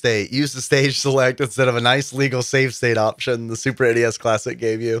save state. Use the stage select instead of a nice legal save state option the Super NES Classic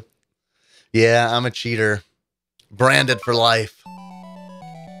gave you. Yeah, I'm a cheater. Branded for life.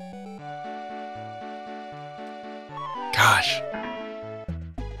 Gosh.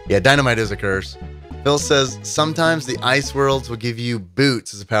 Yeah, dynamite is a curse. Phil says, sometimes the ice worlds will give you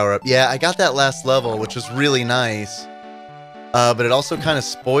boots as a power-up. Yeah, I got that last level, which was really nice. But it also kind of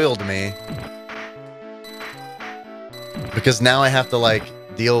spoiled me. Because now I have to, like,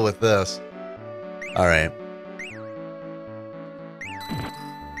 deal with this. Alright.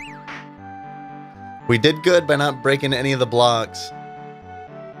 We did good by not breaking any of the blocks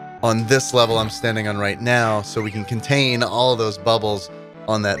on this level I'm standing on right now, so we can contain all of those bubbles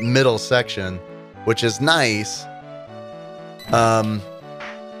on that middle section, which is nice.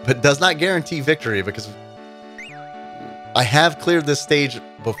 But does not guarantee victory, because I have cleared this stage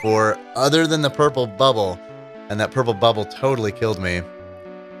before, other than the purple bubble. And that purple bubble totally killed me.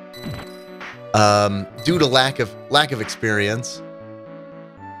 Due to lack of experience.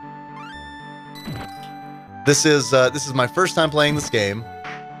 This is my first time playing this game.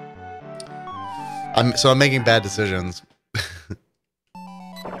 So I'm making bad decisions.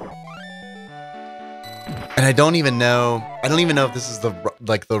 And I don't even know if this is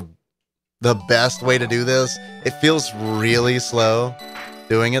the best way to do this. It feels really slow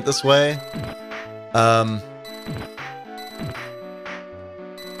doing it this way.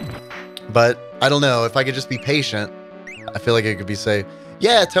 But I don't know, if I could just be patient, I feel like it could be safe.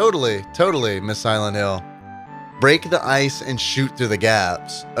 Yeah, totally, Miss Silent Hill. Break the ice and shoot through the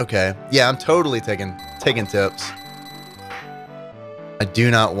gaps. Okay. Yeah, I'm totally taking tips. I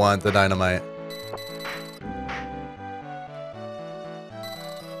do not want the dynamite.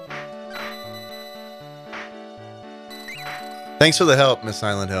 Thanks for the help, Miss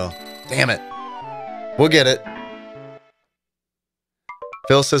Silent Hill. Damn it. We'll get it.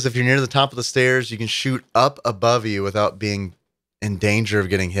 Phil says if you're near the top of the stairs, you can shoot up above you without being in danger of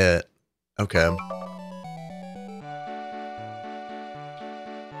getting hit. Okay.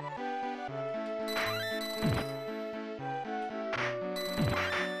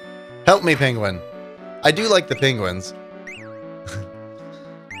 Help me, penguin. I do like the penguins.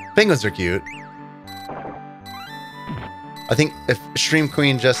 Penguins are cute. I think if Stream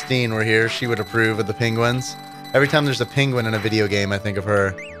Queen Justine were here, she would approve of the penguins. Every time there's a penguin in a video game, I think of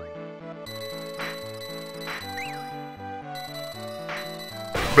her.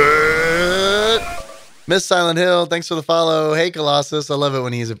 Miss Silent Hill, thanks for the follow. Hey Colossus, I love it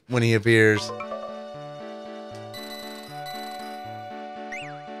when he appears.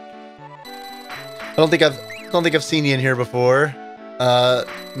 I don't think I've seen you in here before,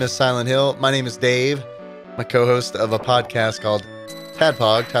 Miss Silent Hill. My name is Dave. I'm a co-host of a podcast called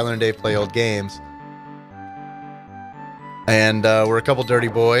TADPOG, Tyler and Dave Play Old Games. And we're a couple dirty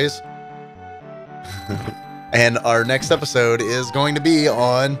boys. And our next episode is going to be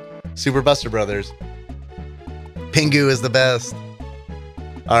on Super Buster Brothers. Pingu is the best.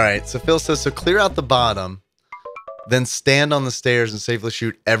 Alright, so Phil says, so clear out the bottom, then stand on the stairs and safely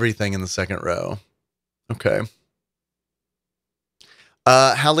shoot everything in the second row. Okay.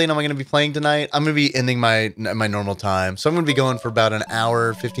 How late am I going to be playing tonight? I'm going to be ending my normal time. So I'm going to be going for about an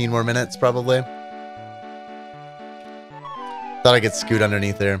hour, 15 more minutes, probably. Thought I could scoot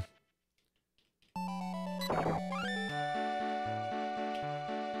underneath there.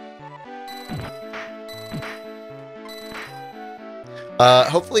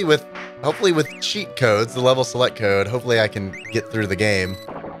 Hopefully with cheat codes, the level select code, hopefully I can get through the game.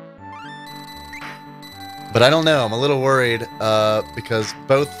 But I don't know. I'm a little worried because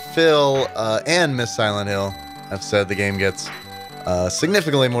both Phil and Miss Silent Hill have said the game gets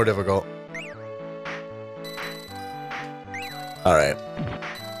significantly more difficult. All right.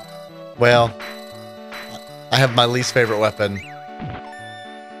 Well, I have my least favorite weapon.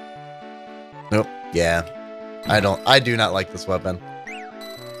 Nope. Yeah. I do not like this weapon.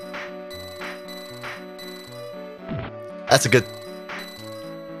 It's a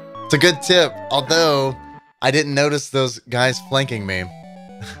good tip, although I didn't notice those guys flanking me.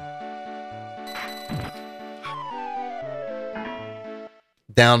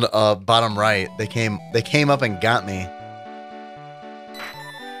 Down bottom right, they came up and got me.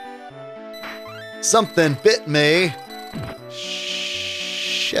 Something bit me.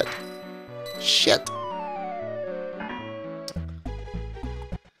 Shit.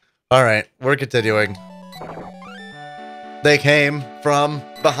 All right, we're continuing. They came from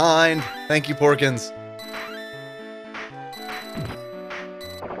behind. Thank you, Porkins.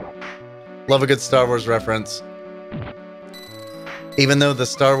 Love a good Star Wars reference. Even though the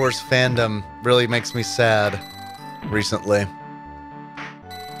Star Wars fandom really makes me sad recently.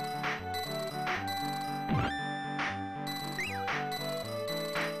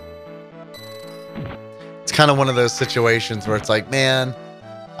 It's kind of one of those situations where it's like, man,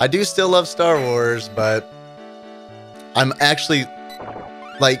 I do still love Star Wars, but I'm actually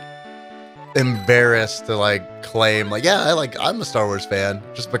like embarrassed to like claim like, yeah, I'm a Star Wars fan,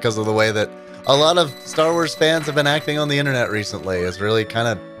 just because of the way that a lot of Star Wars fans have been acting on the internet recently. Is really kind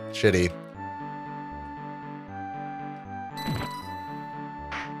of shitty.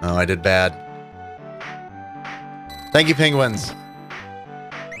 Oh, I did bad. Thank you, penguins.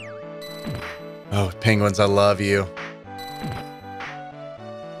 Oh, penguins, I love you.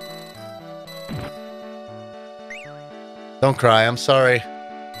 Don't cry, I'm sorry.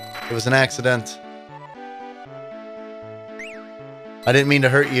 It was an accident. I didn't mean to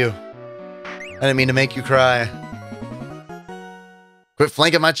hurt you. I didn't mean to make you cry. Quit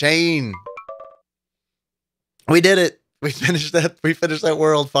flanking my chain. We did it. We finished that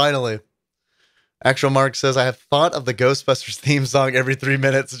world finally. Actual Mark says, I have thought of the Ghostbusters theme song every 3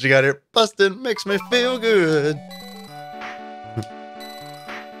 minutes that you got here. Bustin' makes me feel good.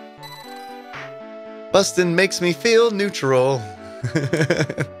 Bustin' makes me feel neutral.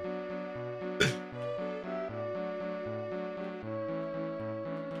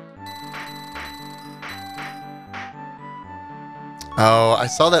 Oh, I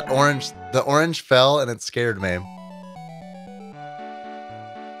saw that orange. The orange fell and it scared me.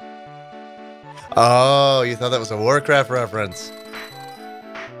 Oh, you thought that was a Warcraft reference.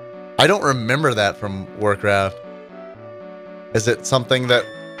 I don't remember that from Warcraft. Is it something that...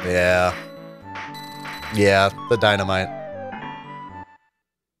 Yeah. Yeah, the dynamite.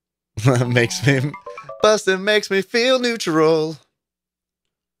 Bustin' makes me feel neutral.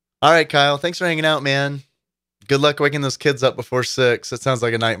 Alright, Kyle. Thanks for hanging out, man. Good luck waking those kids up before 6. It sounds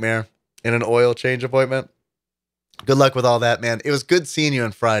like a nightmare. In an oil change appointment. Good luck with all that, man. It was good seeing you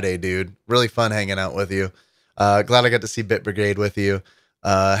on Friday, dude. Really fun hanging out with you. Glad I got to see Bit Brigade with you.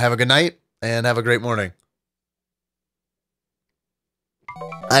 Have a good night and have a great morning.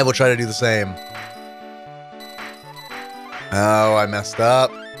 I will try to do the same. Oh, I messed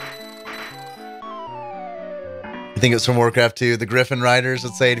up. I think it's from Warcraft 2. The Griffin Riders,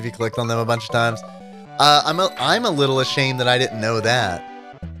 let's say it if you clicked on them a bunch of times. I'm a little ashamed that I didn't know that.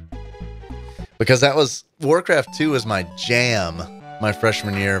 Because that was... Warcraft 2 was my jam my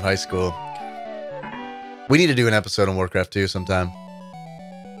freshman year of high school. We need to do an episode on Warcraft 2 sometime.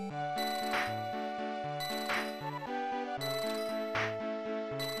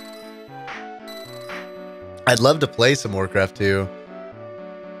 I'd love to play some Warcraft 2.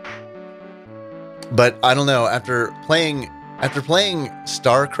 But I don't know, after playing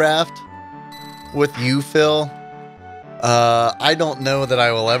StarCraft with you, Phil, I don't know that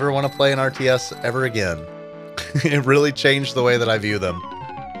I will ever want to play an RTS ever again. It really changed the way that I view them.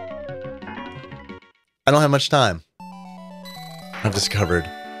 I don't have much time, I've discovered.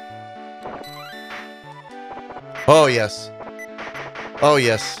 Oh, yes. Oh,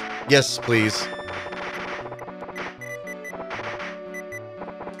 yes. Yes, please.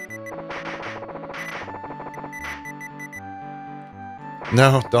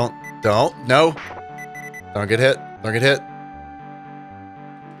 No, don't, no. Don't get hit. Don't get hit.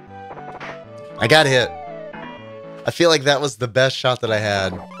 I got hit. I feel like that was the best shot that I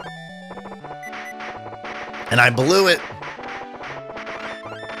had. And I blew it.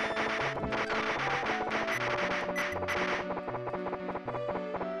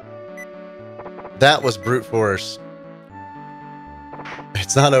 That was brute force.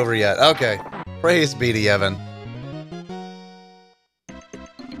 It's not over yet. Okay. Praise be to Evan.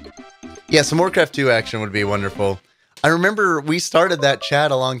 Yeah, some Warcraft 2 action would be wonderful. I remember we started that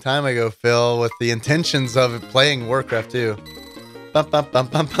chat a long time ago, Phil, with the intentions of playing Warcraft 2. Bum, bum, bum,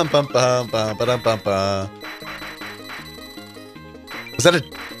 bum, bum, bum, bum, bum, bum, bum, bum.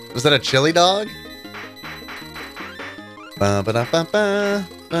 Was that a chili dog? Ba ba da ba ba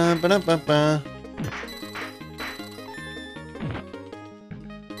ba ba da ba ba.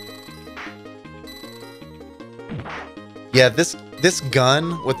 Yeah, this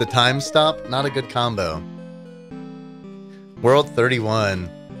gun with the time stop, not a good combo. World 31.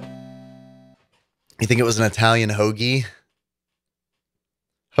 You think it was an Italian hoagie?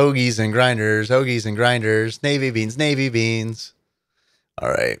 Hoagies and grinders, hoagies and grinders, navy beans, navy beans. All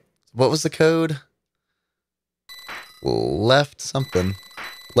right. What was the code? Left something.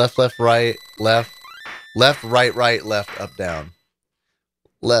 Left, left, right, left. Left, right, right, left, up, down.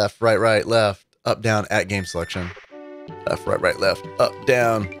 Left, right, left, up, down at game selection. Left, right, left, up,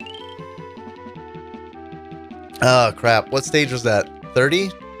 down. Oh, crap. What stage was that? 30?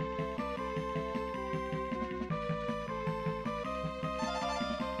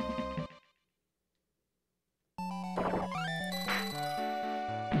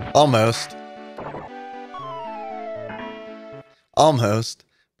 Almost. Almost.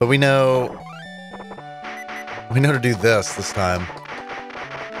 But we know to do this time.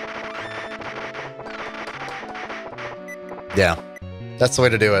 Yeah. That's the way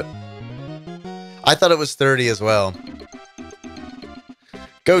to do it. I thought it was 30 as well.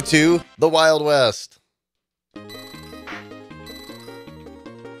 Go to the Wild West.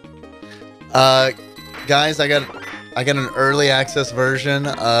 Guys, I got an early access version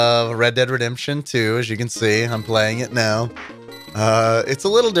of Red Dead Redemption 2. As you can see, I'm playing it now. It's a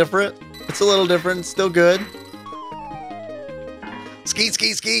little different. It's a little different. It's still good. Skeet,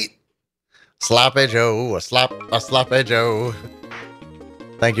 skeet, skeet. Sloppy Joe, a sloppy Joe.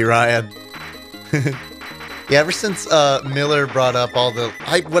 Thank you, Ryan. Yeah, ever since Miller brought up all the...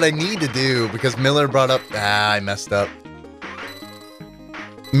 what I need to do, because Miller brought up... I messed up.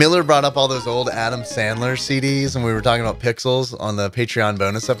 Miller brought up all those old Adam Sandler CDs, and we were talking about Pixels on the Patreon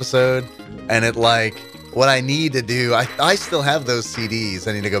bonus episode. And it, like, what I need to do... I still have those CDs.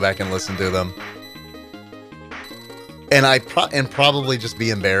 I need to go back and listen to them. And probably just be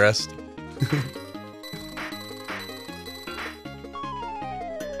embarrassed.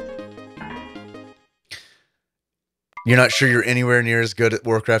 You're not sure you're anywhere near as good at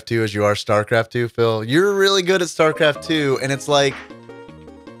Warcraft 2 as you are StarCraft 2, Phil? You're really good at StarCraft 2, and it's like...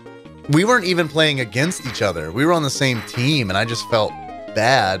 we weren't even playing against each other. We were on the same team, and I just felt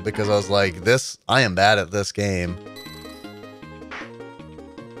bad because I was like, I am bad at this game.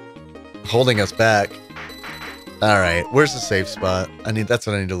 Holding us back. Alright, where's the safe spot? That's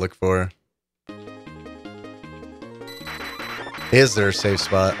what I need to look for. Is there a safe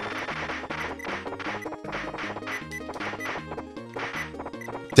spot?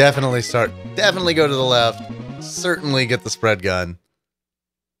 Definitely go to the left. Certainly get the spread gun.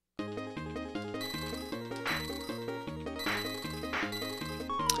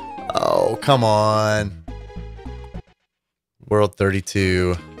 Oh, come on. World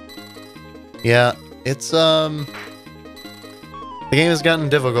 32. Yeah, it's, the game has gotten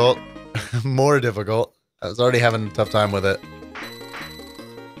difficult. More difficult. I was already having a tough time with it.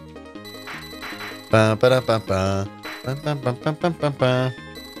 Ba ba da ba ba. Ba ba ba ba ba ba ba.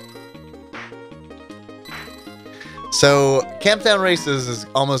 So, Camptown Races is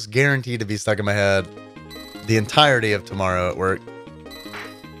almost guaranteed to be stuck in my head the entirety of tomorrow at work.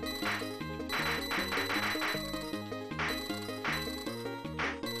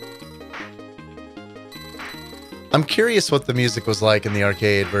 I'm curious what the music was like in the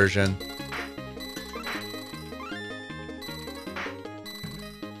arcade version.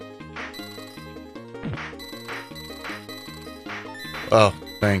 Oh,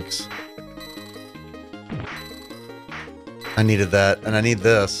 thanks. I needed that, and I need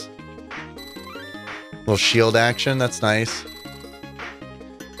this. Little shield action, that's nice.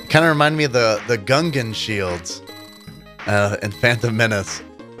 Kind of reminded me of the Gungan shields in Phantom Menace,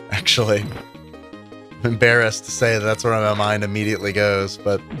 actually. I'm embarrassed to say that's where my mind immediately goes,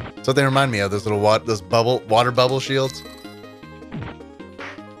 but that's what they remind me of, those little water bubble shields.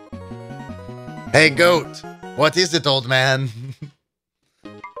 Hey, goat! What is it, old man?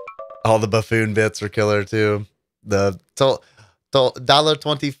 All the buffoon bits are killer, too. The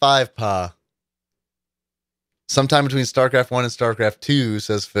 $1.25 pa. Sometime between StarCraft 1 and StarCraft 2,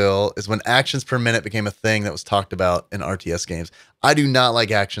 says Phil, is when actions per minute became a thing that was talked about in RTS games. I do not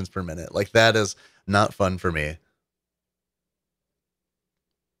like actions per minute. Like, that is not fun for me.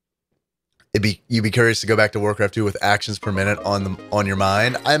 You'd be curious to go back to Warcraft 2 with actions per minute on your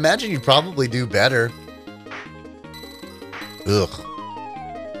mind. I imagine you'd probably do better. Ugh.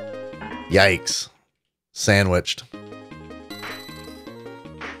 Yikes. Sandwiched.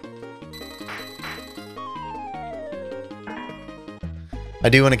 I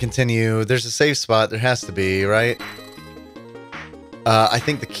do want to continue. There's a safe spot. There has to be, right? I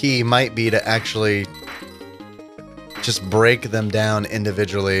think the key might be to actually just break them down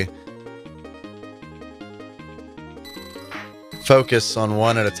individually. Focus on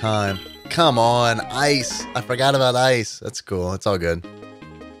one at a time. Come on, ice. I forgot about ice. That's cool. It's all good.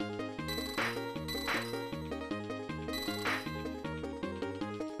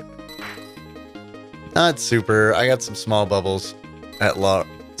 Not super. I got some small bubbles at large.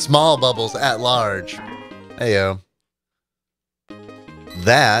 Small bubbles at large. Heyo.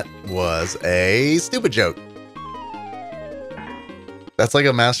 That was a stupid joke. That's like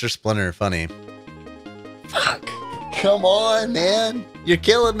a Master Splinter funny. Fuck. Come on, man. You're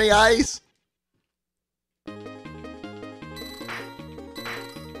killing me, Ice.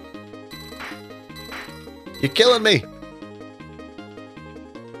 You're killing me.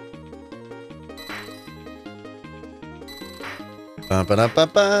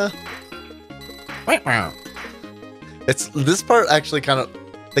 Ba-ba-da-ba-ba. It's this part actually kind of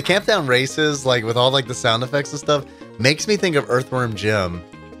the Camptown Races, like with all like the sound effects and stuff, makes me think of Earthworm Jim.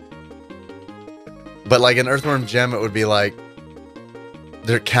 But like in Earthworm Jim, it would be like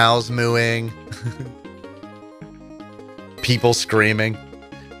there are cows mooing, people screaming,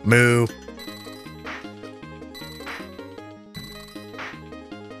 moo.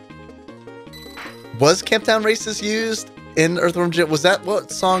 Was Camptown Races used in Earthworm Jim? Was that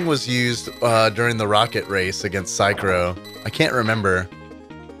what song was used during the rocket race against Psychro? I can't remember.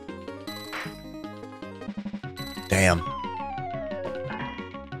 Damn.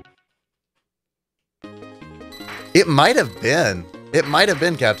 It might have been. It might have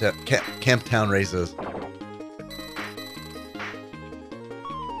been Camptown Races.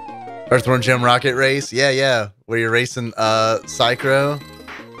 Earthworm Jim rocket race? Yeah, yeah. Where you're racing Psychro.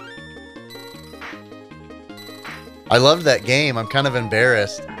 I loved that game. I'm kind of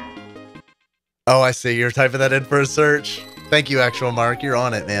embarrassed. Oh, I see. You're typing that in for a search. Thank you, Actual Mark. You're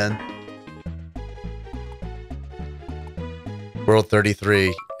on it, man. World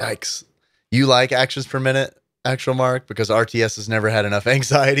 33. Yikes. You like actions per minute, Actual Mark? Because RTS has never had enough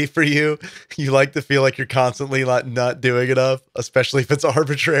anxiety for you. You like to feel like you're constantly not doing enough, especially if it's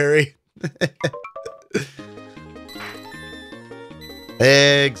arbitrary.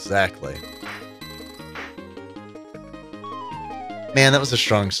 Exactly. Man, that was a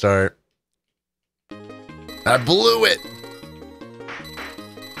strong start. I blew it!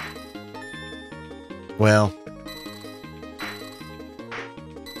 Well,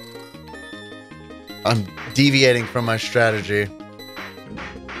 I'm deviating from my strategy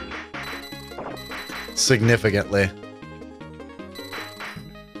significantly.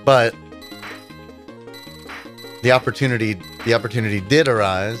 But the opportunity did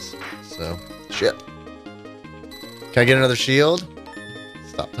arise, so shit. Can I get another shield?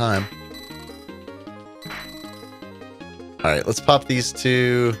 Stop time. All right, let's pop these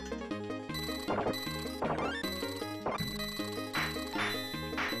two.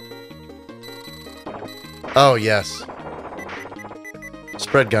 Oh, yes.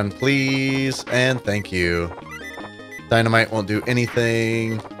 Spread gun, please. And thank you. Dynamite won't do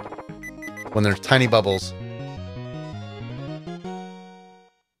anything when there's tiny bubbles.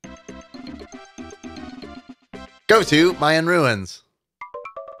 Go to Mayan ruins.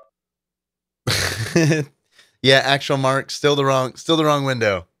 Yeah, actual mark, still the wrong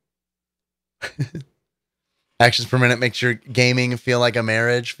window. Actions per minute makes your gaming feel like a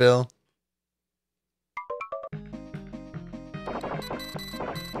marriage, Phil.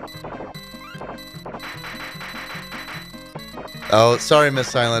 Oh, sorry, Miss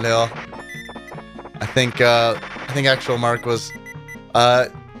Silent Hill. I think actual mark was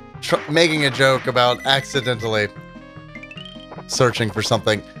making a joke about accidentally searching for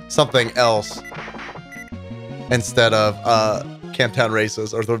something else instead of Camptown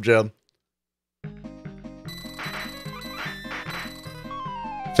Races or Thorpe Gym.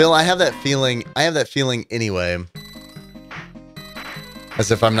 Phil, I have that feeling anyway. As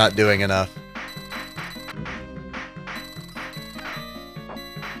if I'm not doing enough.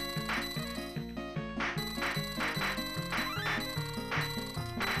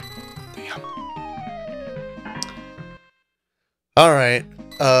 Damn. Alright.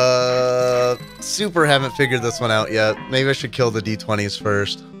 Super haven't figured this one out yet. Maybe I should kill the D20s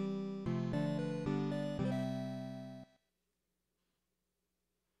first.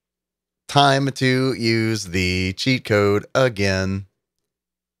 Time to use the cheat code again.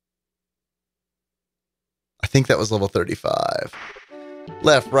 I think that was level 35.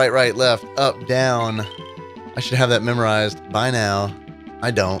 Left, right, left, up, down. I should have that memorized by now. I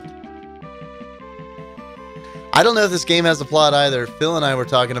don't. I don't know if this game has a plot either. Phil and I were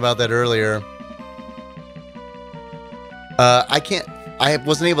talking about that earlier. I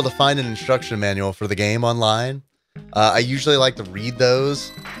wasn't able to find an instruction manual for the game online. I usually like to read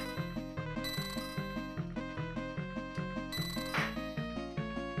those.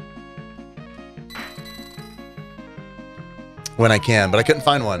 When I can, but I couldn't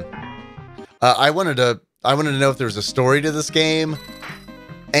find one. I wanted to know if there was a story to this game,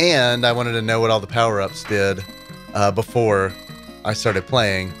 and I wanted to know what all the power-ups did before I started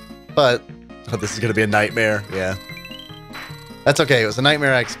playing. But this is gonna be a nightmare. Yeah, that's okay. It was a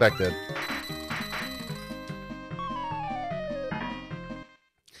nightmare I expected.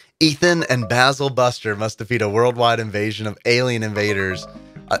 Ethan and Basil Buster must defeat a worldwide invasion of alien invaders.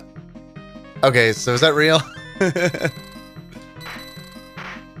 Okay, so is that real?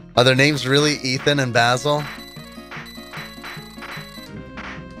 Are their names really Ethan and Basil?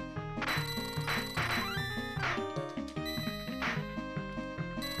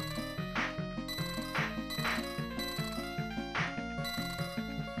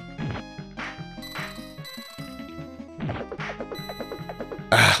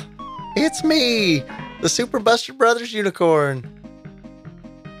 It's me, the Super Buster Brothers unicorn.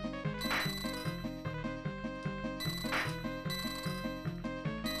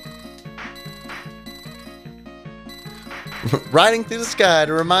 Riding through the sky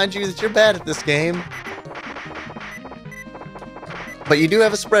to remind you that you're bad at this game. But you do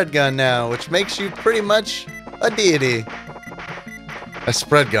have a spread gun now, which makes you pretty much a deity. A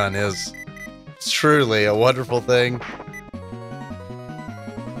spread gun is truly a wonderful thing.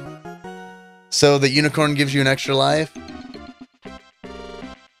 So the unicorn gives you an extra life?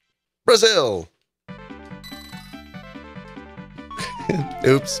 Brazil!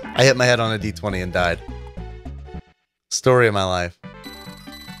 Oops, I hit my head on a D20 and died. Story of my life.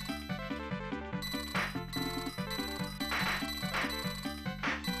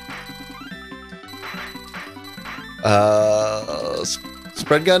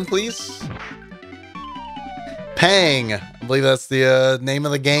 Spread gun, please. Pang! I believe that's the name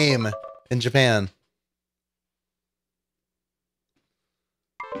of the game in Japan.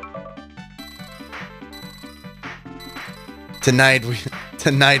 Tonight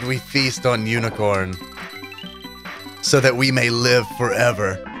we feast on unicorn, so that we may live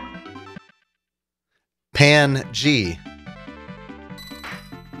forever. Pan G.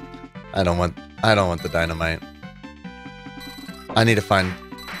 I don't want the dynamite. I need to find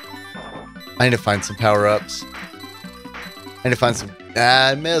some power-ups. I need to find some...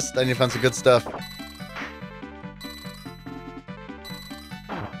 I missed. I need to find some good stuff.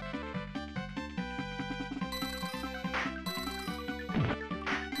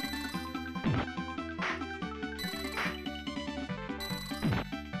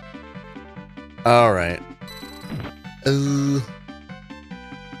 All right.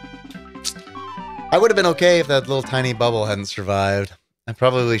 I would have been okay if that little tiny bubble hadn't survived. I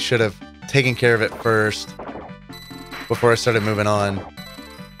probably should have taken care of it first before I started moving on.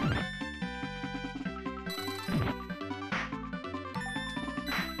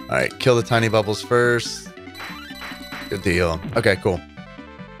 Alright, kill the tiny bubbles first. Good deal. Okay, cool.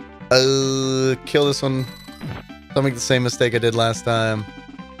 Kill this one. Don't make the same mistake I did last time.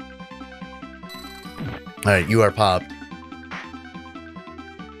 Alright, you are popped.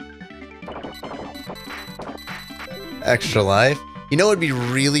 Extra life. You know what would be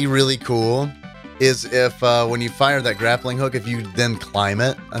really, really cool? Is if when you fire that grappling hook, if you then climb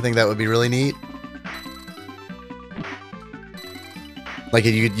it. I think that would be really neat. Like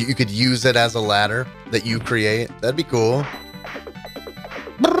you could use it as a ladder that you create. That'd be cool.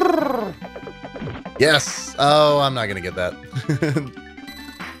 Yes. Oh, I'm not gonna get that.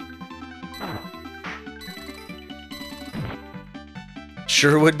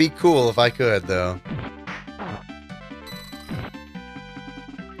 Sure would be cool if I could, though.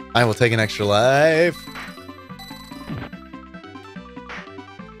 I will take an extra life.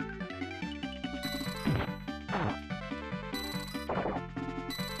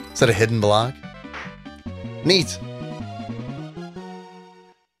 Is that a hidden block? Neat.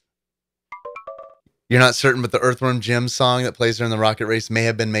 You're not certain, but the Earthworm Jim song that plays during the rocket race may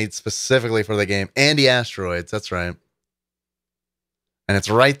have been made specifically for the game. Anti-Asteroids, that's right. And it's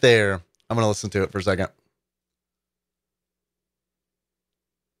right there. I'm going to listen to it for a second.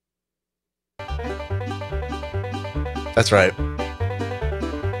 That's right.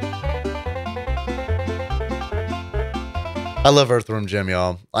 I love Earthworm Jim,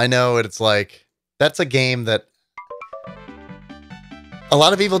 y'all. I know it's like, that's a game that a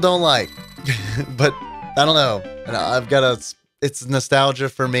lot of people don't like. But I don't know. And I've got it's nostalgia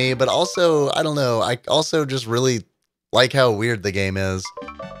for me, but also, I don't know. I also just really like how weird the game is.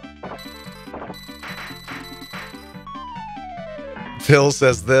 Phil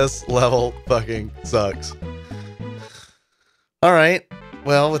says this level fucking sucks. All right.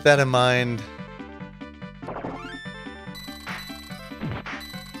 Well, with that in mind,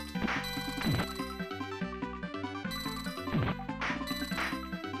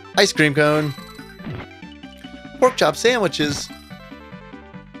 ice cream cone, pork chop sandwiches.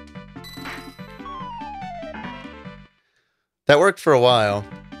 That worked for a while.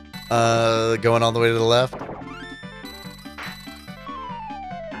 Going all the way to the left.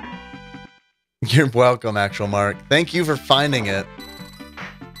 You're welcome, Actual Mark. Thank you for finding it.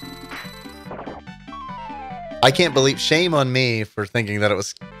 I can't believe, shame on me for thinking that it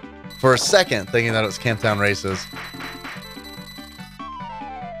was, for a second, thinking that it was Camptown Races.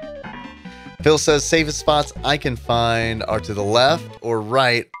 Phil says, safest spots I can find are to the left or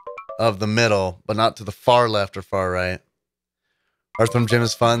right of the middle, but not to the far left or far right. Earthworm Jim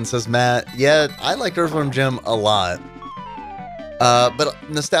is fun, says Matt. Yeah, I like Earthworm Jim a lot. But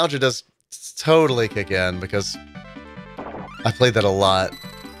nostalgia does totally kick in because I played that a lot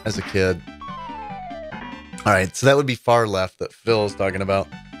as a kid. All right, so that would be far left that Phil's talking about.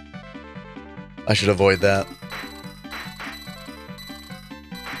 I should avoid that.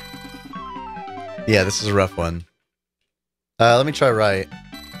 Yeah, this is a rough one. Let me try right.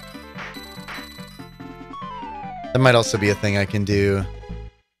 That might also be a thing I can do.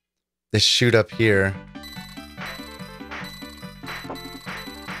 They shoot up here.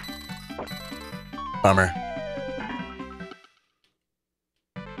 Bummer.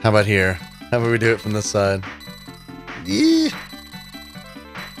 How about here? How about we do it from this side? Yeah.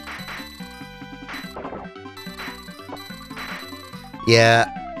 Yeah.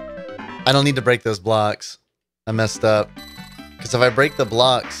 I don't need to break those blocks. I messed up. Because if I break the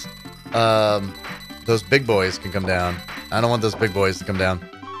blocks, those big boys can come down. I don't want those big boys to come down.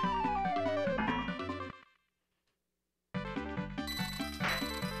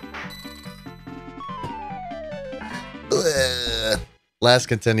 Blech. Last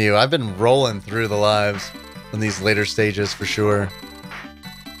continue. I've been rolling through the lives in these later stages for sure.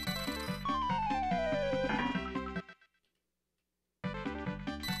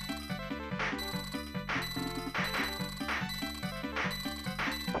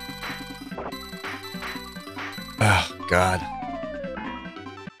 Oh, God.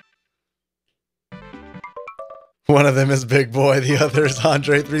 One of them is Big Boy, the other is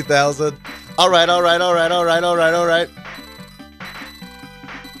Andre 3000. All right, all right, all right, all right, all right, all right.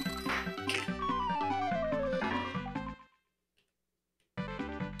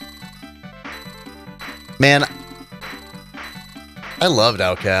 Man, I loved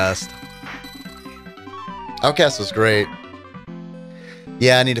Outcast. Outcast was great.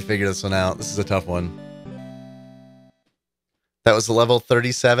 Yeah, I need to figure this one out. This is a tough one. That was level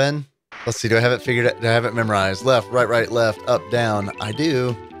 37. Let's see. Do I have it figured out? Do I have it memorized? Left, right, left, up, down. I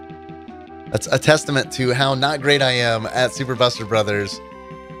do. That's a testament to how not great I am at Super Buster Brothers.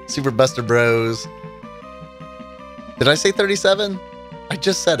 Super Buster Bros. Did I say 37? I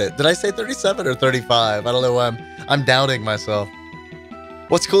just said it. Did I say 37 or 35? I don't know why I'm doubting myself.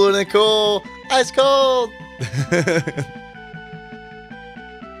 What's cooler than cool? Ice cold!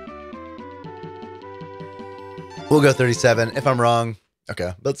 We'll go 37. If I'm wrong,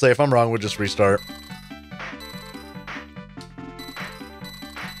 okay. Let's say if I'm wrong, we'll just restart.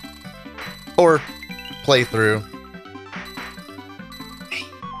 Or play through.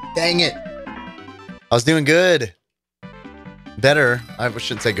 Dang it. I was doing good. Better. I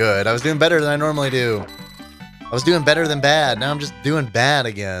shouldn't say good. I was doing better than I normally do. I was doing better than bad. Now I'm just doing bad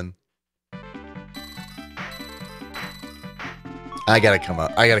again. I gotta come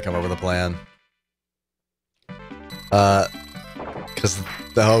up with a plan.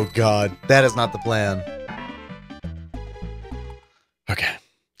 Oh god, that is not the plan. Okay.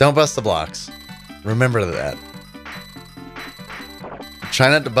 Don't bust the blocks. Remember that. Try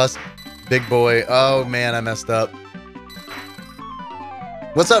not to bust big boy. Oh man, I messed up.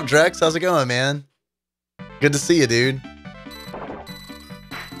 What's up, Drex? How's it going, man? Good to see you, dude.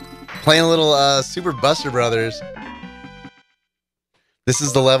 Playing a little Super Buster Brothers. This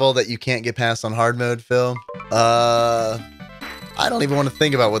is the level that you can't get past on hard mode, Phil. I don't even want to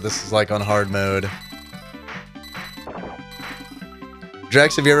think about what this is like on hard mode.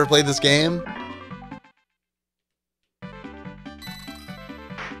 Drex, have you ever played this game?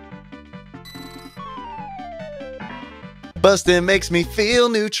 Bustin' makes me feel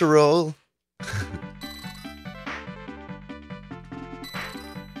neutral.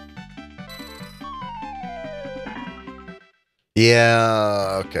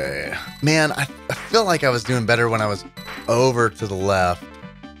 Yeah, okay. Man, I feel like I was doing better when I was over to the left.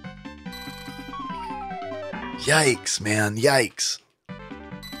 Yikes, man. Yikes.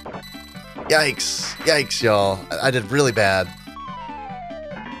 Yikes. Yikes, y'all. I did really bad.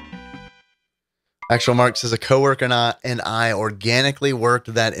 Actual Mark says a coworker and I organically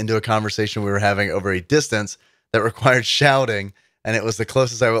worked that into a conversation we were having over a distance that required shouting, and it was the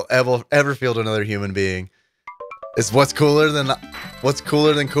closest I will ever feel to another human being. Is what's cooler than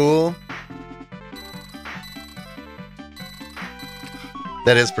cool?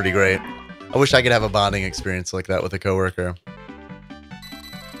 That is pretty great. I wish I could have a bonding experience like that with a coworker.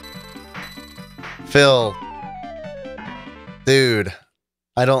 Phil, dude,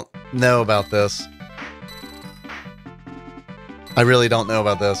 I don't know about this. I really don't know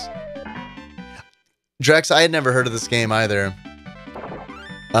about this. Drex, I had never heard of this game either.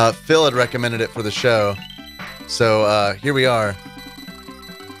 Phil had recommended it for the show. So, here we are.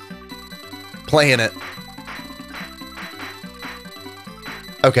 Playing it.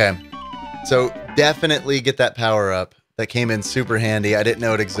 Okay. So, definitely get that power up. That came in super handy. I didn't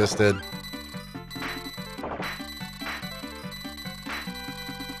know it existed.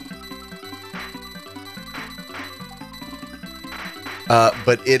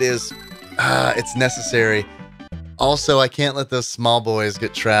 But it is... it's necessary. Also, I can't let those small boys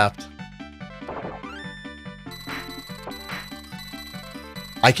get trapped.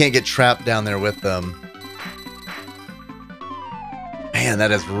 I can't get trapped down there with them. Man,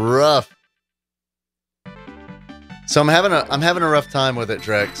 that is rough. So I'm having a rough time with it,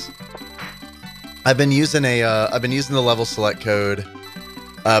 Drex. I've been using the level select code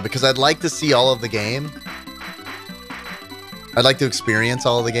because I'd like to see all of the game. I'd like to experience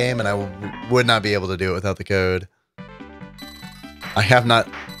all of the game, and I would not be able to do it without the code. I have not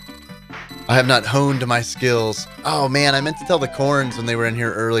honed my skills. Oh man, I meant to tell the Corns when they were in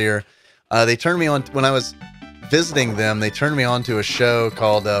here earlier. They turned me on, when I was visiting them, they turned me on to a show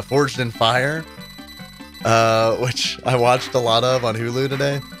called Forged in Fire, which I watched a lot of on Hulu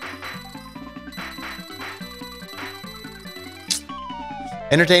today.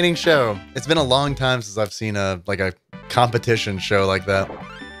 Entertaining show. It's been a long time since I've seen a competition show like that.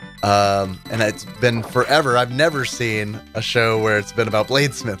 And it's been forever. I've never seen a show where it's been about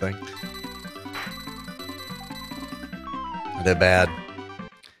bladesmithing. I did bad.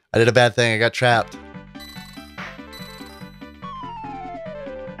 I did a bad thing. I got trapped.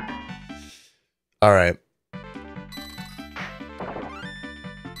 All right.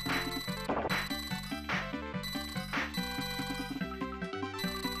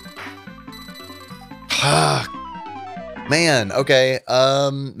 Man, okay.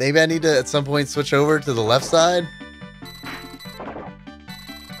 Maybe I need to at some point switch over to the left side.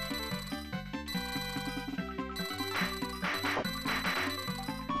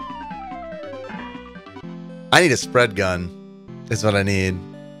 I need a spread gun, is what I need.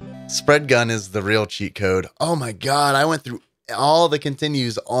 Spread gun is the real cheat code. Oh my god, I went through all the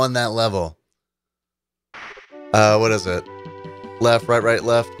continues on that level. What is it? Left, right,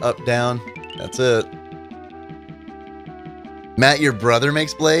 left, up, down. That's it. Matt, your brother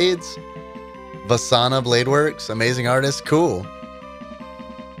makes blades? Vasana Blade Works, amazing artist, cool.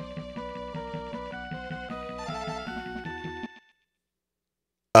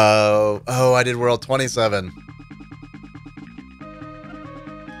 Oh, I did World 27.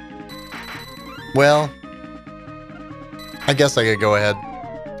 Well, I guess I could go ahead.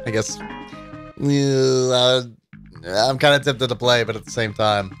 I guess I'm kind of tempted to play, but at the same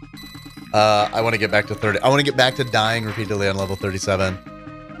time, I want to get back to 30. I want to get back to dying repeatedly on level 37.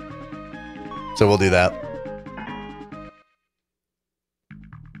 So we'll do that.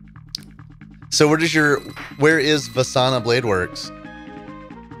 So where is Vasana Blade Works?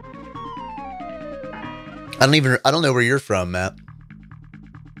 I don't know where you're from, Matt.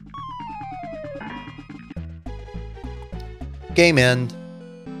 Game end.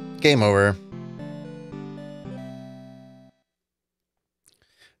 Game over.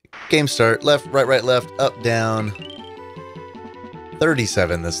 Game start. Left, right, left, up, down.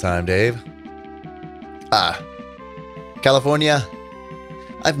 37 this time, Dave. California.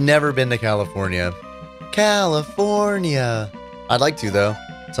 I've never been to California. California. I'd like to, though.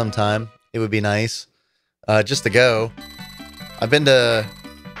 Sometime. It would be nice. Just to go. I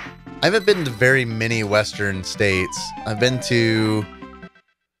haven't been to very many Western states. I've been to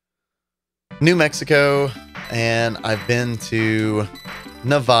New Mexico, and I've been to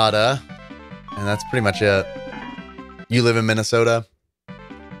Nevada, and that's pretty much it. You live in Minnesota?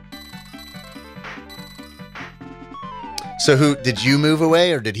 So did you move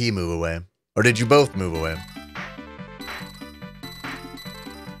away, or did he move away? Or did you both move away?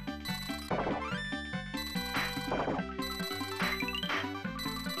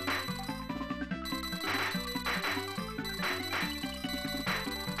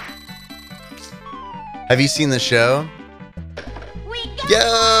 Have you seen the show?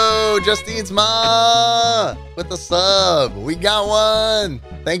 Yo, Justine's ma with the sub. We got one.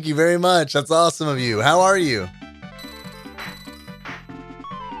 Thank you very much. That's awesome of you. How are you?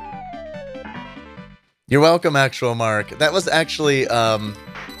 You're welcome, actual Mark. That was actually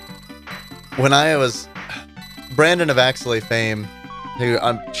when I was Brandon of Axley fame, who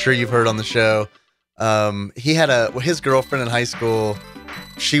I'm sure you've heard on the show. He had his girlfriend in high school.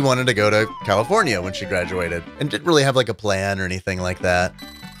 She wanted to go to California when she graduated and didn't really have like a plan or anything like that.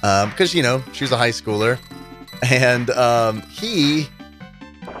 Because, you know, she was a high schooler, and he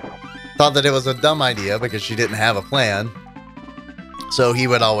thought that it was a dumb idea because she didn't have a plan. So he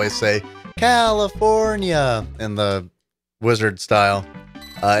would always say, California, in the Wizard style.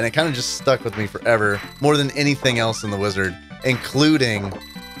 And it kind of just stuck with me forever, more than anything else in the Wizard, including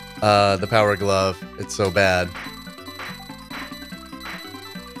the Power Glove. It's so bad.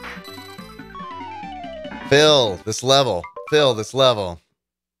 Phil, this level. Phil, this level.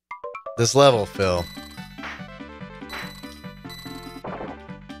 This level, Phil.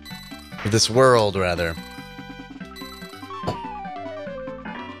 This world, rather.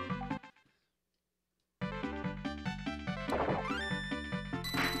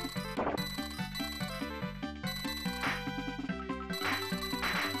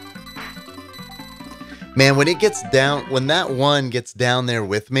 Man, when it gets down, when that one gets down there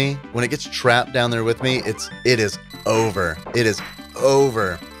with me, when it gets trapped down there with me, it is over. It is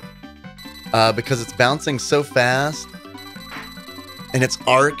over. Because it's bouncing so fast, and its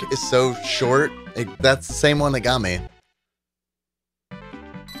arc is so short. That's the same one that got me.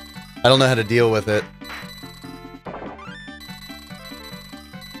 I don't know how to deal with it.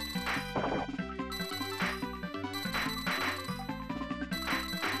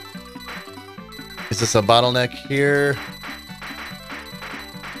 Is this a bottleneck here? I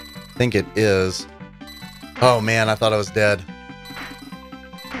think it is. Oh man, I thought I was dead.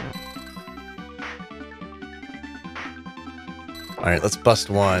 Alright, let's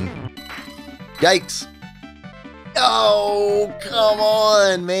bust one. Yikes! Oh, come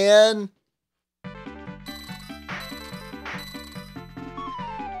on, man!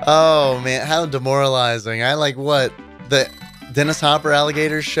 Oh man, how demoralizing. I like what? The Dennis Hopper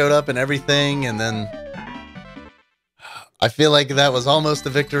alligators showed up and everything, and then I feel like that was almost a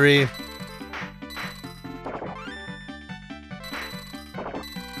victory.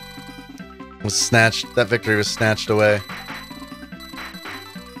 That victory was snatched away.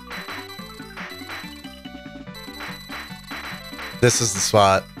 This is the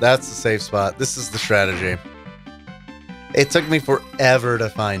spot. That's the safe spot. This is the strategy. It took me forever to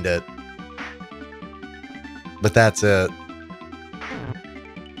find it. But that's it.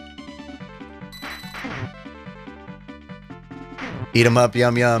 Eat 'em up,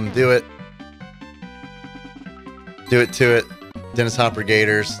 yum yum. Do it. Do it to it. Dennis Hopper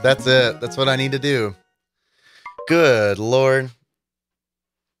Gators. That's it. That's what I need to do. Good Lord.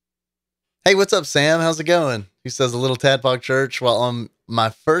 Hey, what's up, Sam? How's it going? He says a little Tadpog church while on my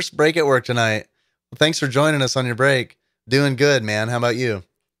first break at work tonight. Well, thanks for joining us on your break. Doing good, man. How about you?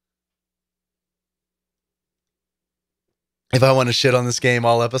 If I want to shit on this game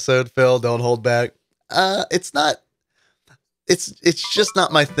all episode, Phil, don't hold back. It's just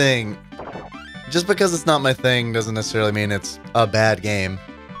not my thing. Just because it's not my thing doesn't necessarily mean it's a bad game.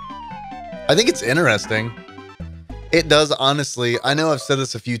 I think it's interesting. It does honestly, I know I've said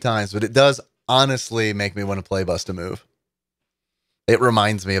this a few times, but it does honestly make me want to play Bust a Move. It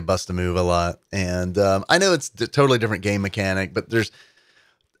reminds me of Bust a Move a lot. And I know it's a totally different game mechanic, but there's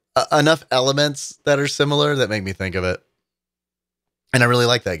enough elements that are similar that make me think of it. And I really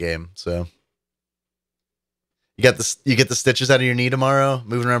like that game, so. You get the stitches out of your knee tomorrow,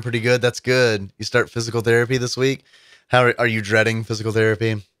 moving around pretty good. That's good. You start physical therapy this week. How are you dreading physical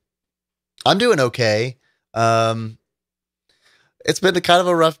therapy? I'm doing okay. It's been kind of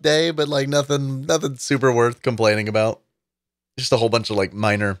a rough day, but like nothing super worth complaining about. Just a whole bunch of like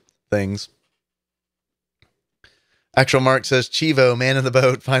minor things. Actual Mark says, Chivo, man in the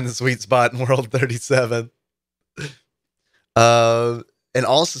boat, find the sweet spot in World 37. And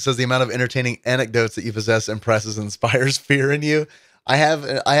also says the amount of entertaining anecdotes that you possess impresses and inspires fear in you. I have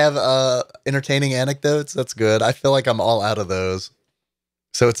entertaining anecdotes. That's good. I feel like I'm all out of those.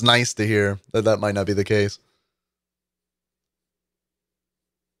 So it's nice to hear that that might not be the case.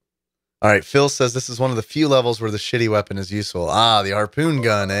 All right, Phil says this is one of the few levels where the shitty weapon is useful. Ah, the harpoon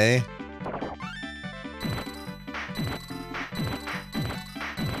gun, eh?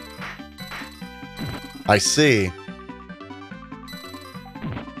 I see.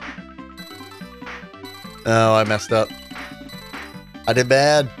 Oh, I messed up. I did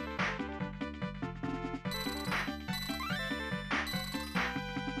bad.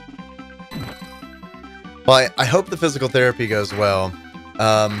 Well, I hope the physical therapy goes well.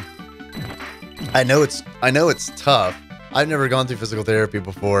 I know it's tough. I've never gone through physical therapy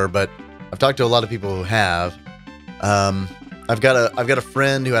before, but I've talked to a lot of people who have. I've got a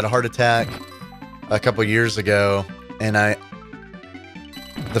friend who had a heart attack a couple years ago, and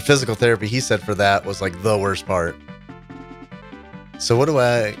the physical therapy he said for that was like the worst part. So what do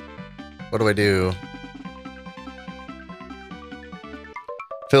I do?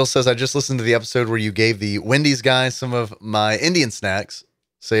 Phil says, I just listened to the episode where you gave the Wendy's guys some of my Indian snacks,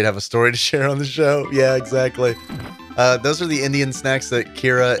 so you'd have a story to share on the show. Yeah, exactly. Those are the Indian snacks that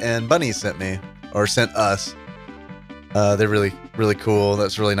Kira and Bunny sent me, or sent us. They're really, really cool.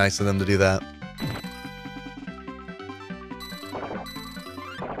 That's really nice of them to do that.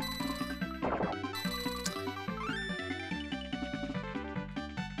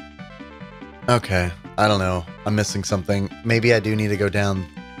 Okay, I don't know. I'm missing something. Maybe I do need to go down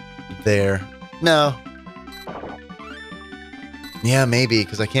there. No. Yeah, maybe,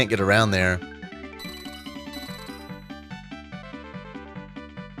 because I can't get around there.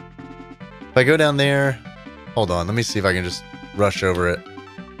 If I go down there... Hold on, let me see if I can just rush over it.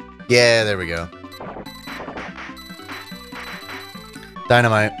 Yeah, there we go.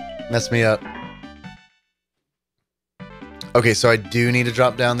 Dynamite. Mess me up. Okay, so I do need to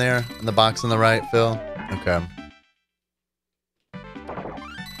drop down there in the box on the right, Phil? Okay.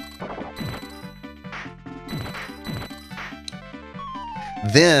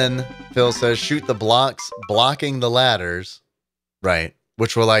 Then, Phil says, shoot the blocks blocking the ladders. Right.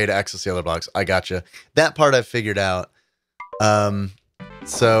 Which will allow you to access the other blocks. I gotcha. That part I've figured out.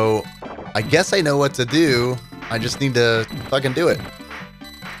 So, I guess I know what to do. I just need to fucking do it.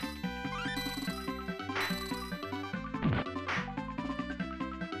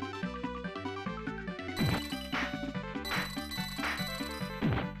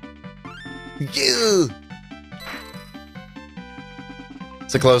 Yeah.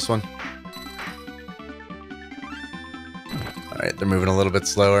 It's a close one. All right, they're moving a little bit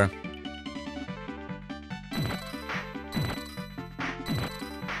slower.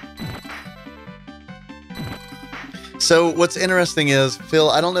 So what's interesting is,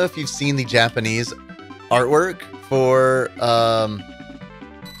 Phil, I don't know if you've seen the Japanese artwork for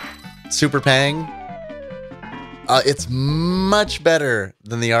Super Pang. It's much better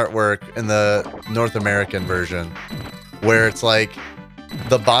than the artwork in the North American version, where it's like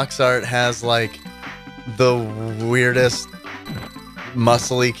the box art has like the weirdest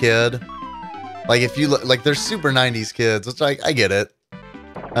muscly kid. Like if you look, like they're super 90s kids, which I get it.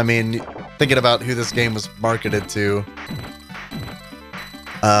 I mean, thinking about who this game was marketed to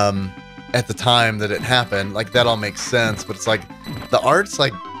at the time that it happened, like that all makes sense, but it's like The art's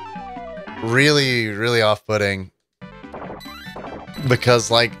like really, really off-putting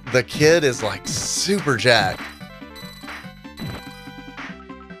because like the kid is like super jacked.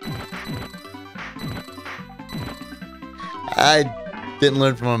 I didn't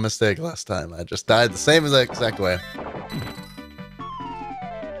learn from a mistake last time. I just died the same exact way.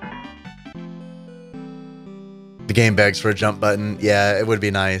 The game begs for a jump button. Yeah, it would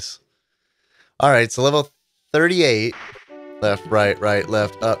be nice. All right, so level 38. Left, right, right,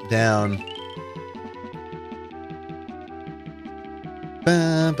 left, up, down.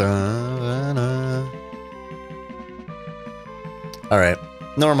 All right,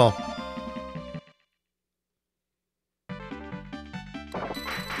 normal.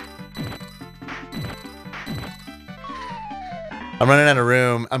 I'm running out of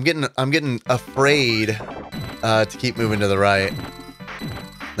room. I'm getting afraid to keep moving to the right.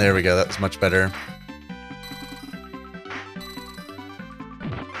 There we go. That was much better.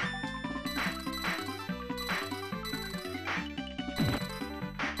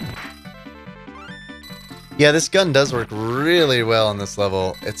 Yeah, this gun does work really well on this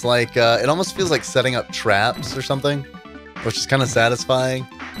level. It's like, it almost feels like setting up traps or something, which is kind of satisfying.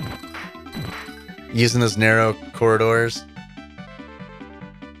 Using those narrow corridors.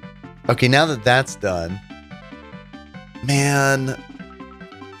 Okay, now that that's done, man,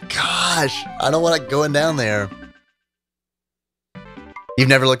 gosh, I don't want it going down there. You've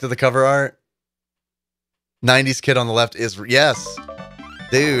never looked at the cover art? 90s kid on the left is, yes,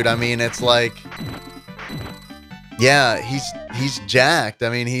 dude. I mean, it's like, yeah, he's jacked. I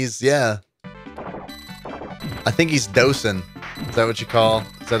mean, yeah. I think he's dosing. Is that what you call?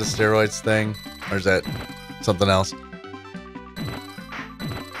 Is that a steroids thing? Or is that something else?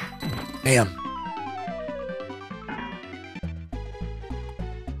 Damn.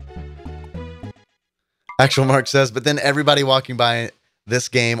 Actual Mark says, but then everybody walking by this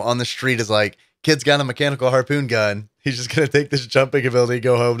game on the street is like, kid's got a mechanical harpoon gun. He's just going to take this jumping ability,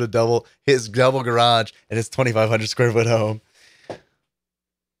 go home to his double garage and his 2,500 square foot home.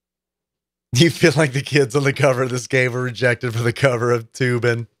 Do you feel like the kids on the cover of this game were rejected for the cover of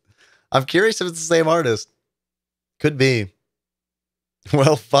Tubin? I'm curious if it's the same artist. Could be.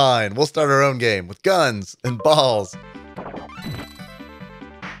 Well, fine. We'll start our own game with guns and balls.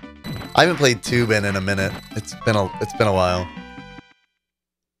 I haven't played Tubin in a minute. It's been a while.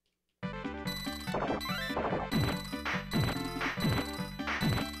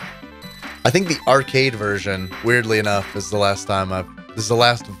 I think the arcade version, weirdly enough, is the last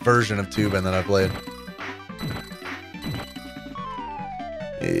version of Tubin that I played.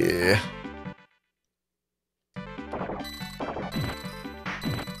 Yeah.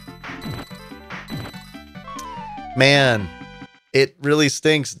 Man, it really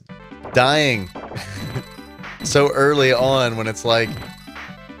stinks dying so early on when it's like,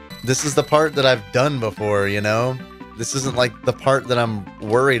 this is the part that I've done before, you know? This isn't like the part that I'm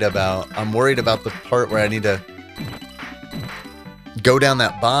worried about. I'm worried about the part where I need to go down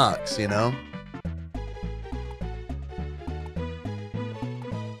that box, you know?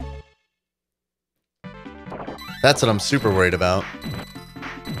 That's what I'm super worried about.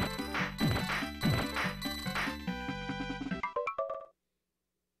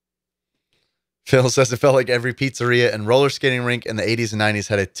 Phil says it felt like every pizzeria and roller skating rink in the 80s and 90s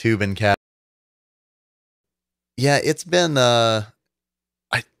had a Tubin cat. Yeah, it's been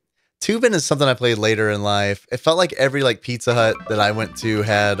Tubin is something I played later in life. It felt like every like Pizza Hut that I went to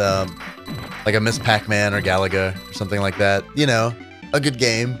had like a Miss Pac-Man or Galaga or something like that. You know, a good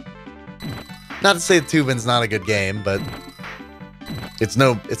game. Not to say that Tubin's not a good game, but it's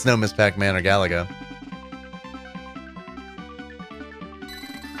no Miss Pac-Man or Galaga.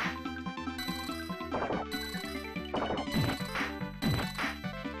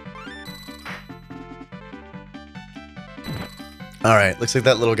 All right, looks like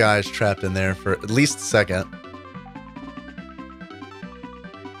that little guy is trapped in there for at least a second.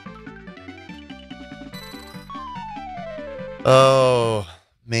 Oh,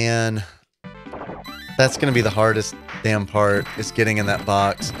 man. That's going to be the hardest damn part, is getting in that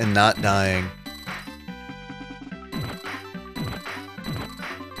box and not dying.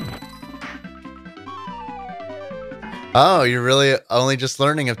 Oh, you're really only just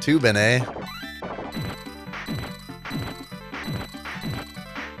learning of Tubin, eh?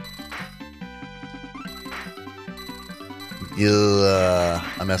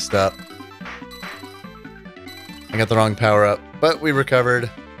 I messed up. I got the wrong power up, but we recovered.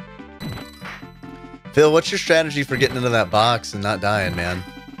 Phil, what's your strategy for getting into that box and not dying, man?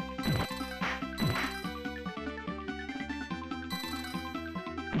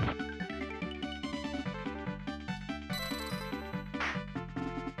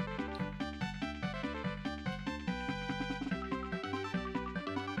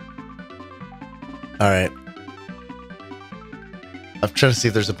 Alright. I'm trying to see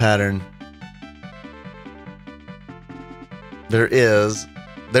if there's a pattern. There is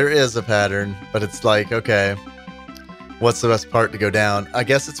a pattern, but it's like, okay, what's the best part to go down? I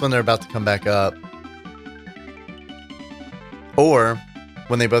guess it's when they're about to come back up. Or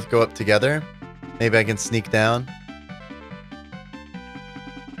when they both go up together. Maybe I can sneak down.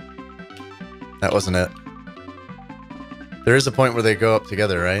 That wasn't it. There is a point where they go up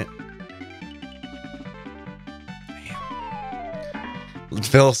together, right? Damn.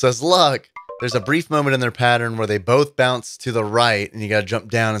 Phil says, look, there's a brief moment in their pattern where they both bounce to the right and you gotta jump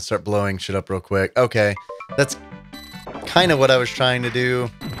down and start blowing shit up real quick. Okay, that's kind of what I was trying to do.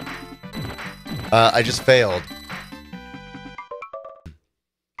 I just failed.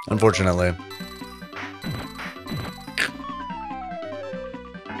 Unfortunately.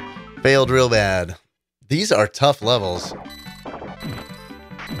 Failed real bad. These are tough levels.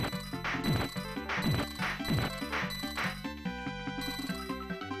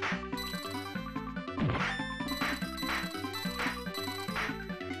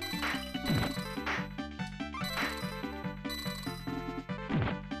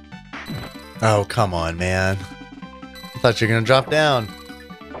 Oh, come on, man. I thought you were gonna drop down.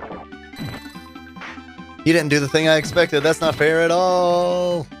 You didn't do the thing I expected. That's not fair at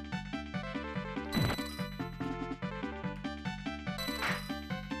all.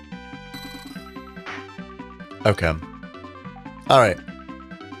 Okay. All right.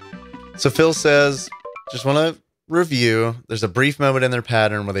 So Phil says, just want to review. There's a brief moment in their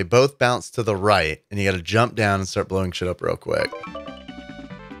pattern where they both bounce to the right and you got to jump down and start blowing shit up real quick.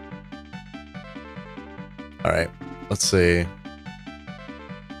 All right. Let's see.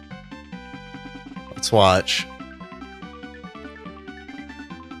 Let's watch.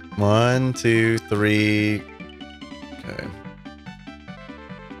 1, 2, 3. Okay.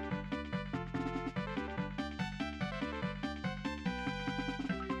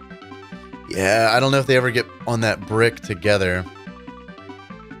 Yeah, I don't know if they ever get on that brick together.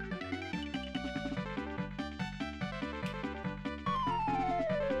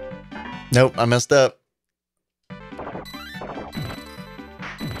 Nope, I messed up.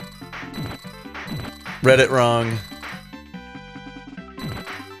 Read it wrong.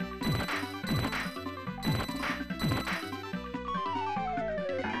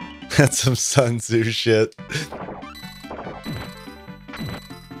 That's some Sun Tzu shit.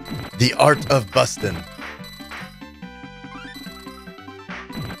 The art of bustin'.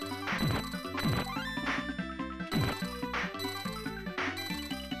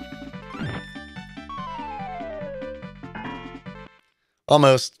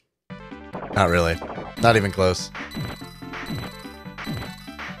 Almost. Not really. Not even close.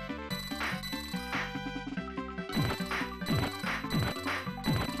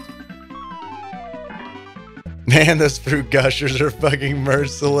 Man, those fruit gushers are fucking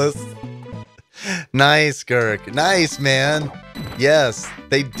merciless. Nice, Girk. Nice, man. Yes,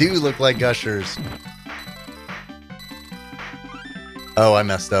 they do look like gushers. Oh, I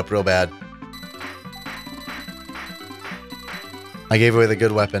messed up real bad. I gave away the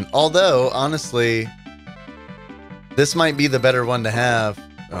good weapon. Although, honestly, this might be the better one to have.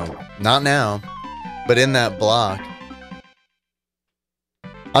 Oh, not now, but in that block.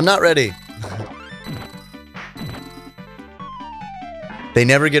 I'm not ready. They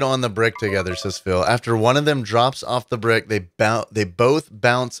never get on the brick together, says Phil. After one of them drops off the brick, they both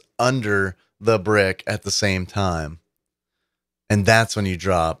bounce under the brick at the same time. And that's when you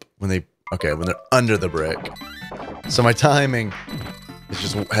drop. When they're under the brick. So my timing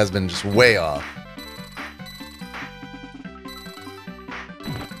has been just way off.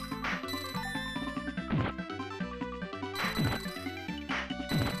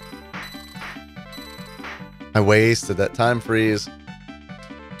 I wasted that time freeze.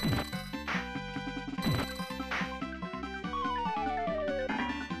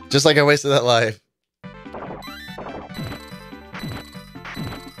 Just like I wasted that life.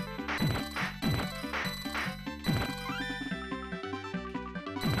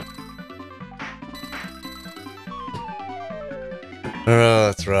 Oh,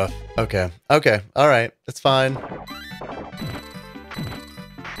 that's rough. Okay. Okay. All right. It's fine.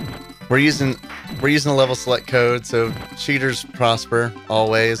 We're using a level select code, so cheaters prosper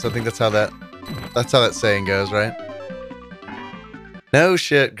always. I think that's how that saying goes, right? No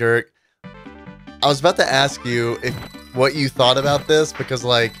shit, Girk. I was about to ask you what you thought about this, because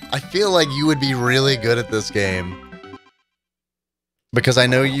like I feel like you would be really good at this game. Because I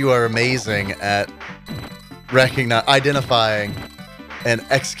know you are amazing at identifying and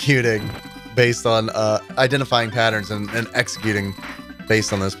executing based on identifying patterns and executing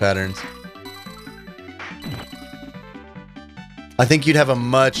based on those patterns. I think you'd have a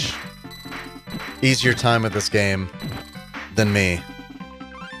much easier time with this game than me.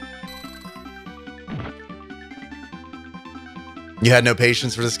 You had no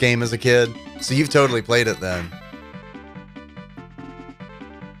patience for this game as a kid, so you've totally played it then.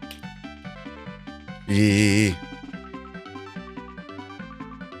 Yee.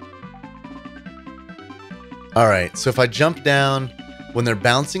 Alright, so if I jump down when they're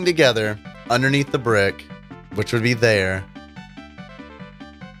bouncing together underneath the brick, which would be there.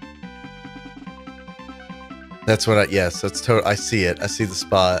 That's what yes, that's total. I see it. I see the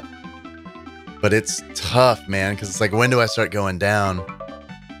spot. But it's tough, man, because it's like, when do I start going down?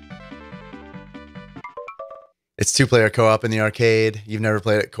 It's 2-player co-op in the arcade. You've never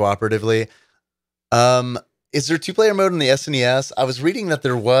played it cooperatively. Is there 2-player mode in the SNES? I was reading that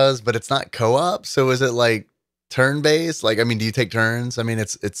there was, but it's not co-op. So is it like turn-based? Like, I mean, do you take turns? I mean,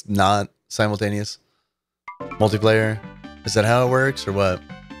 it's not simultaneous multiplayer. Is that how it works or what?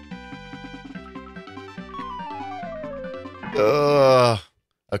 Ugh.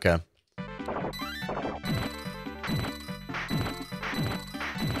 Okay.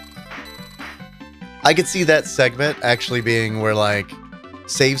 I could see that segment actually being where, like,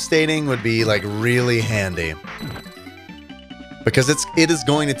 save stating would be, like, really handy. Because it is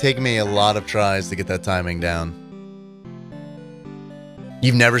going to take me a lot of tries to get that timing down.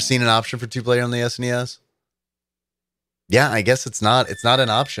 You've never seen an option for 2-player on the SNES? Yeah, I guess it's not. It's not in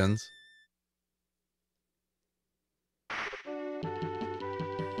options.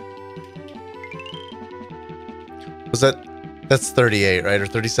 Was that's 38, right? Or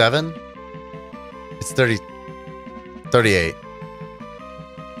 37? It's 38.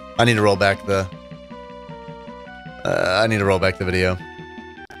 I need to roll back the video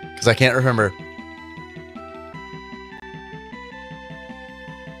because I can't remember.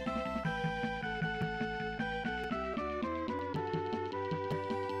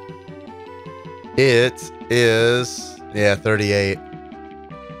 It is, yeah, 38.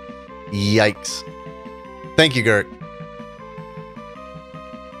 Yikes. Thank you, Gert.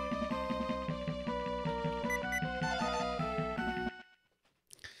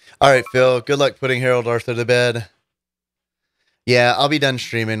 All right, Phil, good luck putting Harold Arthur to bed. Yeah, I'll be done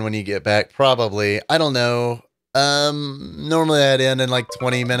streaming when you get back, probably. I don't know. Normally I'd end in like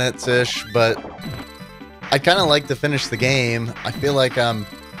 20 minutes-ish, but I'd kind of like to finish the game. I feel like I'm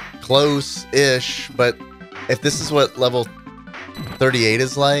close-ish, but if this is what level 38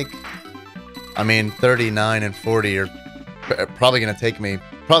 is like, I mean, 39 and 40 are probably going to take me,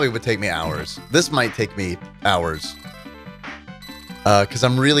 would take me hours. This might take me hours. Because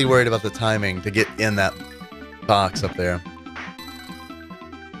I'm really worried about the timing to get in that box up there.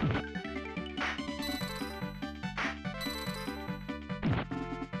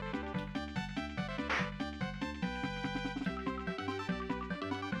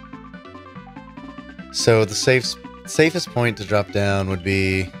 So the safest point to drop down would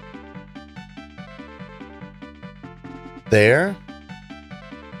be there.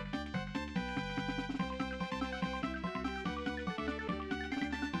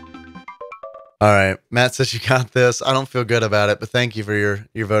 All right, Matt says you got this. I don't feel good about it, but thank you for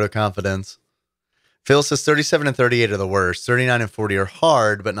your vote of confidence. Phil says 37 and 38 are the worst. 39 and 40 are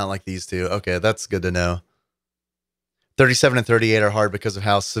hard, but not like these two. Okay, that's good to know. 37 and 38 are hard because of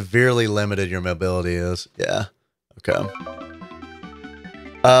how severely limited your mobility is. Yeah, okay.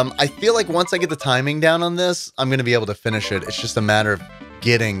 I feel like once I get the timing down on this, I'm going to be able to finish it. It's just a matter of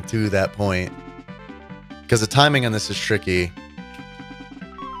getting to that point. Because the timing on this is tricky.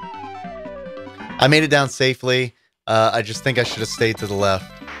 I made it down safely. I just think I should have stayed to the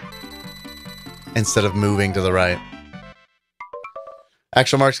left instead of moving to the right.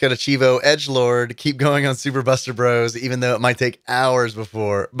 Actual Mark's got a Chivo Edgelord. Keep going on Super Buster Bros, even though it might take hours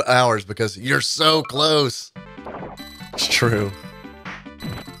because you're so close. It's true.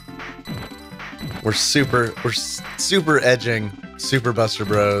 We're super edging Super Buster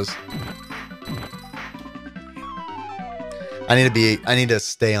Bros. I need to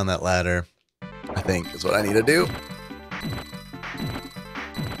stay on that ladder. I think is what I need to do.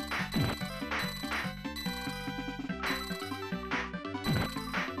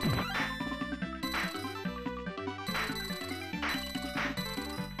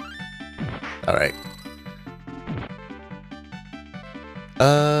 All right.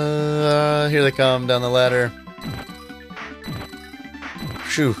 Here they come down the ladder.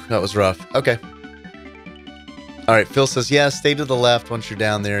 Phew, that was rough. Okay. All right, Phil says, yeah, stay to the left. Once you're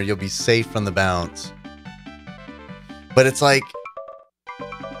down there, you'll be safe from the bounce. But it's like,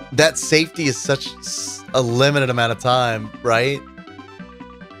 that safety is such a limited amount of time, right?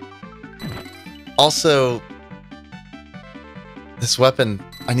 Also, This weapon,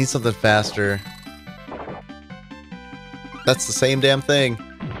 I need something faster. That's the same damn thing.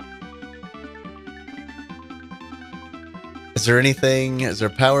 Is there anything? Is there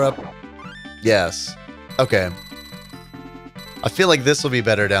a power up? Yes. Okay. I feel like this will be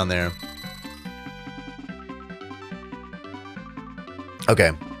better down there.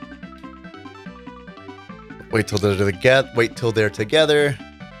 Okay. Wait till they're together.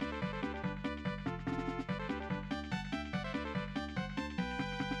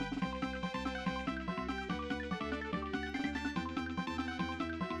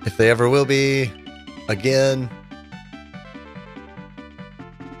 If they ever will be again.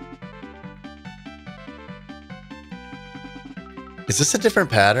 Is this a different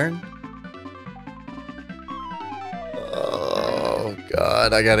pattern? Oh,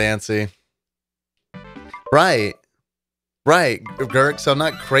 God, I got antsy. Right. Right, Gurk, so I'm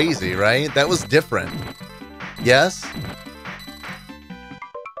not crazy, right? That was different. Yes?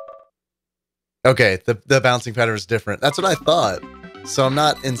 Okay, the bouncing pattern is different. That's what I thought. So I'm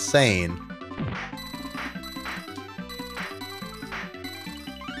not insane.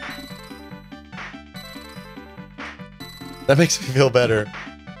 That makes me feel better.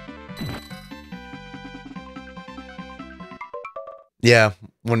 Yeah,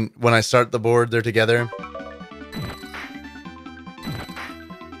 when I start the board, they're together.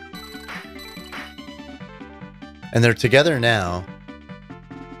 And they're together now.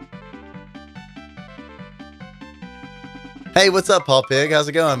 Hey, what's up, Paul Pig? How's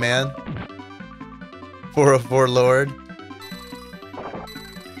it going, man? 404 Lord.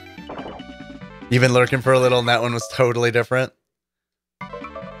 You've been lurking for a little and that one was totally different.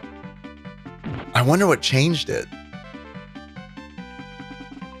 I wonder what changed it.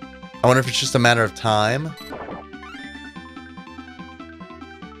 I wonder if it's just a matter of time.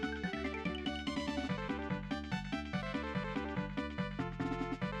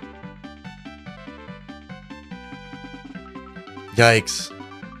 Yikes.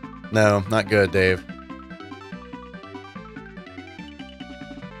 No, not good, Dave.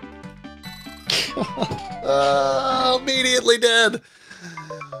 Oh, immediately dead.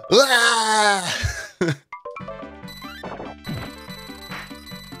 Ah!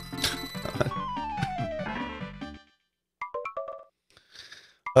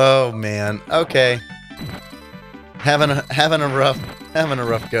 Oh man. Okay. Having a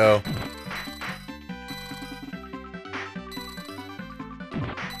rough go.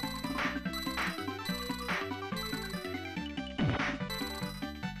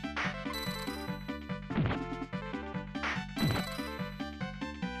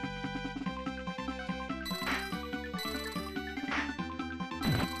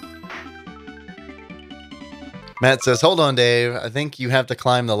 Matt says, hold on, Dave. I think you have to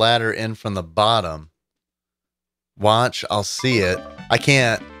climb the ladder in from the bottom. Watch, I'll see it. I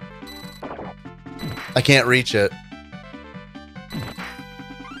can't reach it.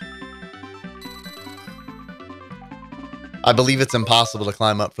 I believe it's impossible to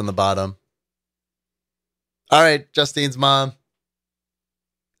climb up from the bottom. All right, Justine's mom.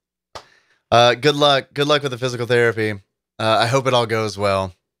 Good luck. Good luck with the physical therapy. I hope it all goes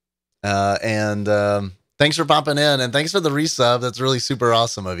well. Thanks for popping in, and thanks for the resub. That's really super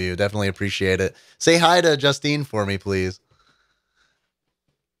awesome of you. Definitely appreciate it. Say hi to Justine for me, please.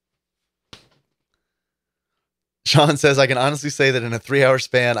 Sean says, I can honestly say that in a 3-hour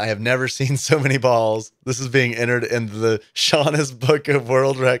span, I have never seen so many balls. This is being entered into the Shauna's Book of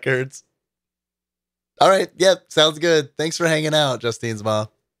World Records. All right. Yep. Sounds good. Thanks for hanging out, Justine's mom.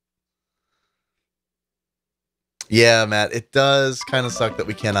 Yeah, Matt, it does kind of suck that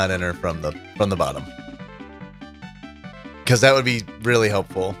we cannot enter from the bottom. Because that would be really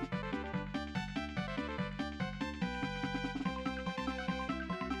helpful.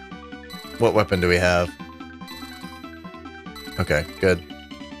 What weapon do we have? Okay, good.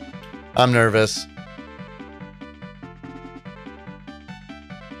 I'm nervous.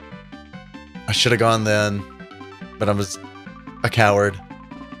 I should have gone then, but I was a coward.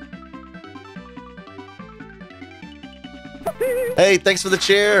 Hey, thanks for the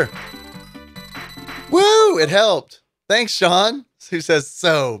chair. Woo, it helped. Thanks, Sean, who says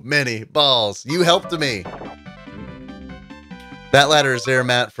so many balls. You helped me. That ladder is there,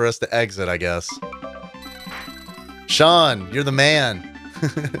 Matt, for us to exit, I guess. Sean, you're the man.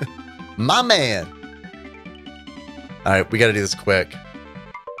 My man. All right, we got to do this quick.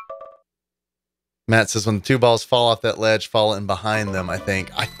 Matt says when the 2 balls fall off that ledge, fall in behind them, I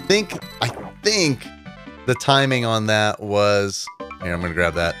think. I think the timing on that was... Here, I'm going to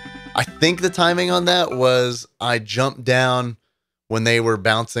grab that. I think the timing on that was I jumped down when they were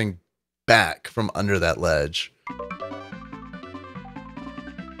bouncing back from under that ledge.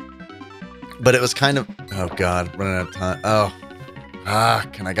 But it was kind of... Oh, God. Running out of time. Oh.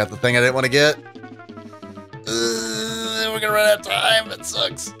 Can I got the thing I didn't want to get? We're going to run out of time. It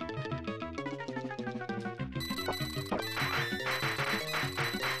sucks.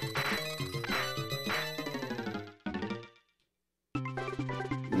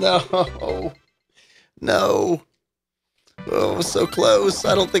 No. No. Oh, so close.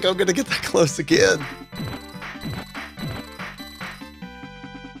 I don't think I'm going to get that close again.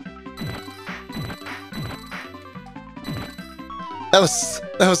 That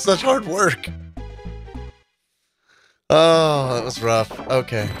was such hard work. Oh, that was rough.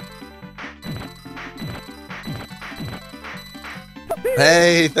 Okay.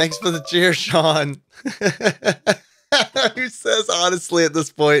 Hey, thanks for the cheer, Sean. Who says, honestly, at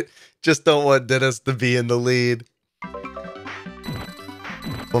this point, just don't want Dennis to be in the lead.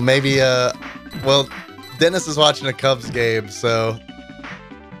 Well, maybe, well, Dennis is watching a Cubs game, so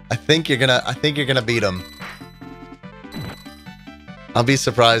I think you're gonna beat him. I'll be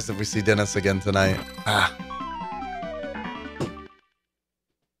surprised if we see Dennis again tonight.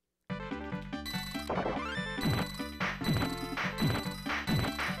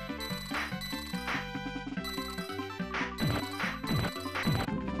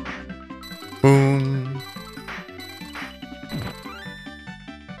 Boom.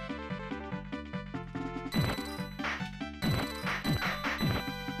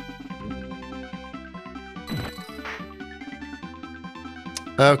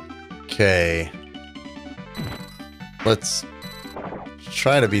 Okay. Let's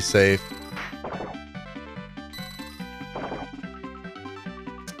try to be safe.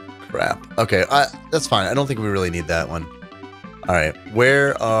 Crap. Okay, that's fine. I don't think we really need that one. All right,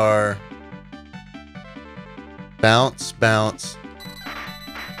 where are... Bounce, bounce.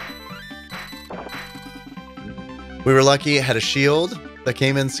 We were lucky it had a shield that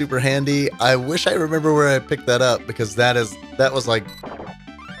came in super handy. I wish I remember where I picked that up because that was like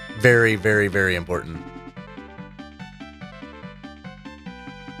very, very, very important.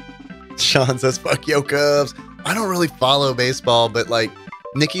 Sean says, fuck yo Cubs. I don't really follow baseball, but like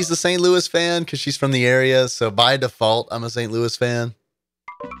Nikki's a St. Louis fan because she's from the area. So by default, I'm a St. Louis fan.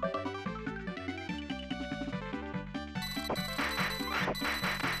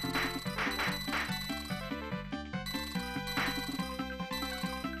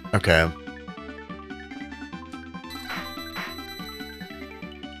 Okay.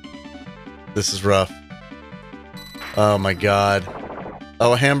 This is rough. Oh my God.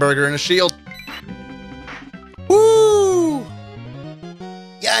 Oh, a hamburger and a shield. Woo!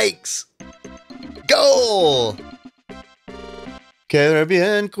 Yikes. Goal! Okay, there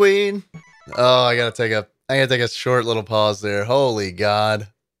bien, queen. Oh, I gotta take a short little pause there. Holy God.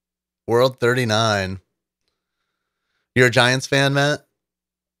 World 39. You're a Giants fan, Matt?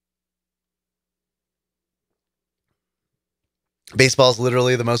 Baseball's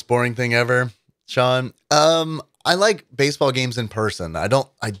literally the most boring thing ever, Sean. I like baseball games in person. I don't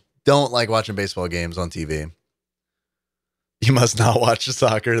like watching baseball games on TV. You must not watch the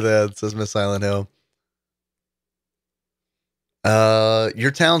soccer then, says Miss Silent Hill.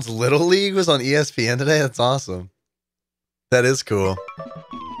 Your town's Little League was on ESPN today? That's awesome. That is cool.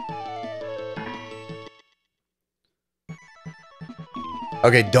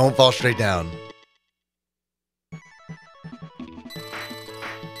 Okay, don't fall straight down.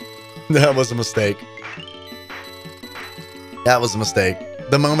 That was a mistake. That was a mistake.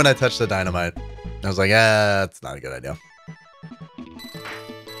 The moment I touched the dynamite, I was like, that's not a good idea.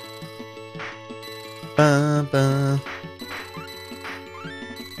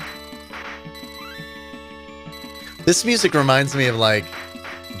 This music reminds me of like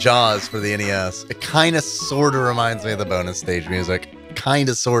Jaws for the NES. It kind of sort of reminds me of the bonus stage music. Kind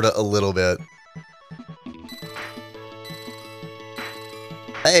of sort of a little bit.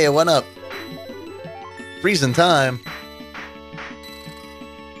 Hey, it went up. Freezing time.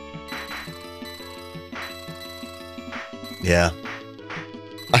 Yeah.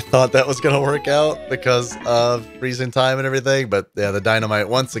 I thought that was going to work out because of freezing time and everything, but yeah, the dynamite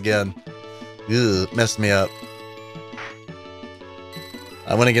once again messed me up.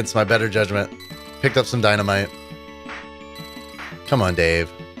 I went against my better judgment. Picked up some dynamite. Come on, Dave.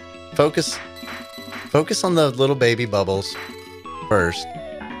 Focus on the little baby bubbles first.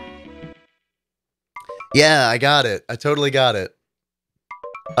 Yeah, I got it. I totally got it.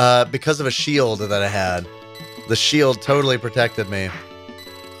 Because of a shield that I had. The shield totally protected me.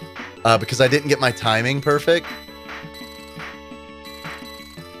 Because I didn't get my timing perfect.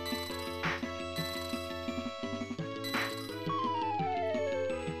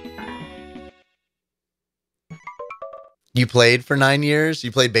 You played for 9 years?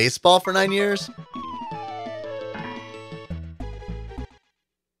 You played baseball for 9 years?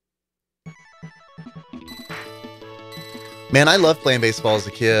 Man, I loved playing baseball as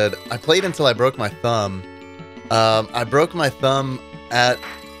a kid. I played until I broke my thumb. I broke my thumb at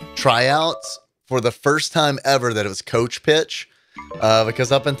tryouts for the first time ever that it was coach pitch.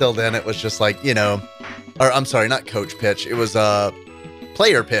 Because up until then, it was just like, you know, or I'm sorry, not coach pitch. It was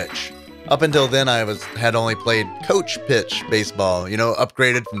player pitch. Up until then, I had only played coach pitch baseball, you know,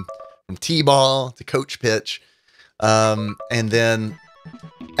 upgraded from T-ball to coach pitch. And then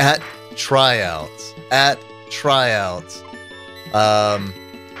at tryouts, I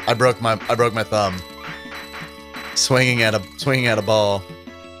broke my thumb swinging at a ball,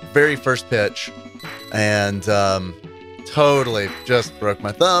 very first pitch, and totally just broke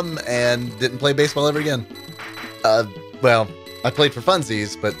my thumb and didn't play baseball ever again. Well, I played for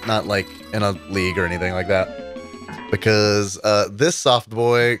funsies, but not like in a league or anything like that, because this soft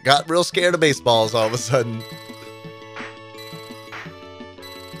boy got real scared of baseballs all of a sudden.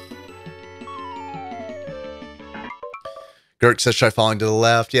 Girk says, try falling to the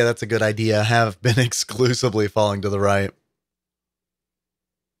left. Yeah, that's a good idea. I have been exclusively falling to the right.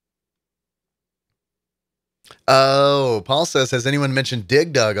 Oh, Paul says, has anyone mentioned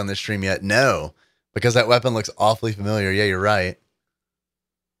Dig Dug on this stream yet? No, because that weapon looks awfully familiar. Yeah, you're right.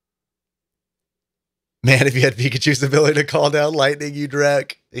 Man, if you had Pikachu's ability to call down lightning, you'd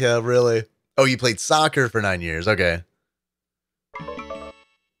wreck. Yeah, really. Oh, you played soccer for 9 years. Okay.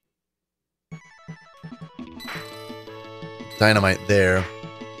 Dynamite there.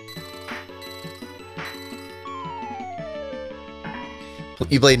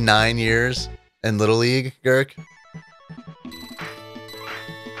 You played 9 years in Little League, Girk?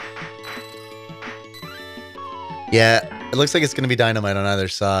 Yeah, it looks like it's going to be dynamite on either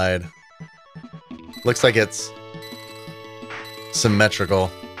side. Looks like it's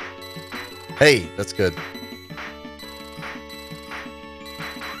symmetrical. Hey, that's good.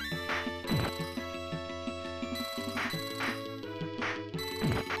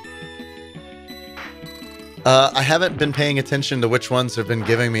 I haven't been paying attention to which ones have been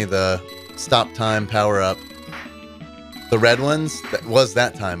giving me the stop time power up. The red ones, that was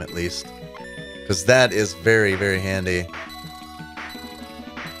that time at least. Because that is very, very handy.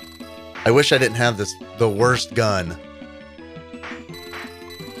 I wish I didn't have the worst gun.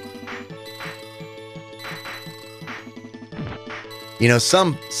 You know,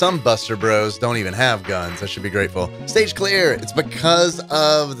 some Buster Bros don't even have guns. I should be grateful. Stage clear! It's because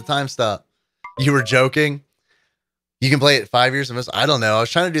of the time stop. You were joking? You can play it 5 years. I don't know. I was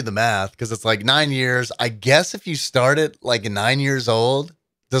trying to do the math because it's like 9 years. I guess if you start it like 9 years old,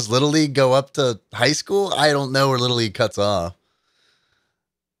 does Little League go up to high school? I don't know where Little League cuts off.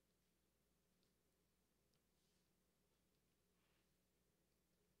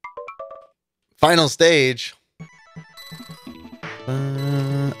 Final stage.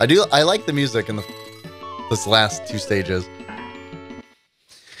 I like the music in this last 2 stages.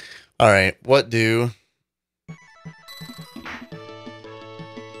 All right, what do?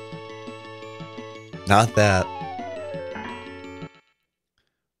 Not that.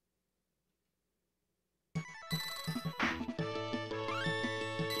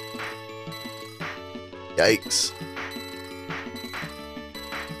 Yikes.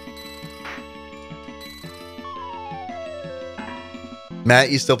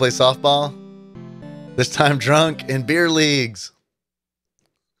 Matt, you still play softball? This time drunk in beer leagues.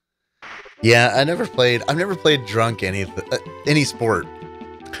 Yeah, I've never played drunk any sport.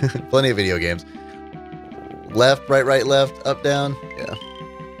 Plenty of video games. Left, right, left, up, down. Yeah.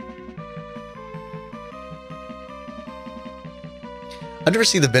 I've never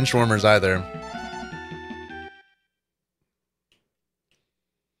seen the bench warmers either.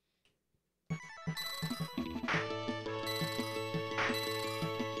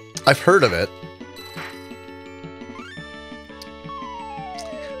 I've heard of it.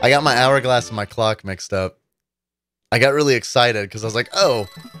 I got my hourglass and my clock mixed up. I got really excited because I was like, oh,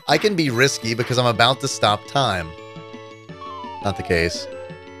 I can be risky because I'm about to stop time. Not the case.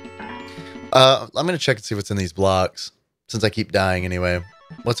 I'm going to check and see what's in these blocks since I keep dying anyway.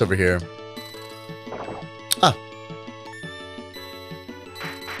 What's over here? Ah.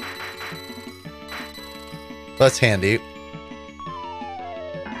 That's handy.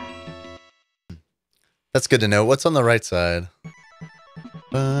 That's good to know. What's on the right side?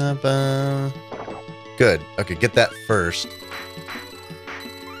 Good. Okay, get that first.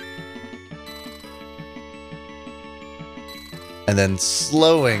 And then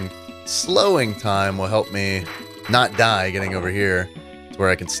slowing time will help me not die getting over here to where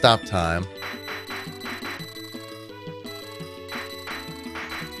I can stop time.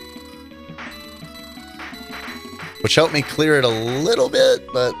 which helped me clear it a little bit,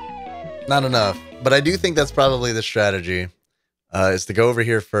 but not enough. But I do think that's probably the strategy, is to go over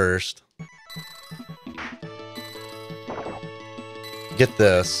here first. Get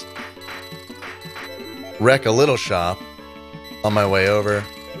this. Wreck a little shop on my way over.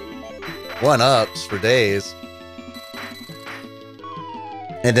 1-ups for days.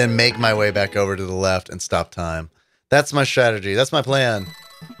 And then make my way back over to the left and stop time. That's my strategy. That's my plan.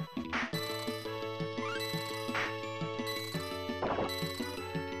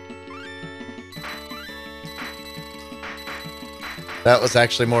 That was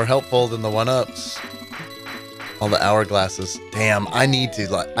actually more helpful than the 1-ups. All the hourglasses. Damn, I need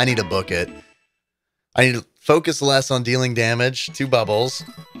to book it. I need to focus less on dealing damage to bubbles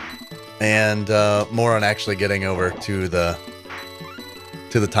and more on actually getting over to the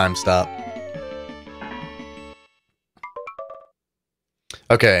time stop.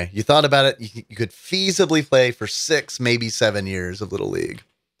 Okay, you thought about it. You could feasibly play for 6, maybe 7 years of Little League.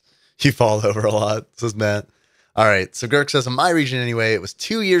 You fall over a lot, says Matt. All right, so Girk says, in my region anyway, it was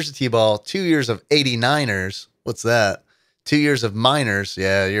 2 years of T-ball, 2 years of 89ers. What's that? 2 years of minors.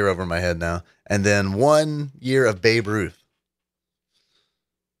 Yeah, you're over my head now. And then 1 year of Babe Ruth.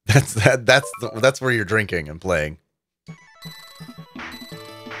 That's where you're drinking and playing.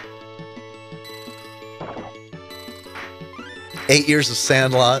 Eight years of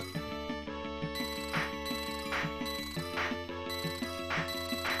Sandlot.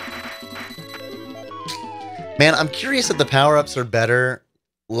 Man, I'm curious if the power-ups are better.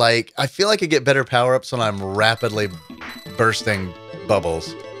 Like, I feel like I get better power-ups when I'm rapidly bursting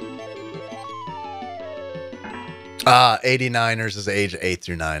bubbles. 89ers is age 8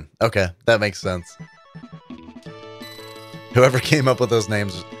 through 9. Okay, that makes sense. Whoever came up with those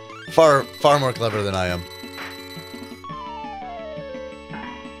names is far more clever than I am.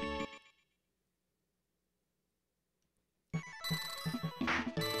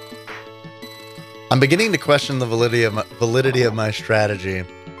 I'm beginning to question the validity of my strategy.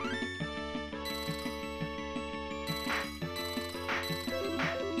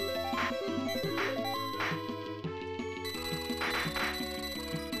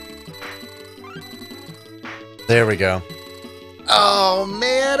 There we go. Oh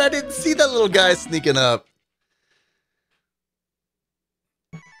man, I didn't see that little guy sneaking up.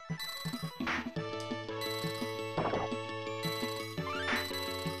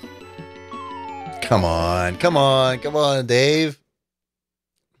 Come on, come on, come on, Dave.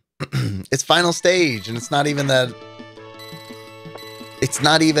 It's final stage, and it's not even that. It's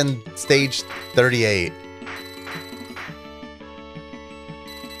not even stage 38.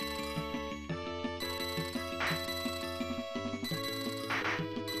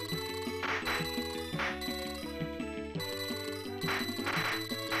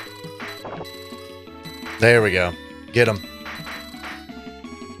 There we go. Get him.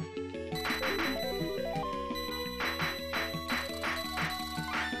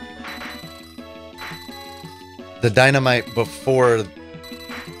 The dynamite before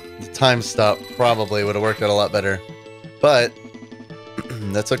the time stop probably would have worked out a lot better. But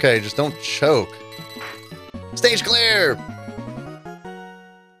that's okay. Just don't choke. Stage clear!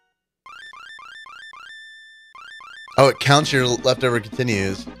 Oh, it counts your leftover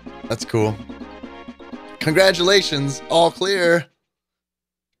continues. That's cool. Congratulations, all clear.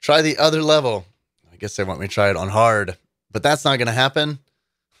 Try the other level. I guess they want me to try it on hard, but that's not going to happen.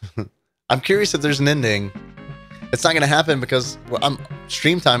 I'm curious if there's an ending. It's not going to happen because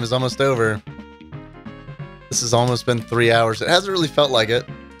stream time is almost over. This has almost been 3 hours. It hasn't really felt like it.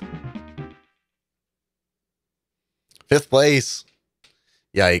 5th place.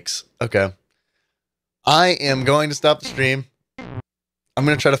 Yikes. Okay. I am going to stop the stream. I'm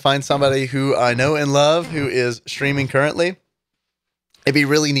going to try to find somebody who I know and love who is streaming currently. It'd be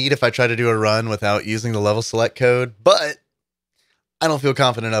really neat if I try to do a run without using the level select code, but I don't feel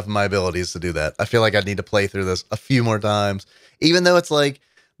confident enough in my abilities to do that. I feel like I need to play through this a few more times, even though it's like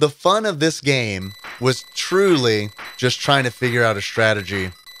the fun of this game was truly just trying to figure out a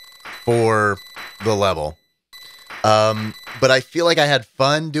strategy for the level. But I feel like I had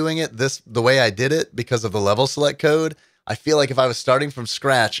fun doing it the way I did it because of the level select code. I feel like if I was starting from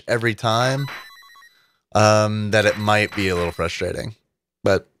scratch every time, that it might be a little frustrating.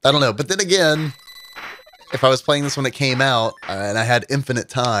 But I don't know. But then again, if I was playing this when it came out and I had infinite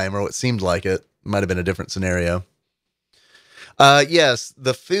time, or what seemed like it might have been a different scenario. Yes,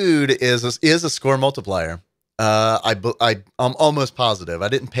 the food is a score multiplier. I'm almost positive. I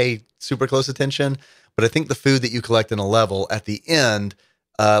didn't pay super close attention, but I think the food that you collect in a level at the end,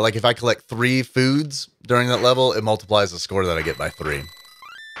 like if I collect 3 foods during that level, it multiplies the score that I get by 3.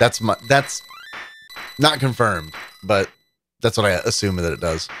 That's Not confirmed, but that's what I assume that it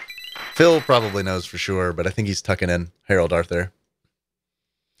does. Phil probably knows for sure, but I think he's tucking in Harold Arthur.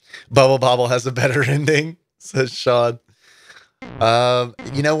 Bubble Bobble has a better ending, says Sean.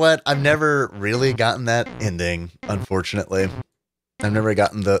 You know what? I've never really gotten that ending, unfortunately. I've never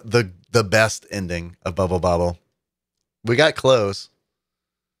gotten the best ending of Bubble Bobble. We got close.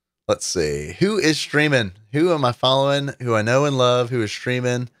 Let's see. Who is streaming? Who am I following? Who I know and love? Who is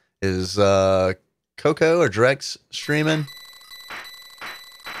streaming? Is Coco or Drex streaming?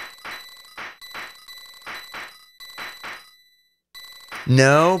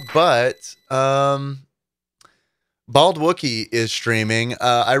 No, but Bald Wookie is streaming.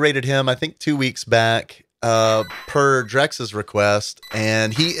 I rated him, I think, 2 weeks back per Drex's request,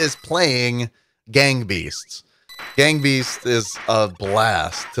 and he is playing Gang Beasts. Gang Beasts is a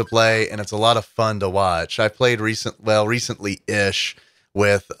blast to play, and it's a lot of fun to watch. I played recently-ish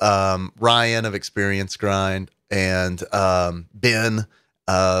with Ryan of Experience Grind and Ben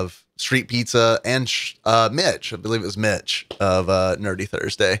of Street Pizza and Mitch. I believe it was Mitch of Nerdy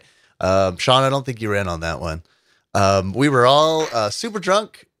Thursday. Sean, I don't think you were in on that one. We were all super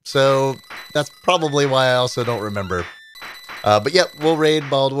drunk, so that's probably why I also don't remember. But yep, we'll raid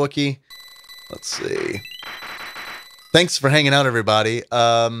Bald Wookie. Let's see. Thanks for hanging out, everybody.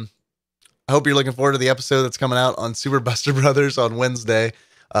 I hope you're looking forward to the episode that's coming out on Super Buster Brothers on Wednesday.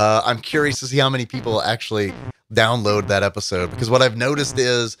 I'm curious to see how many people actually download that episode, because what I've noticed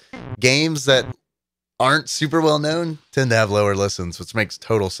is games that aren't super well known tend to have lower listens, which makes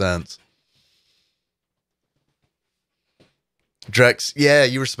total sense. Drex, yeah,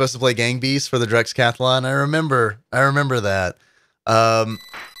 you were supposed to play Gang Beasts for the Drex Cathlon. I remember that.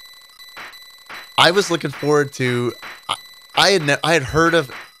 I was looking forward to. I had heard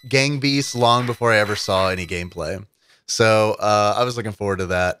of Gang Beasts long before I ever saw any gameplay, so I was looking forward to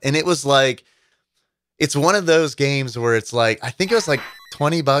that. And it was like, it's one of those games where it's like, I think it was like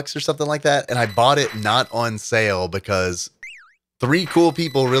 $20 or something like that, and I bought it not on sale because 3 cool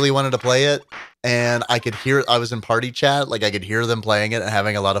people really wanted to play it, and I could hear. I was in party chat, like I could hear them playing it and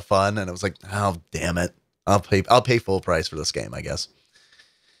having a lot of fun, and it was like, oh damn it, I'll pay full price for this game, I guess.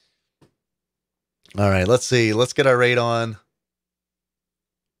 All right, let's see. Let's get our raid on.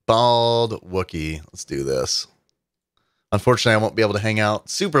 Bald Wookie. Let's do this. Unfortunately, I won't be able to hang out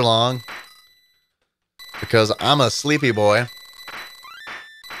super long because I'm a sleepy boy.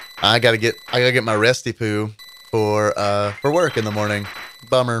 I gotta get my resty poo for work in the morning.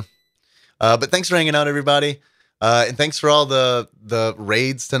 Bummer. But thanks for hanging out, everybody. And thanks for all the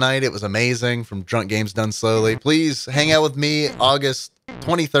raids tonight. It was amazing. From Drunk Games Done Slowly. Please hang out with me August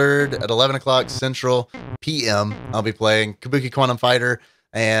 23rd at 11 o'clock Central PM. I'll be playing Kabuki Quantum Fighter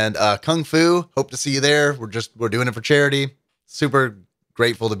and Kung Fu. Hope to see you there. We're doing it for charity. Super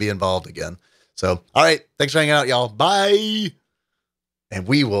grateful to be involved again. So, all right. Thanks for hanging out, y'all. Bye. And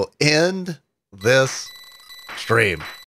we will end this stream.